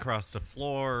 chains across the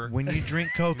floor. When you drink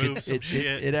Coke,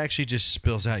 it actually just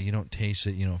spills out. You don't taste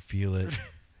it. You don't feel it.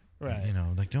 Right. You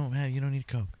don't need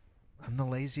Coke. I'm the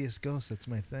laziest ghost. That's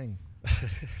my thing.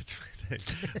 It's my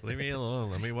thing. Leave me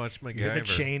alone. Let me watch MacGyver. You're the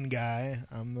chain guy.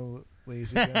 I'm the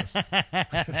lazy ghost.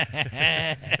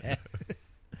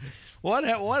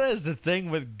 What is the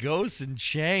thing with ghosts and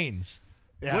chains?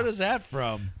 Yeah. What is that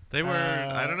from? They were,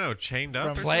 I don't know, chained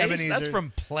up. from Or Plays? Ebenezer. That's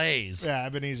from Plays. Yeah,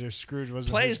 Ebenezer Scrooge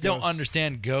wasn't. Plays his don't ghost.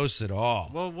 understand ghosts at all.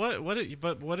 well,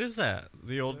 what is that?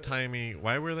 The old timey.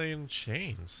 Why were they in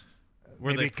chains? Were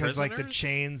Maybe they because like the prisoners?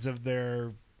 chains of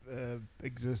their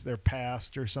their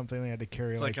past or something they had to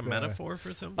carry. It's like a the, metaphor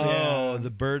for something. Oh, Yeah. the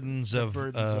burdens of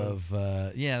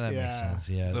that makes sense.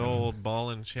 Yeah, The old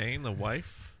ball and chain, the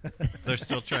wife. They're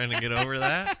still trying to get over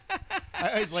that. I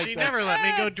always like She that. never let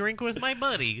me go drink with my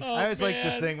buddies. I always like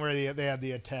the thing where they had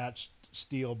the attached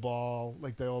steel ball,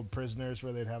 like the old prisoners,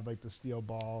 where they'd have like the steel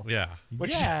ball. Yeah.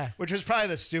 Which was probably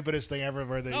the stupidest thing ever.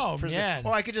 Where they Oh, man.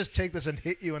 I could just take this and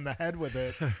hit you in the head with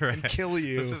it and kill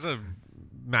you. This is a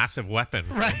massive weapon.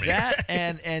 For me. That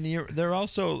and they're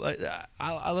also.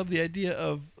 I love the idea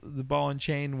of the ball and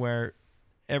chain where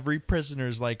every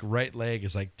prisoner's like right leg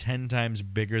is like 10 times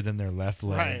bigger than their left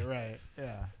leg. Right.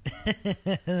 Yeah.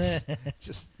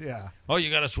 Just yeah. Oh,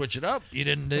 you got to switch it up. They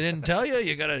didn't tell you.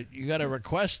 You got to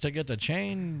request to get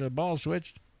the ball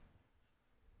switched.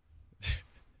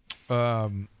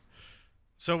 So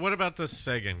what about the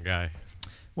Sagan guy?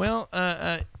 Well,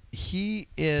 he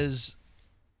is,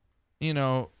 he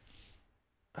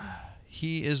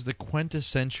is the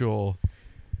quintessential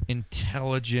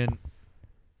intelligent.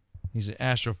 He's an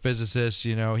astrophysicist.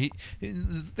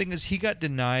 The thing is, he got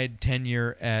denied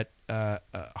tenure at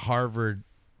Harvard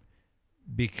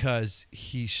because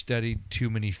he studied too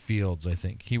many fields. I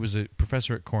think he was a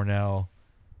professor at Cornell.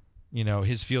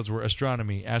 His fields were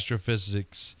astronomy,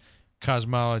 astrophysics,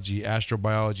 cosmology,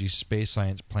 astrobiology, space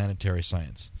science, planetary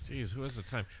science. Jeez, who has the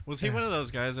time? Was he one of those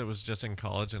guys that was just in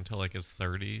college until like his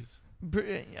 30s?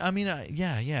 I mean,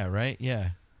 yeah, right, yeah.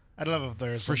 I'd love if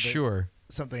there's for sure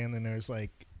something in there's like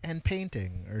and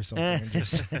painting or something,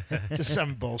 just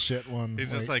some bullshit one.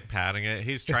 He's just like padding it.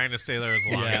 He's trying to stay there as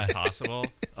long as possible.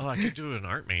 Oh, I could do an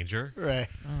art major. Right.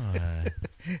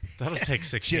 That'll take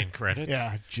 16 credits.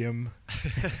 Yeah, gym,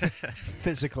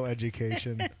 physical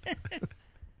education.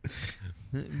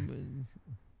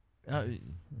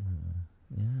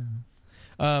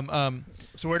 So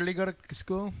where did he go to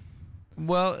school?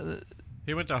 Well,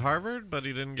 he went to Harvard, but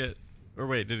he didn't get. Or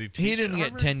wait, did he teach? He didn't at get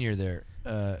Harvard? tenure there.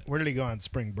 Where did he go on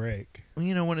spring break?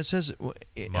 When it says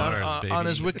Mars, on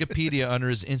his Wikipedia under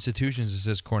his institutions, it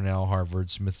says Cornell, Harvard,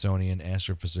 Smithsonian,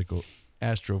 Astrophysical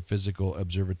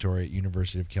Observatory at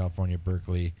University of California,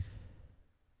 Berkeley.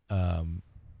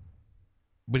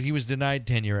 But he was denied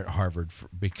tenure at Harvard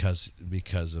because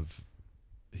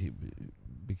he.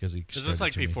 Is this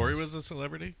like before he was a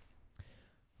celebrity?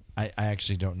 I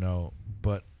actually don't know,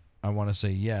 but I want to say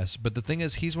yes. But the thing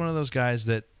is, he's one of those guys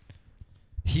that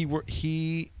he was.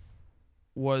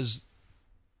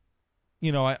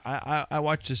 I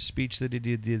watched a speech that he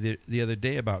did the other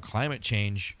day about climate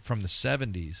change from the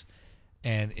 70s,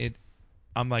 and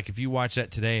I'm like, if you watch that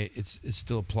today, it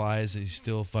still applies. He's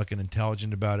still fucking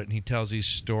intelligent about it, and he tells these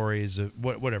stories of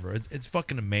whatever. It's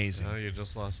fucking amazing. Oh, you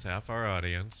just lost half our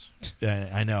audience.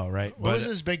 I know, right? What was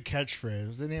his big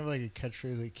catchphrase? Didn't he have like a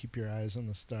catchphrase like "Keep your eyes on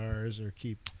the stars" or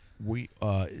 "Keep"? We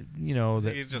are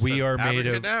made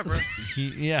of.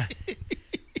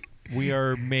 We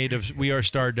are made of. We are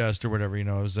stardust or whatever. It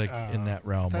was like in that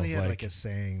realm. I thought he had like a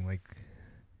saying like.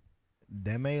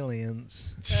 Them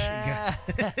aliens. I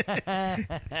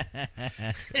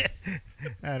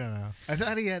don't know. I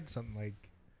thought he had something like.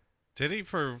 Did he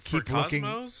for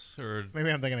Cosmos? Or maybe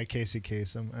I'm thinking of Casey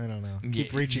Kasem. I don't know.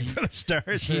 Keep reaching for the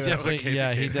stars. He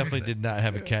definitely did not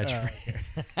have a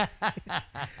catchphrase.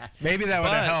 Maybe that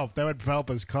would have helped. That would help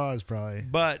his cause probably.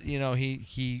 But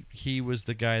he was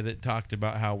the guy that talked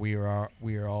about how we are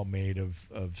all made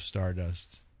of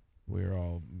stardust. We are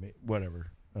all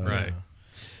whatever. Right.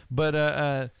 But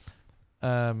in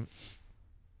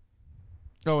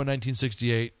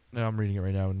 1968, I'm reading it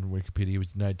right now in Wikipedia. He was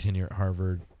denied tenure at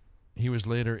Harvard. He was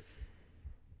later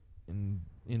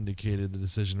indicated the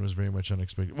decision was very much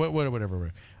unexpected.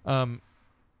 Whatever.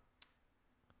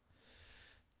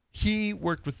 He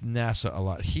worked with NASA a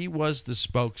lot. He was the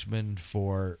spokesman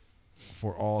for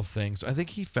all things. I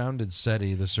think he founded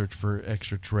SETI, the Search for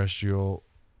Extraterrestrial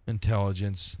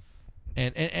Intelligence,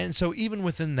 and so even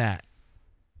within that.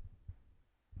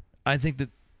 I think that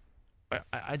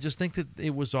I just think that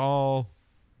it was all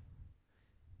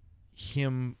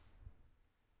him,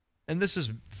 and this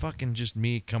is fucking just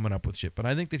me coming up with shit, but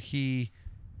I think that he,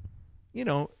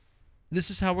 this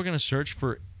is how we're going to search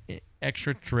for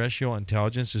extraterrestrial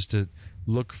intelligence, is to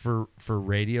look for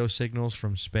radio signals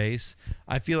from space.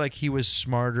 I feel like he was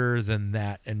smarter than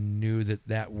that and knew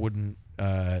that wouldn't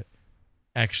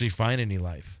actually find any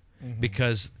life. Mm-hmm.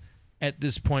 Because at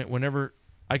this point, whenever...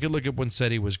 I could look at when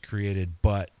SETI was created,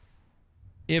 but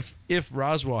if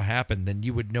Roswell happened, then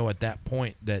you would know at that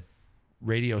point that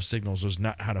radio signals was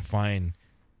not how to find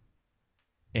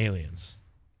aliens.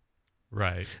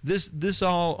 Right. This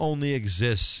all only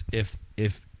exists if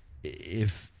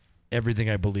everything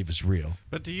I believe is real.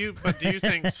 But do you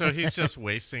think so? He's just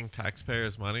wasting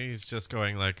taxpayers' money. He's just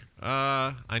going like,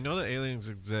 I know that aliens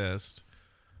exist.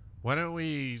 Why don't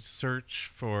we search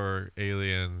for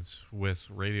aliens with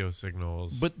radio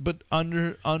signals? But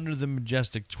under the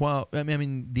Majestic 12, I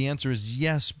mean, the answer is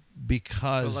yes,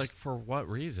 because... But for what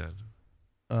reason?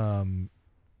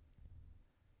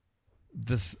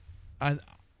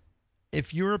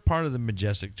 If you're a part of the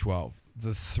Majestic 12,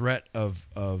 the threat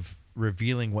of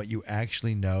revealing what you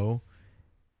actually know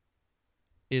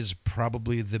is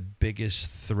probably the biggest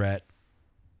threat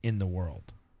in the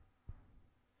world.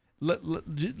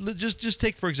 Just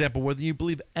take, for example, whether you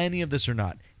believe any of this or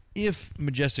not. If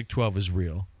Majestic 12 is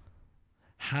real,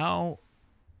 how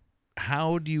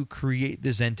do you create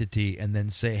this entity and then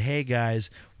say, hey, guys,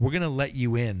 we're going to let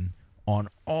you in on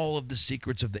all of the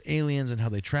secrets of the aliens and how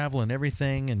they travel and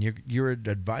everything, and you're an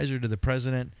advisor to the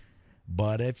president,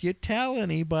 but if you tell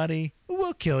anybody,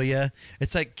 we'll kill you.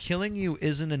 It's like killing you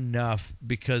isn't enough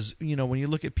because, when you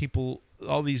look at people,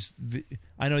 all these,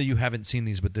 I know you haven't seen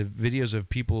these, but the videos of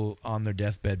people on their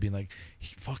deathbed being like,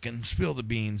 fucking spill the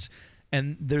beans.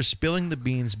 And they're spilling the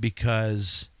beans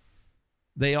because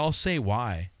they all say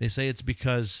why. They say it's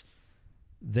because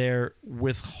they're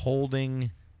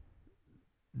withholding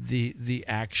the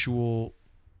actual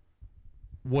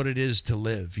what it is to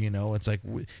live. It's like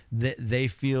they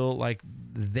feel like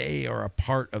they are a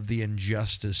part of the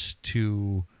injustice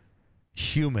to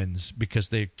humans because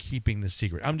they're keeping the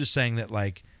secret. I'm just saying that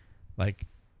like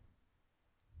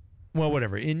well,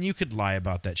 whatever. And you could lie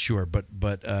about that, sure, but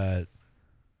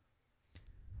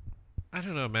I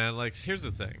don't know, man. Like, here's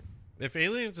the thing. If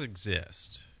aliens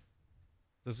exist,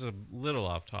 this is a little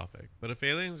off topic, but if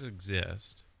aliens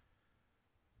exist,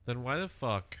 then why the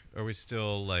fuck are we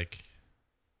still, like,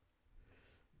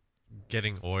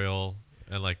 getting oil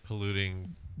and, like,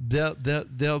 polluting? They'll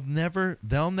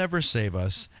never save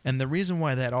us. And the reason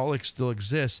why that all still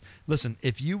exists, listen,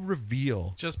 if you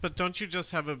reveal... But don't you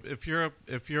just have if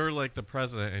you're, like, the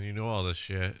president and you know all this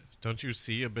shit, don't you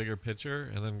see a bigger picture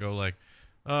and then go, like,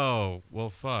 oh, well,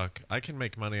 fuck, I can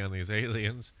make money on these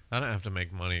aliens. I don't have to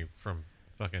make money from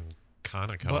fucking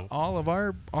Conoco. But all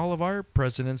of our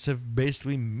presidents have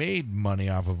basically made money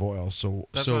off of oil. So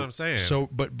that's what I'm saying.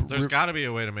 But there's got to be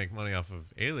a way to make money off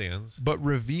of aliens. But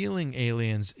revealing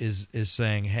aliens is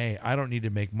saying, hey, I don't need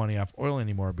to make money off oil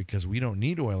anymore because we don't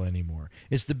need oil anymore.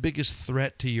 It's the biggest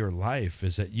threat to your life.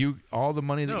 Is that all the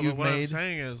money that you've what made? I'm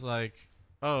saying is like,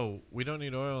 oh, we don't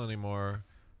need oil anymore.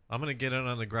 I'm going to get in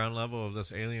on the ground level of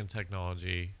this alien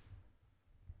technology.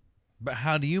 But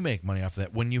how do you make money off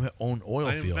that when you own oil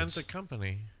fields? I invent a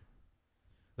company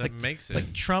that makes it.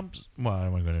 Like Trump's... Well, I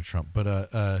don't want to go to Trump, but...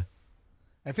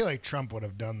 I feel like Trump would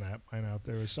have done that by now if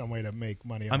there was some way to make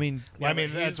money off. I mean,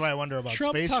 that's why I wonder about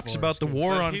Trump Space talks Force, about the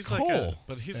war on coal.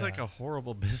 He's like a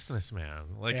horrible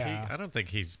businessman. Like, I don't think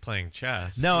he's playing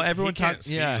chess. No, everyone can't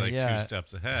see 2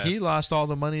 steps ahead. He lost all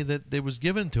the money that was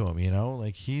given to him,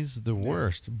 Like, he's the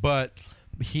worst. But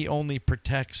he only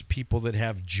protects people that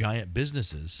have giant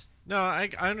businesses. No, I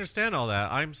understand all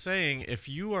that. I'm saying if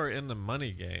you are in the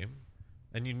money game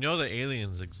and you know that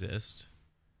aliens exist,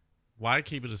 why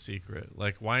keep it a secret?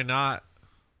 Like, why not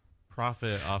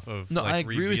profit off of I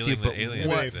agree with you, but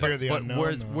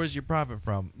where's your profit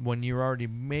from when you're already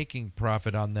making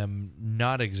profit on them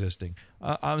not existing?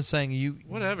 I'm saying you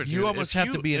almost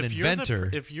have to be an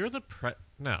inventor. If you're the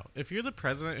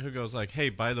president who goes like, hey,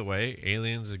 by the way,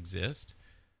 aliens exist,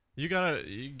 you get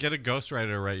a ghostwriter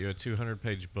to write you a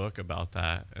 200-page book about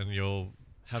that, and you'll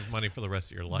have money for the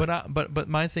rest of your life. But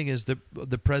my thing is the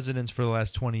presidents for the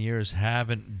last 20 years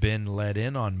haven't been let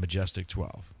in on Majestic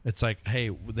 12. It's like, hey,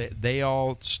 they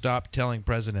all stopped telling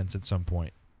presidents at some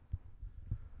point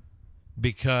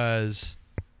because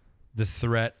the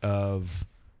threat of,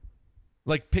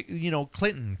 like,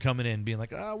 Clinton coming in being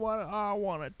like, I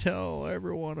want to tell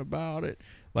everyone about it.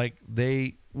 Like,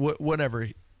 whatever.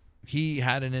 He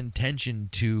had an intention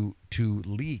to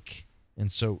leak.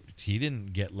 And so he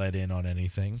didn't get let in on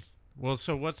anything. Well,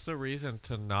 so what's the reason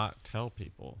to not tell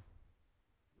people?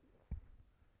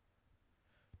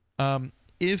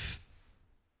 If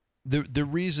the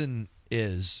reason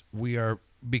is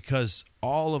because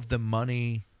all of the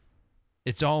money,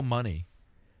 it's all money,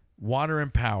 water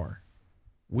and power.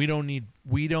 We don't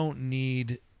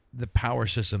need the power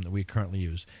system that we currently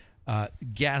use.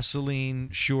 Gasoline,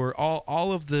 sure,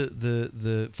 all of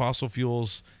the fossil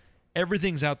fuels.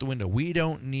 Everything's out the window. We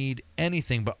don't need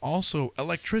anything, but also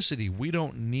electricity. We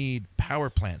don't need power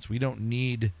plants. We don't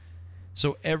need...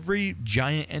 So every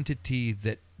giant entity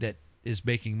that is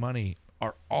making money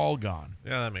are all gone.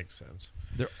 Yeah, that makes sense.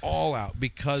 They're all out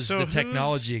because the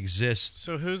technology exists.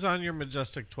 So who's on your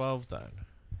Majestic 12 then?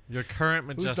 Your current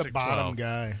Majestic 12. Who's the bottom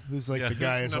guy? Who's like the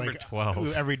guy is like 12?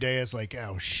 Who every day is like,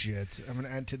 oh shit!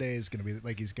 And today is gonna be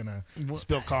like he's gonna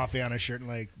spill coffee on his shirt and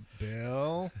like,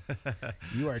 Bill,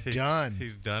 you are done.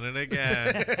 He's done it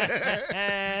again.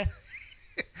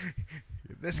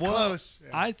 This close. Yeah.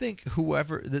 I think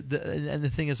whoever and the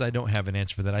thing is, I don't have an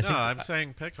answer for that. I'm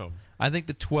saying pick them. I think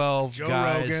the 12 Joe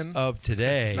guys Rogan, of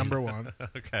today, number one.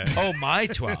 Okay. Oh, my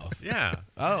 12. Yeah.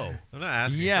 Oh, I'm not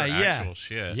asking for actual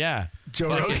shit. Yeah.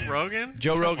 Joe Rogan.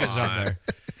 Joe Rogan's on there.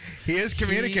 He is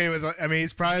communicating with. I mean,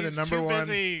 he's probably the number too one.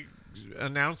 Busy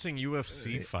announcing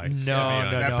UFC fights. No, to be no,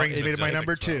 on That brings me to Majestic my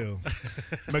number 12.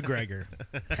 2, McGregor.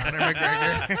 Conor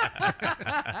McGregor.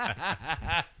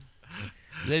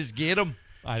 Let's get him.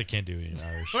 I can't do it in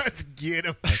Irish. Let's get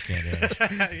him. I can't do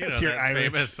it. You know, It's your that Irish,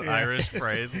 famous yeah. Irish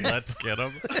phrase, let's get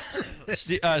him.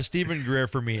 Stephen Greer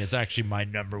for me is actually my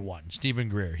number one. Stephen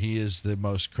Greer. He is the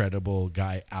most credible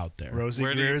guy out there. Rosie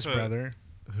Where do you Greer's put- brother.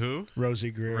 Who?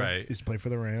 Rosie Greer. Right. He's played for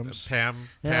the Rams. Pam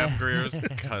Greer's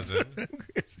cousin.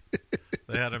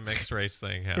 They had a mixed race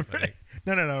thing happening.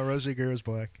 No. Rosie Greer was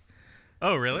black.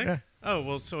 Oh, really? Yeah. Oh,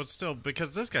 well, so it's still,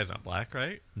 because this guy's not black,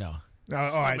 right? No. Oh,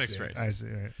 I mixed see. race. I see.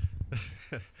 All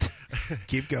right.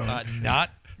 Keep going. Not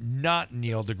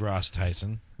Neil deGrasse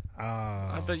Tyson.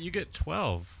 I bet you get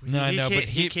 12. No, I know, can't, but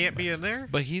he can't be in there?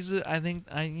 But he's a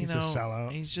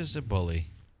sellout. He's just a bully.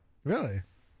 Really?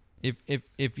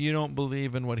 If you don't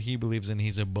believe in what he believes in,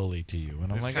 he's a bully to you.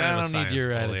 And I'm He's like, kind I of a don't need science your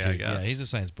bully, I attitude. guess. Yeah, he's a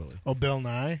science bully. Oh, Bill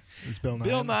Nye? Is Bill Nye?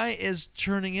 Bill Nye is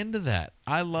turning into that.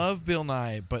 I love Bill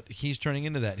Nye, but he's turning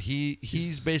into that.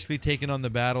 He's basically taking on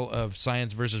the battle of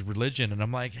science versus religion, and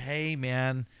I'm like, hey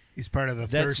man, He's part of the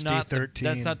that's Thirsty not 13.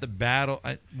 that's not the battle.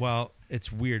 Well,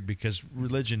 it's weird because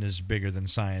religion is bigger than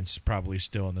science, probably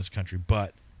still in this country,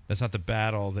 but that's not the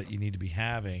battle that you need to be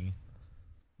having.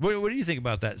 What do you think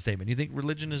about that statement? Do you think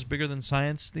religion is bigger than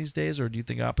science these days, or do you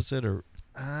think opposite? Or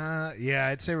Yeah,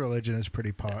 I'd say religion is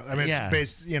pretty powerful. I mean, Yeah.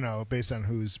 it's based on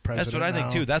who's president. that's what I think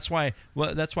now. too. That's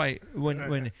why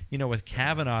when with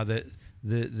Kavanaugh,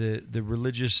 the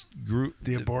religious group,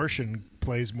 The abortion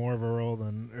plays more of a role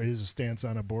than or his stance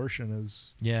on abortion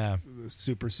is yeah.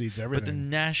 supersedes But the everything.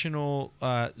 National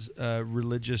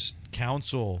Religious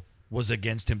Council was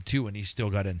against him too, and he still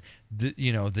got in.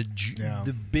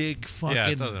 The big fucking. Yeah,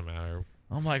 it doesn't matter.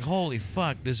 I'm like, holy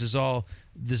fuck!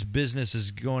 This business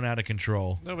is going out of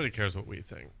control. Nobody cares what we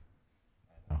think.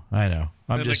 I know.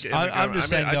 I'm And just the saying. I though,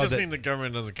 just that, mean the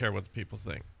government doesn't care what the people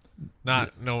think.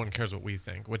 Not no one cares what we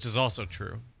think, which is also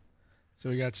true. So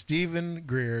we got Stephen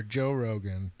Greer, Joe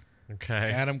Rogan, Okay.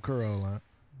 Adam Carolla.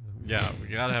 Yeah, we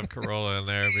gotta have Corolla in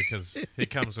there because he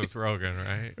comes with Rogan,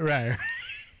 right? Right.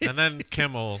 And then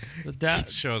Kimmel Da-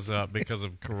 shows up because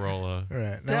of Corolla.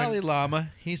 Right. Now Dalai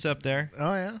Lama, he's up there.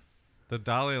 oh yeah. The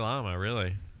Dalai Lama,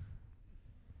 really?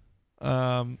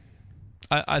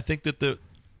 I think that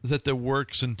the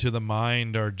works into the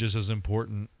mind are just as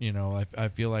important. I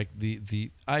feel like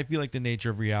the nature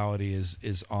of reality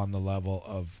is on the level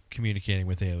of communicating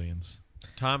with aliens.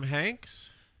 Tom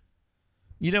Hanks?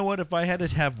 You know what? If I had to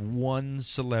have one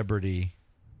celebrity,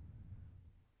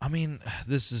 I mean,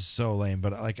 this is so lame,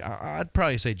 but like I'd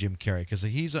probably say Jim Carrey because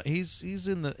he's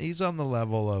on the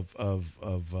level of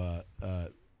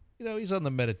he's on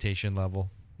the meditation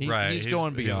level. Right. He's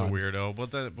going beyond. He's a weirdo.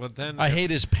 But then I hate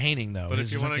his painting though. But His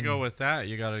if you want to fucking- go with that,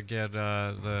 you got to get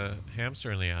the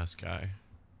hamster in the ass guy.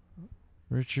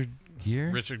 Richard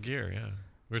Gere. Richard Gere, yeah. Oh,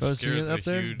 Richard is he Gere is up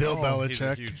there? huge. Bill He's a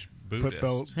Belichick. huge Put Buddhist.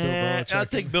 Bill Belichick. I'll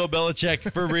take Bill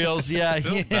Belichick for reals. Yeah,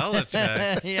 Bill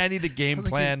Belichick. yeah, I need a game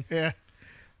plan. Yeah.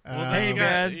 Well, Hey you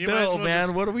man, you might as Bill, well man,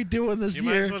 just- what are we doing this You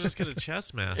year? might as well just get a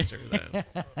chess master then.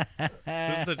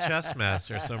 Who's the chess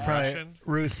master? Some Probably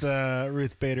Russian?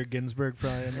 Ruth Bader Ginsburg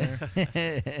probably in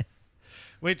there.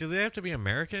 Wait, do they have to be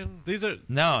American? These are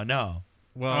No.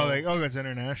 well. It's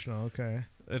international. Okay.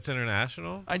 It's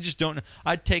international. I just don't.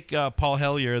 I'd take Paul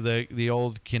Hellyer, the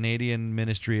old Canadian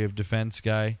Ministry of Defense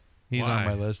guy. He's Why? on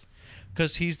my list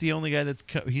because he's the only guy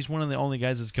he's one of the only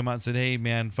guys that's come out and said, "Hey,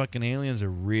 man, fucking aliens are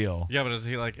real." Yeah, but is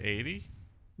he like 80?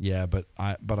 Yeah, but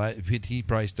he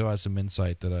probably still has some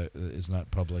insight that is not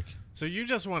public. So you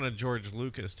just want a George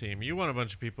Lucas team. You want a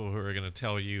bunch of people who are going to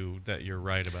tell you that you're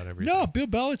right about everything. No, Bill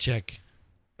Belichick.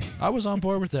 I was on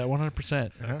board with that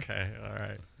 100%. Okay, all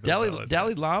right. Bill Belichick.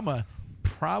 Dalai Lama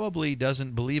probably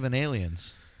doesn't believe in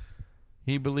aliens.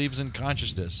 He believes in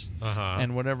consciousness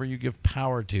and whatever you give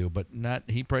power to, but not.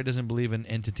 He probably doesn't believe in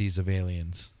entities of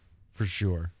aliens, for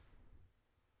sure.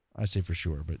 I say for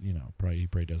sure, but he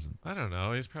probably doesn't. I don't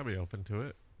know. He's probably open to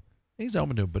it. He's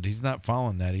open to it, but he's not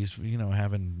following that. He's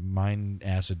having mind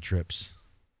acid trips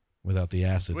without the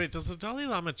acid. Wait, does the Dalai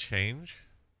Lama change,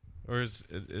 or is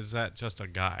that just a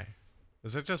guy?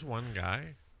 Is it just one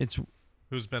guy It's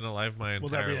who's been alive my Will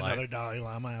there entire be life? another Dalai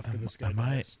Lama after this guy am I-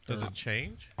 dies? Does it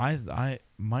change?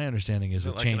 my understanding is Is it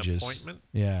it like changes. an appointment?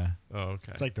 Yeah, Oh,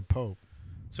 okay. It's like the Pope.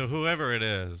 So whoever it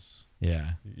is,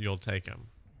 yeah. you'll take him.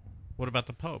 What about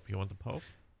the Pope? You want the Pope?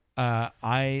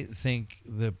 I think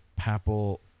the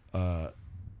papal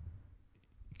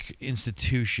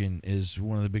institution is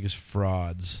one of the biggest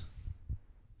frauds.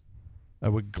 I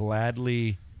would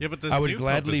gladly Yeah, but this I would new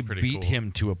gladly Pope is pretty beat cool.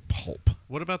 him to a pulp.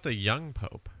 What about the young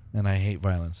Pope? and I hate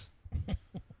violence.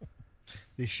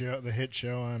 The hit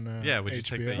show on would you HBO.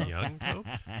 take the Young Pope?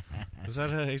 Is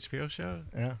that an HBO show?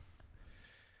 Yeah.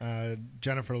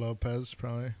 Jennifer Lopez,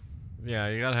 probably. Yeah,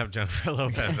 you gotta have Jennifer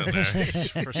Lopez in there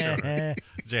for sure.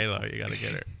 J-Lo, you gotta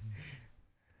get her.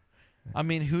 I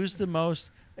mean, who's the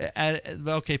most...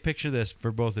 okay, picture this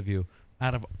for both of you.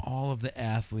 Out of all of the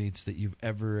athletes that you've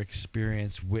ever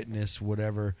experienced, witnessed,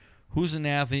 whatever, who's an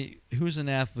athlete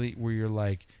where you're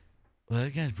like, well,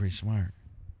 that guy's pretty smart?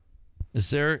 Is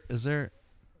there...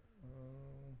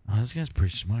 Oh, this guy's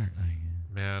pretty smart.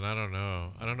 Man, I don't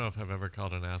know. I don't know if I've ever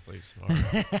called an athlete smart.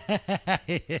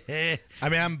 I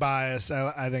mean, I'm biased.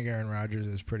 I think Aaron Rodgers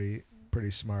is pretty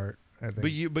smart. I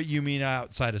think. But you mean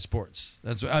outside of sports?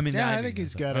 That's what I mean. Yeah, I think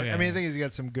he's got it. Okay. I mean, I think he's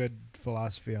got some good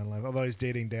philosophy on life. Although he's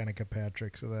dating Danica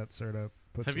Patrick, so that sort of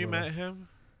puts. Have you met him?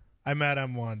 I met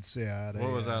him once. Yeah.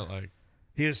 What was that like?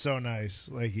 He was so nice.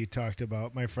 Like he talked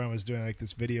about. My friend was doing like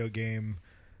this video game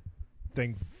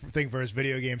thing for his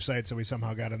video game site, so we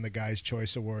somehow got in the Guy's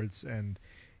Choice Awards, and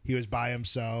he was by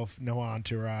himself, no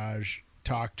entourage,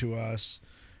 talked to us,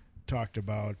 talked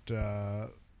about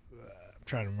I'm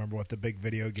trying to remember what the big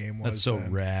video game was. That's so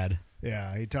then. rad.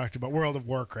 Yeah, he talked about World of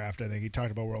Warcraft. I think he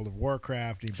talked about World of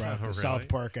Warcraft. He brought up the really? South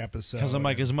Park episode. Because I'm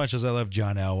like, as much as I love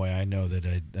John Elway, I know that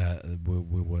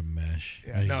we wouldn't mesh.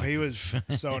 Yeah, no, he was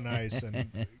so nice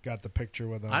and got the picture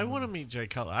with him. I want to meet Jay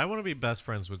Cutler. I want to be best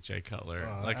friends with Jay Cutler.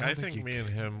 I think me and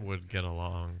him would get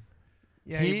along.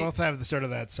 Yeah, you both have the sort of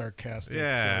that sarcastic.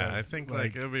 Yeah, sort of, I think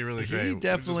like it would be really great. He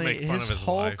definitely his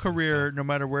whole career, no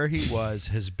matter where he was,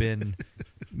 has been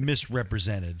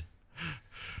misrepresented.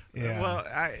 Yeah. Well,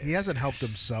 he hasn't helped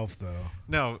himself though.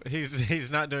 No,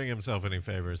 he's not doing himself any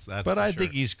favors. That's but I sure.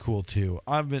 think he's cool too.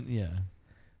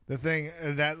 The thing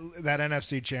that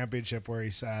NFC Championship where he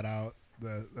sat out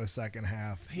the second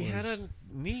half. He had a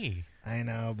knee. I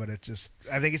know, but it's just.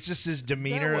 I think it's just his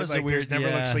demeanor. Like there's never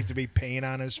looks like to be pain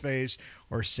on his face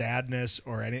or sadness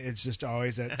or any. It's just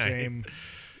always that same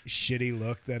shitty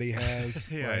look that he has.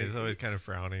 Yeah, he's always kind of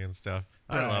frowning and stuff.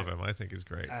 I love him. I think he's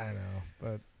great. I know,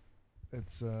 but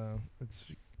it's the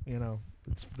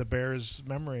Bears'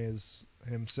 memory is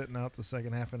him sitting out the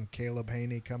second half and Caleb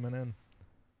Haney coming in.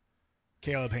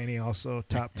 Caleb Haney also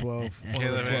top 12.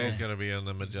 Caleb Haney's going to be in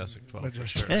the Majestic 12 for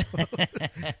sure.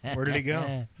 Where did he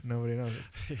go? Nobody knows.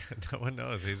 Yeah, no one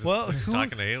knows. He's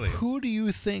talking to aliens. Who do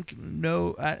you think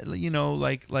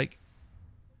like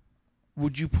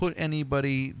would you put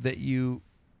anybody that you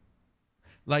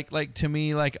like to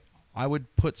me, like I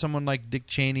would put someone like Dick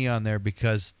Cheney on there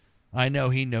because I know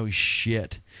he knows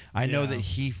shit. I know that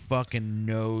he fucking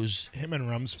knows him and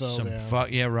Rumsfeld.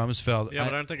 Rumsfeld. Yeah,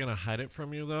 but aren't they going to hide it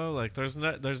from you though? Like, there's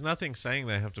nothing saying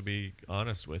they have to be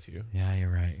honest with you. Yeah, you're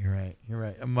right.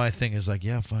 And my thing is like,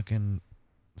 fucking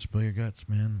spill your guts,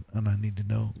 man, and I need to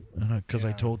know because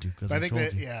I told you. I think I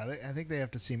think they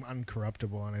have to seem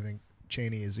uncorruptible, and I think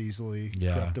Cheney is easily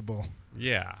corruptible.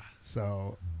 Yeah.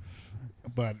 So.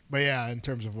 But yeah, in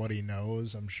terms of what he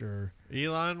knows, I'm sure.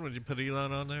 Elon, would you put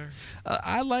Elon on there?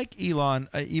 I like Elon,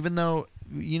 even though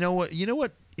you know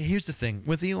what. Here's the thing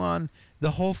with Elon: the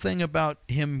whole thing about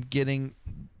him getting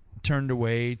turned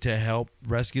away to help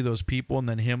rescue those people, and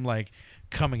then him like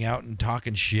coming out and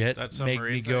talking shit, make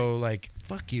me go like,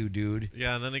 "Fuck you, dude."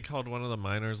 Yeah, and then he called one of the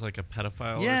miners like a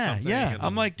pedophile. Or something. Yeah.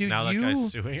 I'm like, dude, now that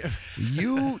guy's suing him.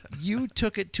 you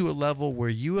took it to a level where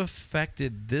you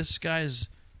affected this guy's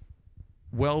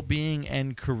well-being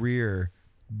and career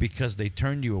because they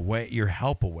turned you away, your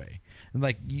help away. And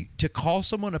like to call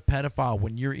someone a pedophile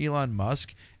when you're Elon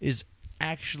Musk is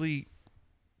actually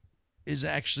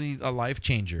a life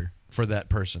changer for that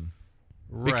person.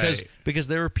 Right. Because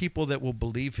there are people that will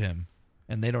believe him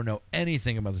and they don't know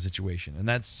anything about the situation, and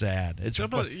that's sad. It's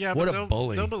what a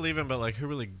bully. They'll believe him, but like, who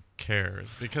really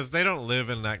cares? Because they don't live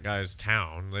in that guy's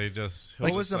town. They just.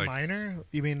 What was the miner?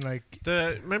 You mean like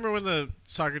remember when the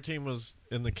soccer team was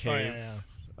in the cave? Oh, yeah.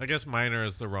 I guess miner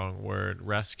is the wrong word.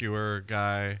 Rescuer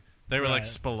guy. They were like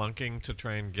spelunking to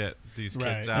try and get these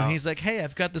kids out. And he's like, "Hey,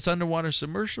 I've got this underwater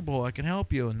submersible. I can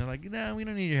help you." And they're like, "No, we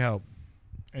don't need your help."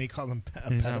 And he called him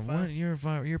a pedophile. pedophile.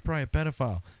 Like, you're probably a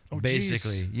pedophile. Oh,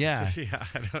 basically, yeah. Yeah,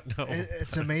 I don't know.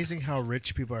 It's amazing how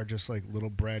rich people are just like little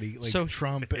bratty, like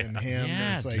Trump and him. Yeah,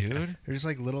 and it's like, dude. They're just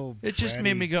like little. It just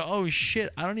made me go, "Oh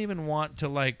shit! I don't even want to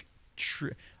like.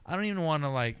 I don't even want to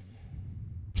like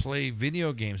play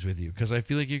video games with you because I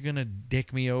feel like you're gonna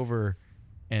dick me over."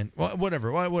 And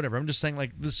whatever. I'm just saying,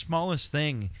 like the smallest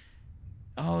thing.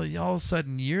 All of a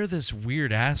sudden, you're this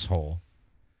weird asshole.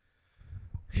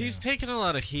 He's taking a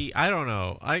lot of heat. I don't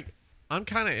know. I'm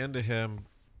kind of into him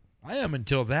I am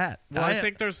until that. Well, I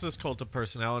think there's this cult of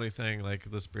personality thing, like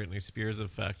this Britney Spears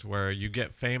effect, where you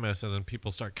get famous and then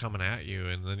people start coming at you,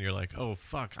 and then you're like, oh,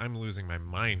 fuck, I'm losing my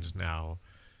mind now.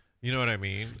 You know what I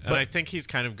mean? And I think he's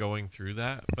kind of going through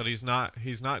that, but he's not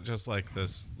just like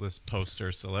this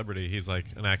poster celebrity. He's like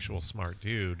an actual smart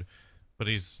dude, but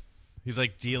he's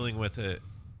like dealing with it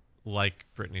like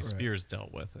Britney Spears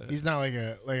dealt with it. He's not like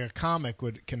a comic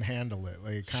can handle it.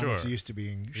 Like comics used to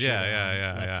being shit on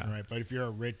left and right. But if you're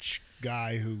a rich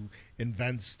guy who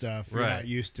invents stuff, you're not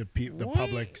used to the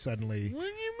public suddenly. What do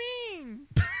you mean?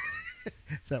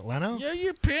 Is that Leno? Yeah,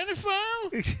 you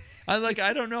pedophile.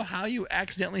 I don't know how you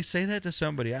accidentally say that to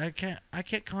somebody. I can't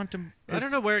contemplate. I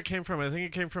don't know where it came from. I think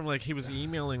it came from like he was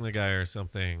emailing the guy or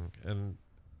something, and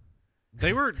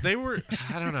they were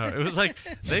I don't know. It was like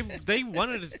they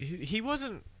wanted he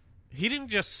didn't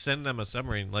just send them a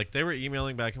submarine. Like they were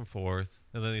emailing back and forth,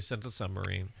 and then he sent the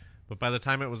submarine. But by the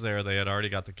time it was there, they had already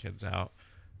got the kids out.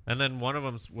 And then one of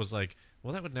them was like,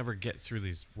 well, that would never get through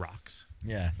these rocks.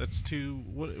 Yeah. That's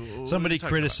too... Somebody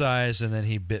criticized, and then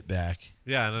he bit back.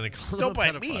 Yeah, and then he called Don't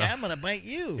bite me, I'm going to bite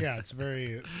you. Yeah, it's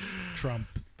very Trump.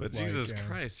 But Jesus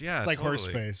Christ, yeah, it's like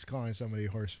totally. Horseface, calling somebody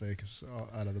Horseface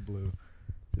out of the blue.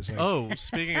 Just like,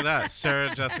 speaking of that, Sarah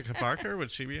Jessica Parker,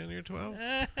 would she be in your 12?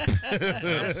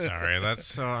 I'm sorry, that's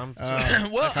so...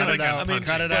 well, cut it out.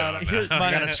 Cut it out.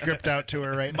 I got a script out to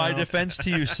her right now. My defense to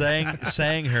you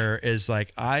saying her is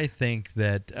like, I think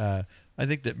that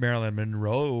Marilyn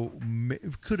Monroe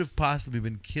could have possibly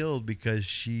been killed because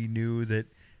she knew that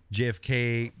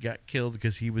JFK got killed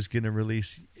because he was going to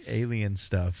release alien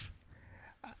stuff.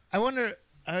 I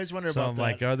always wonder about I'm that.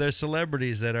 like, are there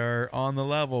celebrities that are on the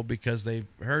level because they've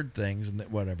heard things and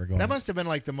whatever going on? That must have been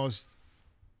like the most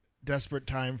desperate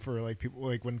time for like people,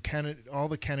 like when all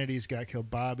the Kennedys got killed,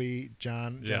 Bobby,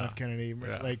 John F. Kennedy,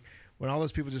 like when all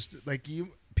those people just like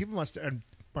people must, and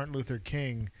Martin Luther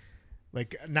King.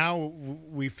 Like now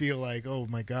we feel like, oh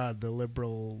my God, the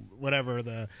liberal, whatever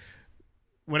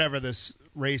this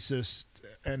racist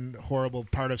and horrible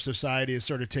part of society is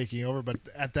sort of taking over. But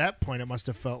at that point, it must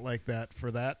have felt like that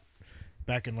for that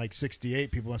back in like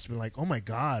 68. People must have been like, oh my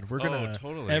God, we're going to.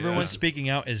 Totally. Everyone speaking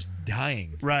out is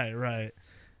dying. Right.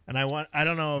 And I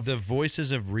don't know if the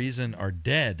voices of reason are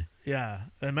dead. Yeah.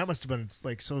 And that must have been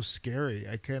like so scary.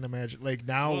 I can't imagine. Like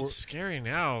now. Well, it's scary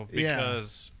now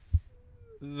because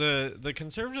the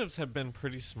conservatives have been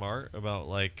pretty smart about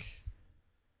like,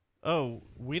 oh,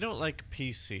 we don't like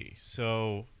PC.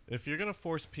 So if you're going to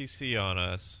force PC on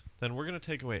us, then we're going to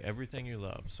take away everything you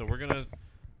love. So we're going to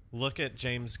look at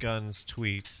James Gunn's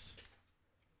tweets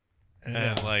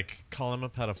and like call him a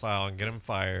pedophile and get him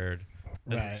fired.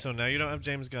 And so now you don't have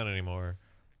James Gunn anymore.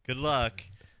 Good luck.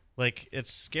 Like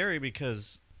it's scary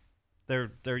because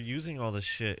they're using all this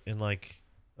shit in like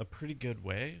a pretty good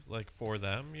way, like for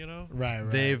them, you know? Right.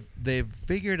 They've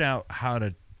figured out how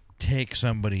to take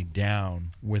somebody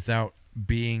down without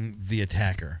being the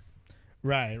attacker.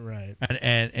 Right.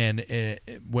 And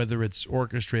whether it's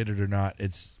orchestrated or not,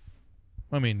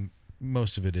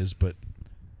 most of it is, but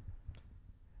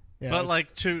but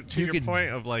like to your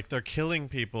point of like they're killing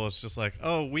people, it's just like,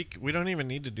 oh, we don't even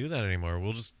need to do that anymore.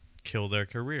 We'll just kill their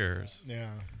careers. Yeah.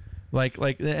 I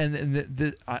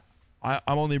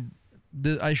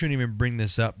shouldn't even bring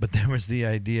this up, but there was the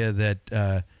idea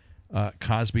that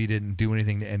Cosby didn't do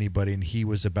anything to anybody, and he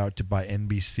was about to buy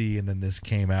NBC, and then this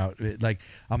came out.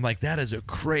 I'm like, that is a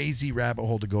crazy rabbit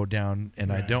hole to go down,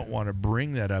 and I don't want to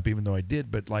bring that up, even though I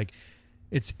did. But like,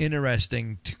 it's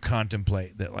interesting to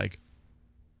contemplate that. Like,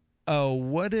 oh,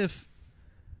 what if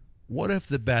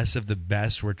the best of the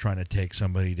best were trying to take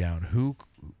somebody down? Who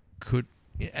could?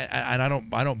 And I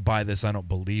don't buy this. I don't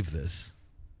believe this.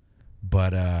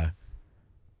 But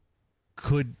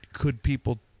could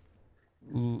people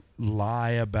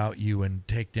lie about you and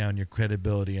take down your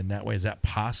credibility in that way? Is that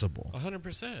possible?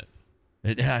 100%.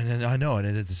 I know,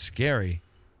 and it's scary.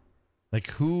 Like,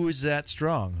 who is that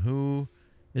strong? Who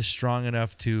is strong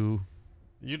enough to...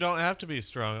 You don't have to be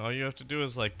strong. All you have to do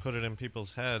is, like, put it in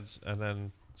people's heads, and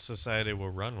then society will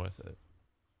run with it.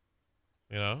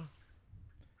 You know?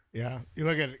 Yeah. You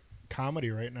look at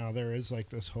comedy right now, there is, like,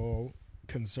 this whole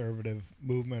conservative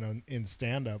movement in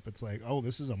stand-up. It's like, oh,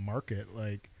 this is a market,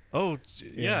 like... Oh,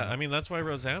 yeah. I mean, that's why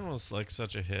Roseanne was, like,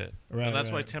 such a hit. Right, and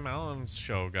that's why Tim Allen's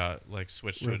show got, like,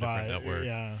 switched to a different network.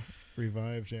 Yeah.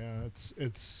 Revived, yeah.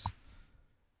 It's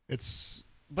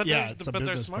But yeah,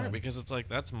 they're smart because it's like,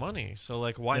 that's money. So,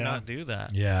 like, why not do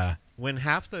that? Yeah. When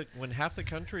half the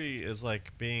country is,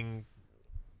 like, being,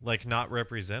 like, not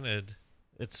represented...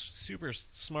 It's super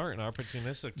smart and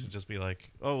opportunistic to just be like,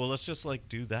 oh, well, let's just, like,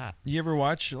 do that. You ever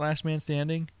watch Last Man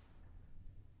Standing?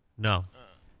 No.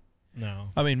 No.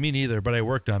 I mean, me neither. But I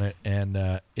worked on it, and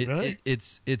Really?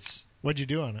 it's What'd you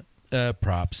do on it?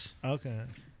 props. Okay.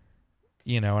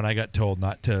 And I got told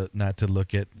not to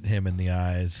look at him in the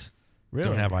eyes. Really?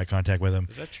 Don't have eye contact with him.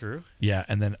 Is that true? Yeah,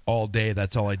 and then all day,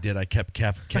 that's all I did. I kept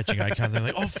catching eye contact.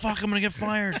 Like, oh fuck, I'm gonna get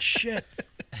fired. Shit.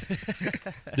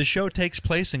 The show takes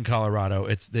place in Colorado.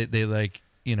 It's they like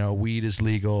weed is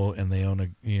legal, and they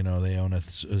own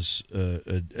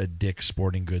a Dick's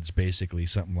Sporting Goods, basically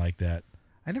something like that.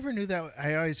 I never knew that.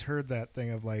 I always heard that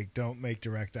thing of like, don't make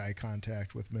direct eye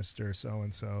contact with Mr.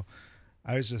 So-and-so.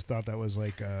 I always just thought that was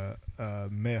like a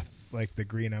myth, like the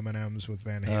green M&Ms with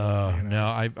Van Halen.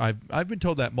 No, I've been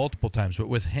told that multiple times, but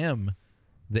with him,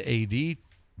 the AD,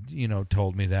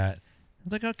 told me that. I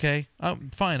was like, okay,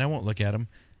 fine, I won't look at him.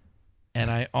 And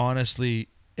I honestly,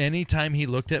 anytime he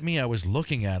looked at me, I was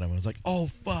looking at him. I was like, oh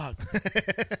fuck.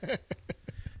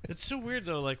 It's so weird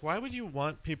though. Like, why would you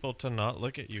want people to not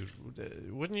look at you?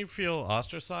 Wouldn't you feel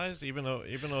ostracized, even though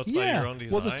it's by your own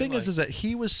design? Well, the thing is that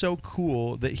he was so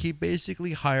cool that he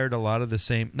basically hired a lot of the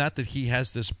same. Not that he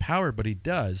has this power, but he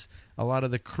does. A lot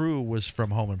of the crew was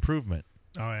from Home Improvement.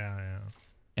 Oh yeah.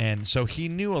 And so he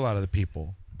knew a lot of the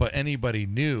people, but anybody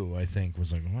new, I think,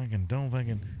 was like, don't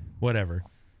fucking whatever.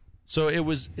 So it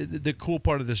was the cool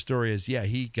part of the story is, yeah,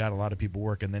 he got a lot of people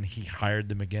work, and then he hired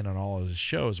them again on all of his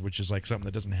shows, which is like something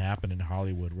that doesn't happen in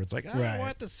Hollywood, where it's like, I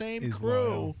want the same He's crew.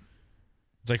 loyal.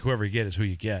 It's like whoever you get is who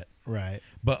you get. Right.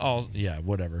 But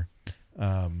whatever.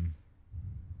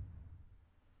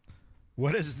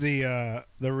 What is the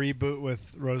reboot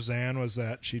with Roseanne? Was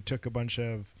that she took a bunch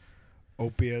of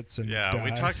opiates and died?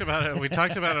 We talked about it. We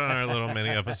talked about it on our little mini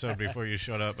episode before you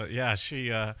showed up. But yeah, she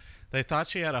they thought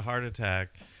she had a heart attack,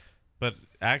 but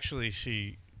actually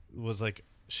she was like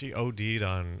she OD'd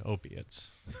on opiates.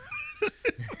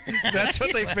 That's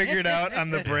what they figured out on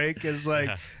the break is like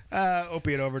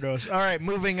opiate overdose. All right,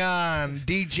 moving on.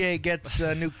 DJ gets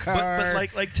a new car.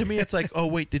 But like to me, it's like, oh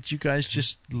wait, did you guys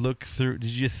just look through?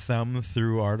 Did you thumb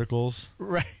through articles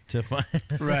right to find?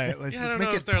 Right. Let's I don't make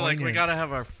know it if they're like, we poignant. got to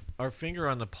have our finger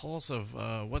on the pulse of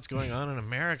what's going on in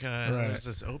America. And Right. there's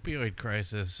this opioid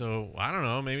crisis. So I don't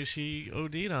know. Maybe she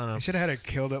OD'd on I him. should have had her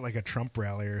killed at like a Trump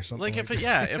rally or something. Like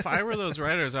if I were those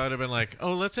writers, I would have been like,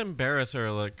 oh, let's embarrass her.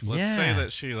 Like let's say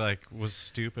that she like was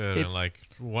stupid and like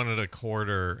wanted a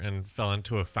quarter and fell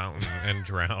into a fountain and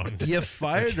drowned. You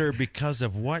fired her because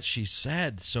of what she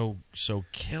said. So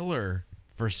kill her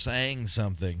for saying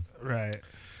something. Right.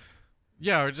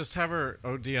 Yeah, or just have her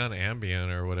OD on Ambien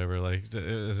or whatever. Like,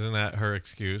 isn't that her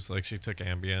excuse? Like, she took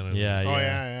Ambien. And Oh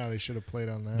yeah. They should have played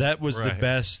on that. That was the Right.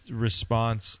 best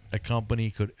response a company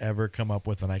could ever come up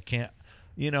with, and I can't.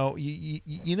 You know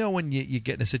when you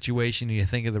get in a situation and you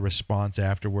think of the response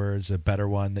afterwards, a better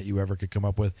one that you ever could come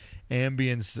up with.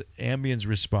 Ambien's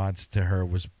response to her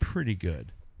was pretty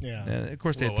good. Yeah. And of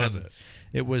course, they What had was time. it?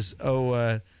 It was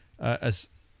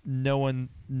no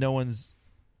one's.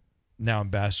 Now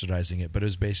I'm bastardizing it, but it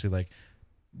was basically like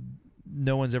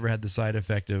no one's ever had the side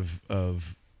effect of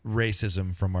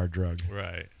racism from our drug.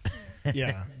 Right.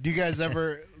 Yeah. Do you guys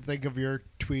ever think of your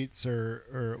tweets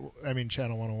or I mean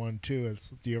Channel 101 too?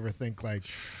 Do you ever think like,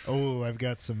 oh, I've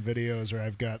got some videos or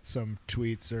I've got some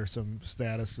tweets or some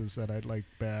statuses that I'd like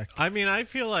back? I mean, I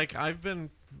feel like I've been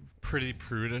pretty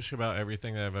prudish about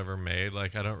everything that I've ever made.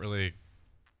 Like, I don't really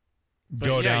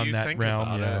Go down you that think realm,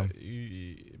 about yeah.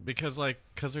 it, because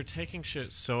they're taking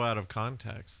shit so out of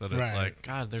context that it's Right. like,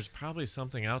 God, there's probably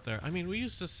something out there. I mean, we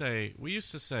used to say,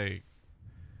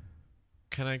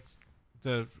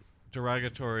 the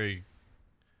derogatory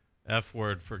F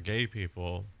word for gay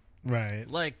people, Right.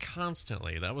 like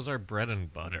constantly. That was our bread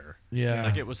and butter. Yeah.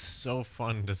 Like, it was so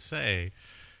fun to say.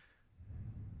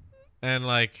 And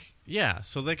like, yeah,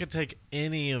 so they could take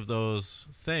any of those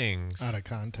things Out of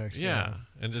context. yeah,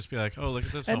 and just be like, "Oh, look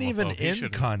at this!" And even homophobe. He in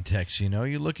shouldn't- context, you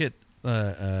look at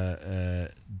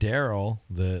Daryl,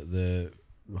 the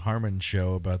Harmon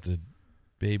show about the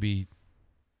baby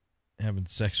having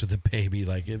sex with the baby.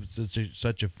 Like, it was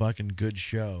such a fucking good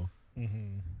show.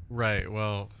 Mm-hmm. right?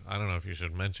 Well, I don't know if you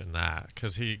should mention that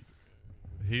because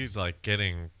he's like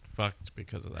getting fucked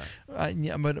because of that.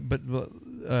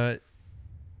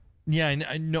 Yeah, yeah,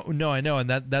 I know, and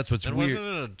that's what's And weird. wasn't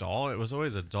it a doll? It was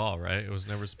always a doll, right? It was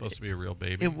never supposed to be a real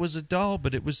baby. It was a doll,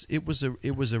 but it was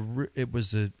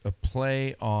a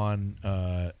play on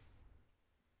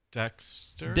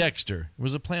Dexter. Dexter. It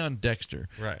was a play on Dexter,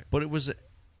 Right. but it was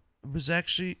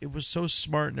so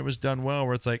smart and it was done well.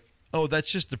 Where it's like, oh,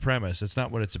 that's just the premise. It's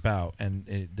not what it's about, and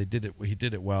they did it. He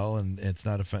did it well, and it's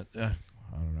not I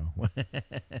don't know.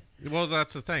 Well,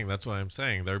 that's the thing. That's what I'm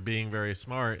saying. They're being very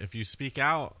smart. If you speak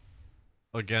out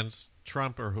against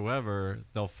Trump or whoever,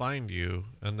 they'll find you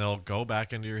and they'll go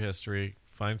back into your history,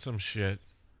 find some shit,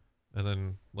 and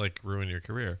then like ruin your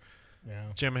career. Yeah.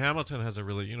 Jim Hamilton has a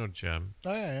really, Jim.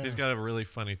 Oh yeah. He's got a really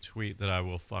funny tweet that I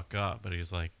will fuck up, but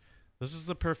he's like, "This is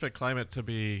the perfect climate to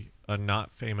be a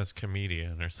not famous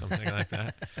comedian," or something like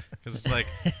that. Because it's like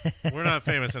we're not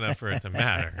famous enough for it to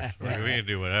matter. Like we can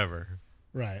do whatever.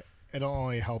 Right. It'll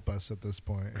only help us at this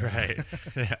point. Right.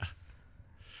 Yeah.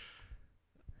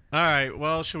 All right.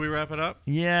 Well, should we wrap it up?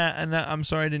 Yeah, and I'm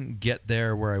sorry I didn't get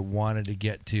there where I wanted to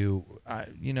get to. I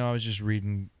was just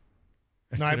reading.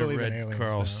 I could have believe in read aliens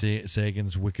Carl now.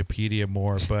 Sagan's Wikipedia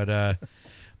more, but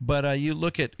you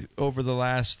look at over the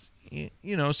last,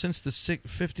 since the 50s,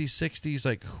 60s,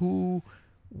 like who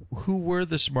were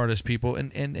the smartest people,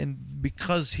 and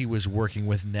because he was working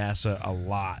with NASA a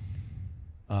lot,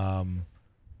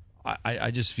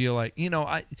 I just feel like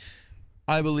I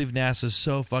believe NASA's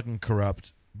so fucking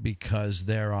corrupt because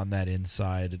they're on that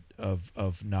inside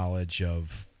of knowledge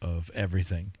of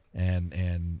everything,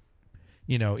 and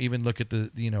even look at the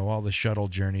all the shuttle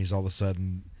journeys. All of a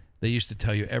sudden, they used to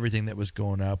tell you everything that was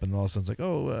going up, and all of a sudden it's like,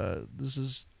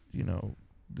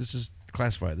 this is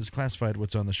classified. This is classified.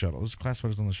 What's on the shuttle? This is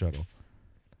classified. What's on the shuttle?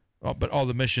 Oh, but all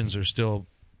the missions are still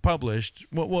published.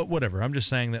 Whatever. I'm just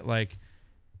saying that like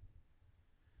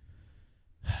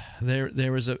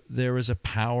there was a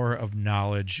power of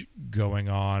knowledge going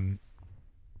on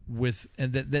with,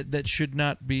 and that should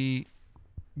not be.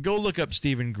 Go look up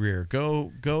Stephen Greer.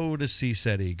 Go to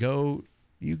CSETI. Go.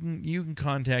 You can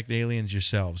contact aliens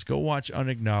yourselves. Go watch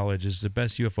Unacknowledged. It's the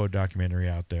best UFO documentary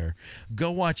out there.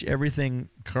 Go watch everything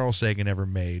Carl Sagan ever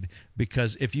made,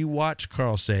 because if you watch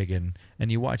Carl Sagan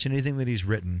and you watch anything that he's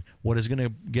written, what is going to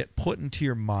get put into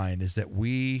your mind is that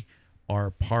we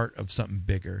are part of something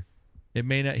bigger.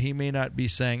 He may not be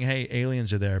saying, "Hey,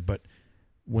 aliens are there," but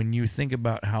when you think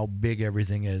about how big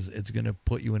everything is, it's going to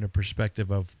put you in a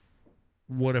perspective of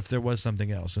what if there was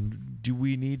something else? And do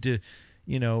we need to,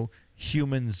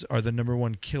 humans are the number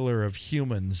one killer of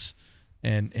humans,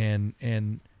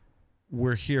 and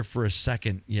we're here for a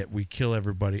second, yet we kill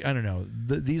everybody. I don't know.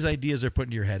 These ideas are put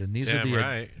into your head, and these are the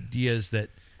ideas that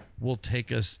will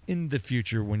take us in the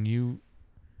future when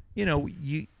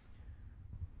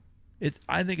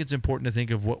I think it's important to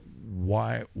think of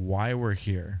why we're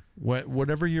here.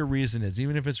 Whatever your reason is,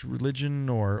 even if it's religion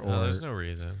or no, there's no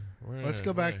reason. Let's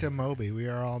go back to Moby. We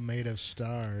are all made of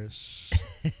stars.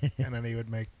 And then he would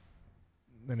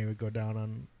go down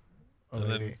on a and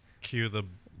lady. then cue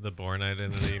the Born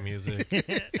Identity music.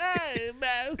 Is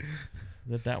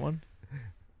that one?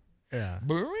 Yeah.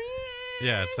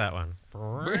 Yeah, it's that one.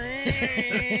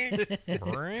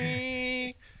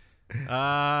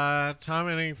 Tom,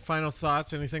 any final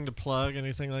thoughts? Anything to plug?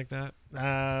 Anything like that?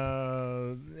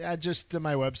 Just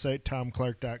my website,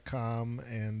 tomclark.com,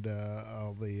 and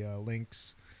all the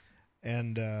links.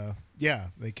 And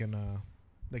they can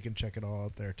check it all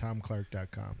out there,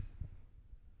 tomclark.com.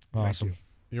 Awesome. Thank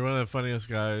You're one of the funniest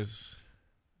guys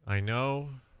I know.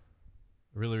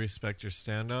 I really respect your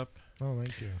stand-up. you. Oh,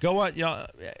 thank you. Go watch y'all.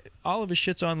 All of his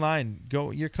shit's online.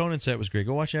 Go. Your Conan set was great.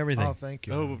 Go watch everything. Oh, thank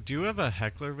you. Oh, do you have a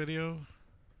heckler video?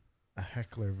 A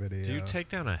heckler video. Do you take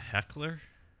down a heckler?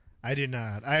 I did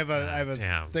not. I have a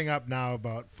Damn. thing up now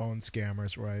about phone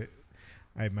scammers where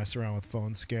I mess around with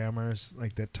phone scammers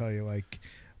like that tell you like,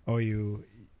 oh, you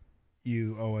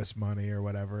owe us money or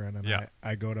whatever, and then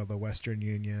I go to the Western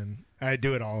Union. I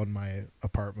do it all in my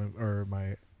apartment or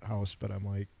my house, but I'm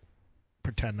like,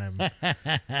 pretend I'm going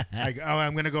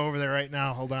to go over there right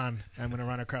now. Hold on. I'm going to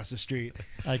run across the street.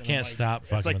 I can't stop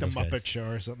fucking It's like the with those Muppet guys. Show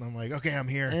or something. I'm like, okay, I'm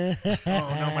here. Oh,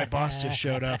 no, my boss just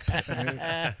showed up.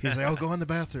 And he's like, oh, go in the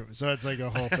bathroom. So it's like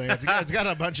a whole thing. It's got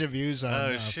a bunch of views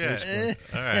on shit.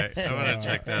 Facebook. All right. I want to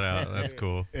check that out. That's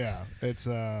cool. Yeah. It's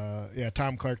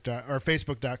Tom Clark or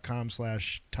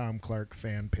Facebook.com/Tom Clark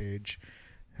fan page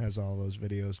has all those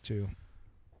videos too.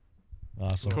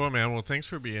 Awesome. Cool, man. Well, thanks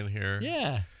for being here.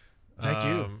 Yeah. Thank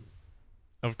you.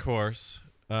 Of course.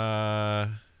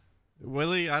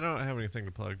 Willie, I don't have anything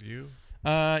to plug. Do you?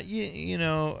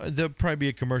 There'll probably be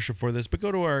a commercial for this, but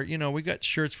go to our, we got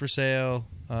shirts for sale,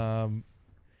 and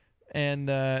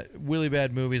Willie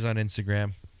Bad Movies on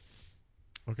Instagram.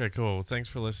 Okay, cool. Well, thanks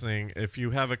for listening. If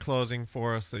you have a closing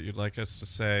for us that you'd like us to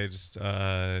say, just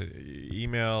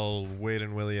email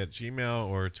wadeandwillie@gmail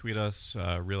or tweet us,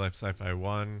 Real Life Sci-Fi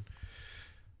 1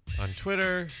 on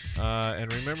Twitter.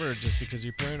 And remember, just because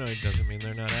you're paranoid doesn't mean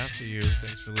they're not after you.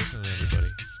 Thanks for listening, everybody.